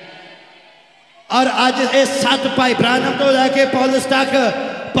 और अज ये सत भाई ब्रानम तो लैके पौलुस तक,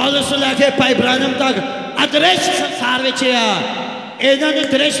 पौलुस तो लैके भाई ब्रानम तक अदृश्य संसार में इन्होंने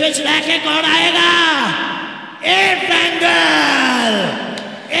दृश्य में लैके कौन आएगा? ए बैंगल,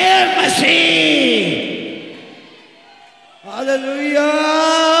 ए मसीह। हालेलुया,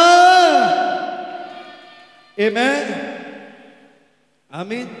 आमीन,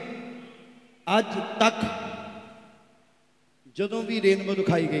 आमीन। आज तक जदों भी रेनबो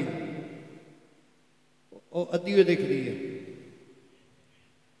दिखाई गई वो अद्धी लिख दी है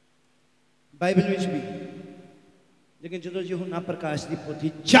बाइबल में भी, लेकिन जो यूहन्ना प्रकाश की पोथी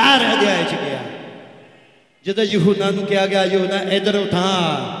 4 अध्याय च गया, जो यूहन्ना नूं कहा गया यूहन्ना इधर उठा,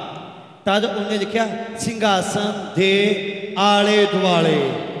 तद उन्हें लिखा सिंघासन दे आले दुआले,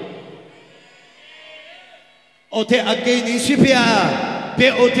 उथे अगे ही नहीं सी पिया,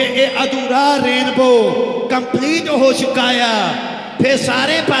 फिर उथे ये अधूरा रेनबो कंप्लीट हो चुका है, फिर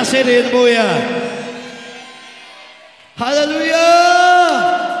सारे पासे रेनबो है। हालेलुया,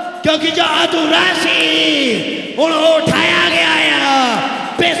 क्योंकि जो अधूरा सी हुण उठाया गया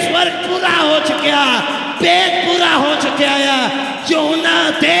है, फिर स्वर्ग पूरा हो चुका, पेट पूरा हो चुका है यूहन्ना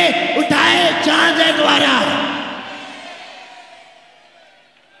दे उठाए जाने द्वारा।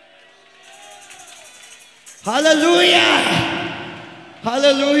 Hallelujah,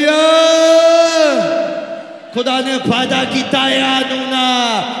 hallelujah. खुदा ने वादा किया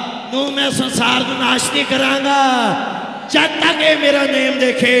नू मैं संसार को नाश नहीं करांगा जब तक ये मेरा नेम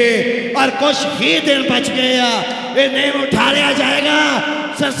देखे, और कुछ ही दिन बच गया ये नेम उठा लिया जाएगा,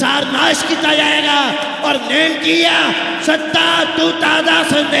 संसार नाश किया जाएगा। और नेम किया सत्ता दूता दा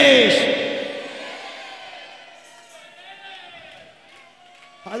संदेश।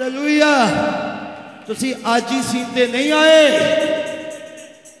 हालेलुया। तुसी आज ही सीनते नहीं आए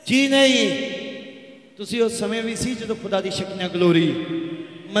जी, नहीं, तुसी उस समय भी सी जो खुदा दी शक्तियां ग्लोरी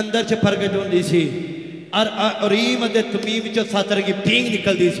मंदिर च प्रगट होंदी सी, और उरीम ते तमीम चो 7 रंगी पींग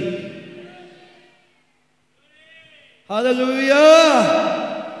निकलती सी। हालेलुया,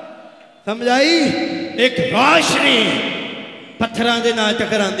 समझाई? एक रोशनी पत्थरां दे नाल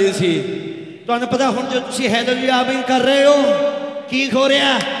टकरांदी सी। तुहानूं पता हुण जो तुसीं हालेलुया आमीन कर रहे हो की हो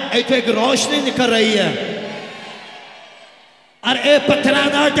रहा? इत्थे एक रोशनी निकल रही है और ये पत्थरां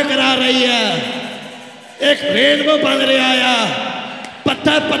नाल टकरा रही है, एक रेनबो बन रहा है,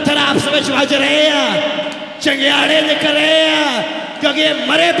 पत्थर पत्थर आपस में वज रहे हैं, चंगियाड़े निकल रहे हैं, क्योंकि ये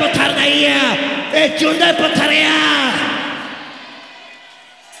मरे पत्थर नहीं है, ये चुंदे पत्थर है।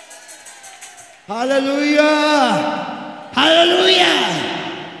 Hallelujah, hallelujah.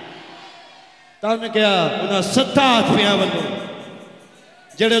 तुमने क्या उन्हें 7 आत्मियां वालों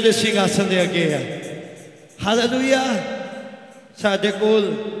जेड़े उहदे सिंघासन दे अगे है। हालेलुया। साडे कोल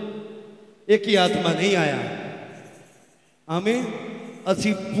एक ही आत्मा नहीं आया, आमीन,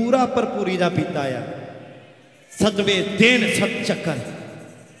 असी पूरा भरपूरी का पीता है, 7वें दिन 7 चक्कर।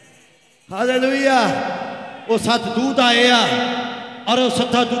 हालेलुया। वो 7 दूत आए और वो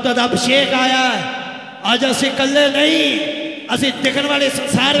 7 दूतों का अभिषेक आया। अज असी कल्ले नहीं, असी दिखने वाले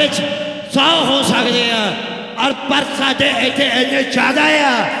संसार में 100 हो सकते हैं, और पर साडे इत्थे इन्ने ज़्यादा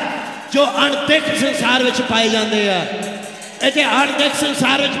है जो अणदिख संसार में पाए जाते हैं। इत्थे अणदिख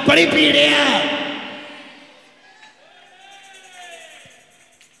संसार में बड़ी भीड़ है।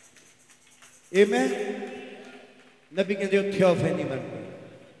 मैं नबी कहते हो थियोफैनी बन गई।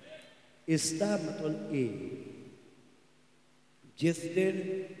 इसका मतलब ये जिस दिन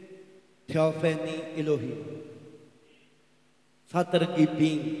थियोफैनी इलोही 7 रंगी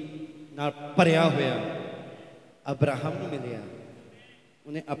पींग नाल भरिया होया अब्राहम नूं मिलिया,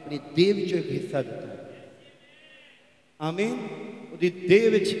 उन्हें अपनी देह विचों एक हिस्सा दिता। आमीन। उहदी देह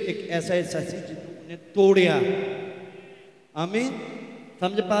विच एक ऐसा हिस्सा सी जिन्होंने उन्हें तोड़िया। आमीन,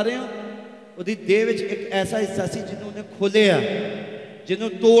 समझ पा रहे हो? उहदी देह विच एक ऐसा हिस्सा सी जिन्होंने खोलिया,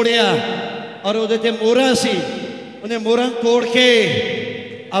 जिन्होंने तोड़िया, और उहदे ते मोहरां सी, उन्हें मोहरां तोड़ के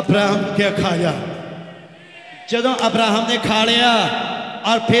अब्राहम क्या खा जा। जदों अब्राहम ने खा लिया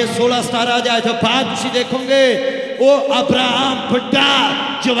और फिर 16-17 अध्याय तो बाद तुम देखोगे वो अब्राहम बुढ़ा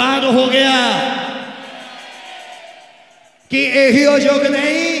जवान हो गया कि यही हो योग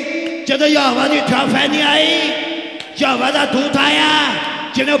नहीं। जदों यहोवा की ट्रफैनी आई, यहोवा का दूत आया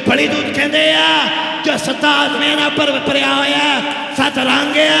जिन्हें बड़ी दूत कहते हैं, जो 7 आत्माओं पर भरिया होया, 7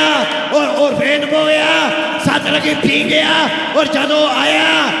 रंग गया और फेन बोया, 7 लगी पी गया। और जदों आया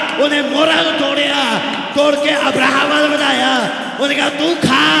उन्हें मोहरा तोड़िया, तोड़ के अब्राहम वाल बनाया। उन्हें कहा तू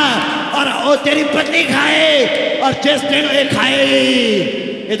खा और तेरी पत्नी खाए, और जिस दिन ये खाएगी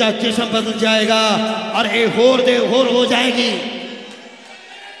इसका जिस्म बदल जाएगा और ये होर हो जाएगी।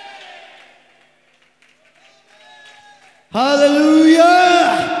 हालेलुया।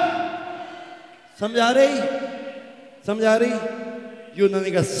 समझा रही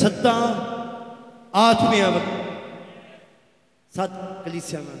यूनानी का 7 आत्मिया 7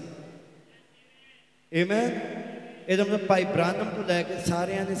 कलीसिया में। आमीन। ਇਹਦਾ मतलब भाई ब्रानम तो लैके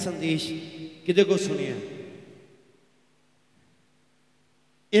सारे ने संदेश किदे को सुनिया।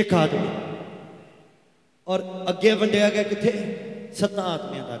 एक आदमी और अगे वंडिया गया किथे 7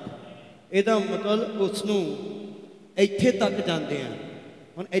 आत्मिया तक। ਇਹਦਾ मतलब उसनू ਇੱਥੇ तक जाते हैं।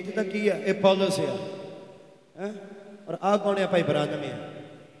 ਹੁਣ ਇੱਥੇ तक की है ये पौलुस है और आ कौन है भाई ब्रानम है।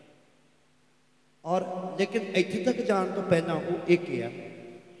 और लेकिन ਇੱਥੇ तक जाने तो पहला वो एक है।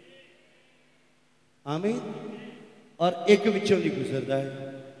 आमीन। और एक विचों नहीं गुजरता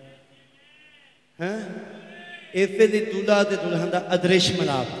है इसे दी दूल्हा ते दुल्हन का अदृश्य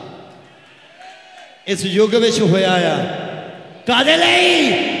मिलाप इस युग में होया आ कादे लई,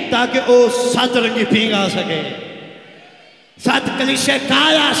 ताकि वो 7 रंगी पींग आ सके, 7 कलीसिया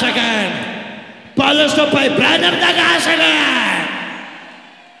काल आ सके, पौलुस तो भाई ब्रैनम तक आ सके।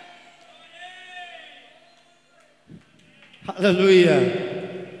 हालेलुया।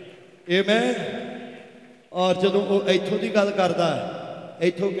 आमीन। और जदों वो इथों की गल करता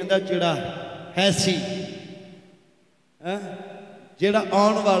इथों कहता जिहड़ा है सी जिहड़ा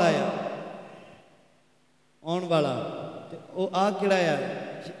आउण वाला है, आउण वाला ते वो आ किहड़ा है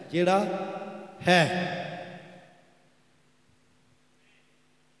जिहड़ा है।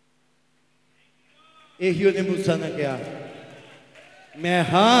 यही उन्हें मूसा ने कहा मैं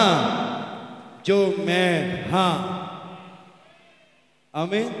हाँ जो मैं हाँ।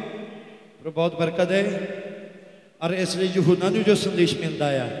 आमीन। पर बहुत बरकत है। और इसलिए यूहन्ना नूं जो संदेश मिलता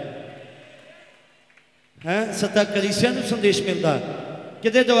है 7 कलीसिया नूं संदेश मिलता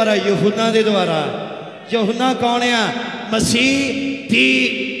किदे द्वारा? यूहन्ना दे द्वारा। यूहन्ना कौन है? मसीह दी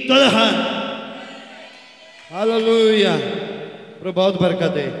दुल्हन। हालेलुया। पर बहुत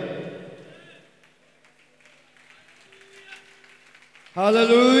बरकत है।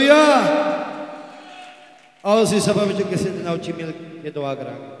 हालेलुया। आओ इसी सभा में किसी दिन उची मिल के दुआ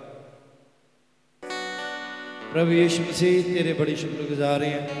करांगे। प्रभु यीशु मसीह तेरे बड़ी शुक्रगुजार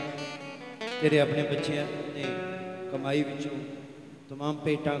हैं। तेरे अपने बच्चों ने कमाई विचों तमाम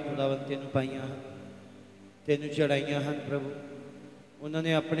भेंटां खुदावंद तेनू पाइयां हैं, तेनू चढ़ाइयां हैं। प्रभु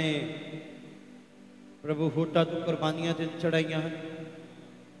उन्होंने अपने प्रभु होटा तो कुर्बानियां तेनू चढ़ाइयां हैं,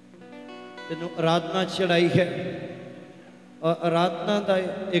 तेनू आराधना चढ़ाई है। और आराधना का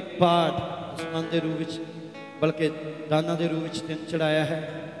एक पाठ आसमान के रूप में बल्कि दाना के रूप में तेन चढ़ाया है।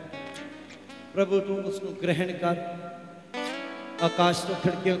 प्रभु तू उसको ग्रहण कर, आकाश तो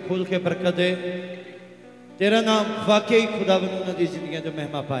खिड़कियां खोल के बरकत दे। तेरा नाम वाकई खुदावंद उन्होंने जिंदगी जो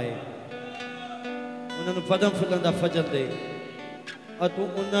महिमा पाए, उन्होंने फदम फुलन का फजल दे और तू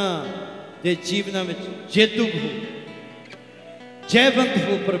उन्होंने जीवन में जेतू हो, जयवंत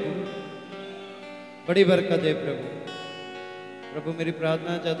हो। प्रभु बड़ी बरकत दे प्रभु। प्रभु मेरी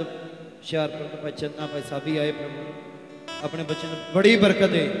प्रार्थना जब हुशियारपुर तो भाई चन्ना भाई साबी आए, प्रभु अपने बच्चे ने बड़ी बरकत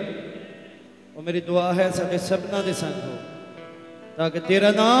दे। और मेरी दुआ है साढ़े सबना दे संग हो, ताकि तेरा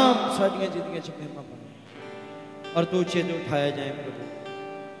नाम साड़ियाँ जिंदगियां च महिमा पाए और तू उच्चे तो उठाया जाए। प्रभु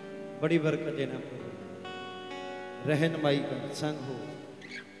बड़ी बरकत देना प्रभु। रहनुमाई का संग हो,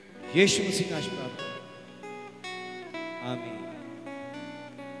 यीशु मसीह नाम प्रार्थना। आमीन।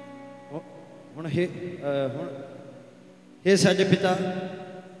 हे साडे पिता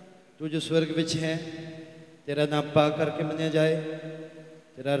तू जो स्वर्ग विच है, तेरा नाम पा करके मनिया जाए,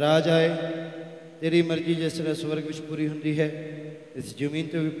 तेरा राज आए, तेरी मर्जी जिस तरह स्वर्ग विच पूरी हुंदी है इस जमीन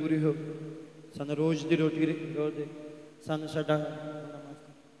तो भी पूरी हो। सानू रोज़ की रोटी दे, सानू साडा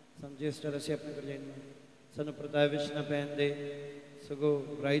सानू जिस तरह से अपने करजाई सानू परताए विच ना पैन दे, सगों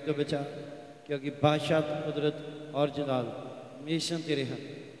बुराई तो बचा, क्योंकि बादशाह कुदरत और जलाल हमेशा तेरे हैं।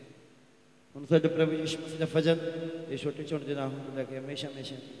 हम साडे प्रभु यीशु मसीह दा फजल ये छोटे छोटे नाम लैके हमेशा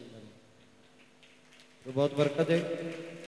हमेशा तो बहुत बरकत है।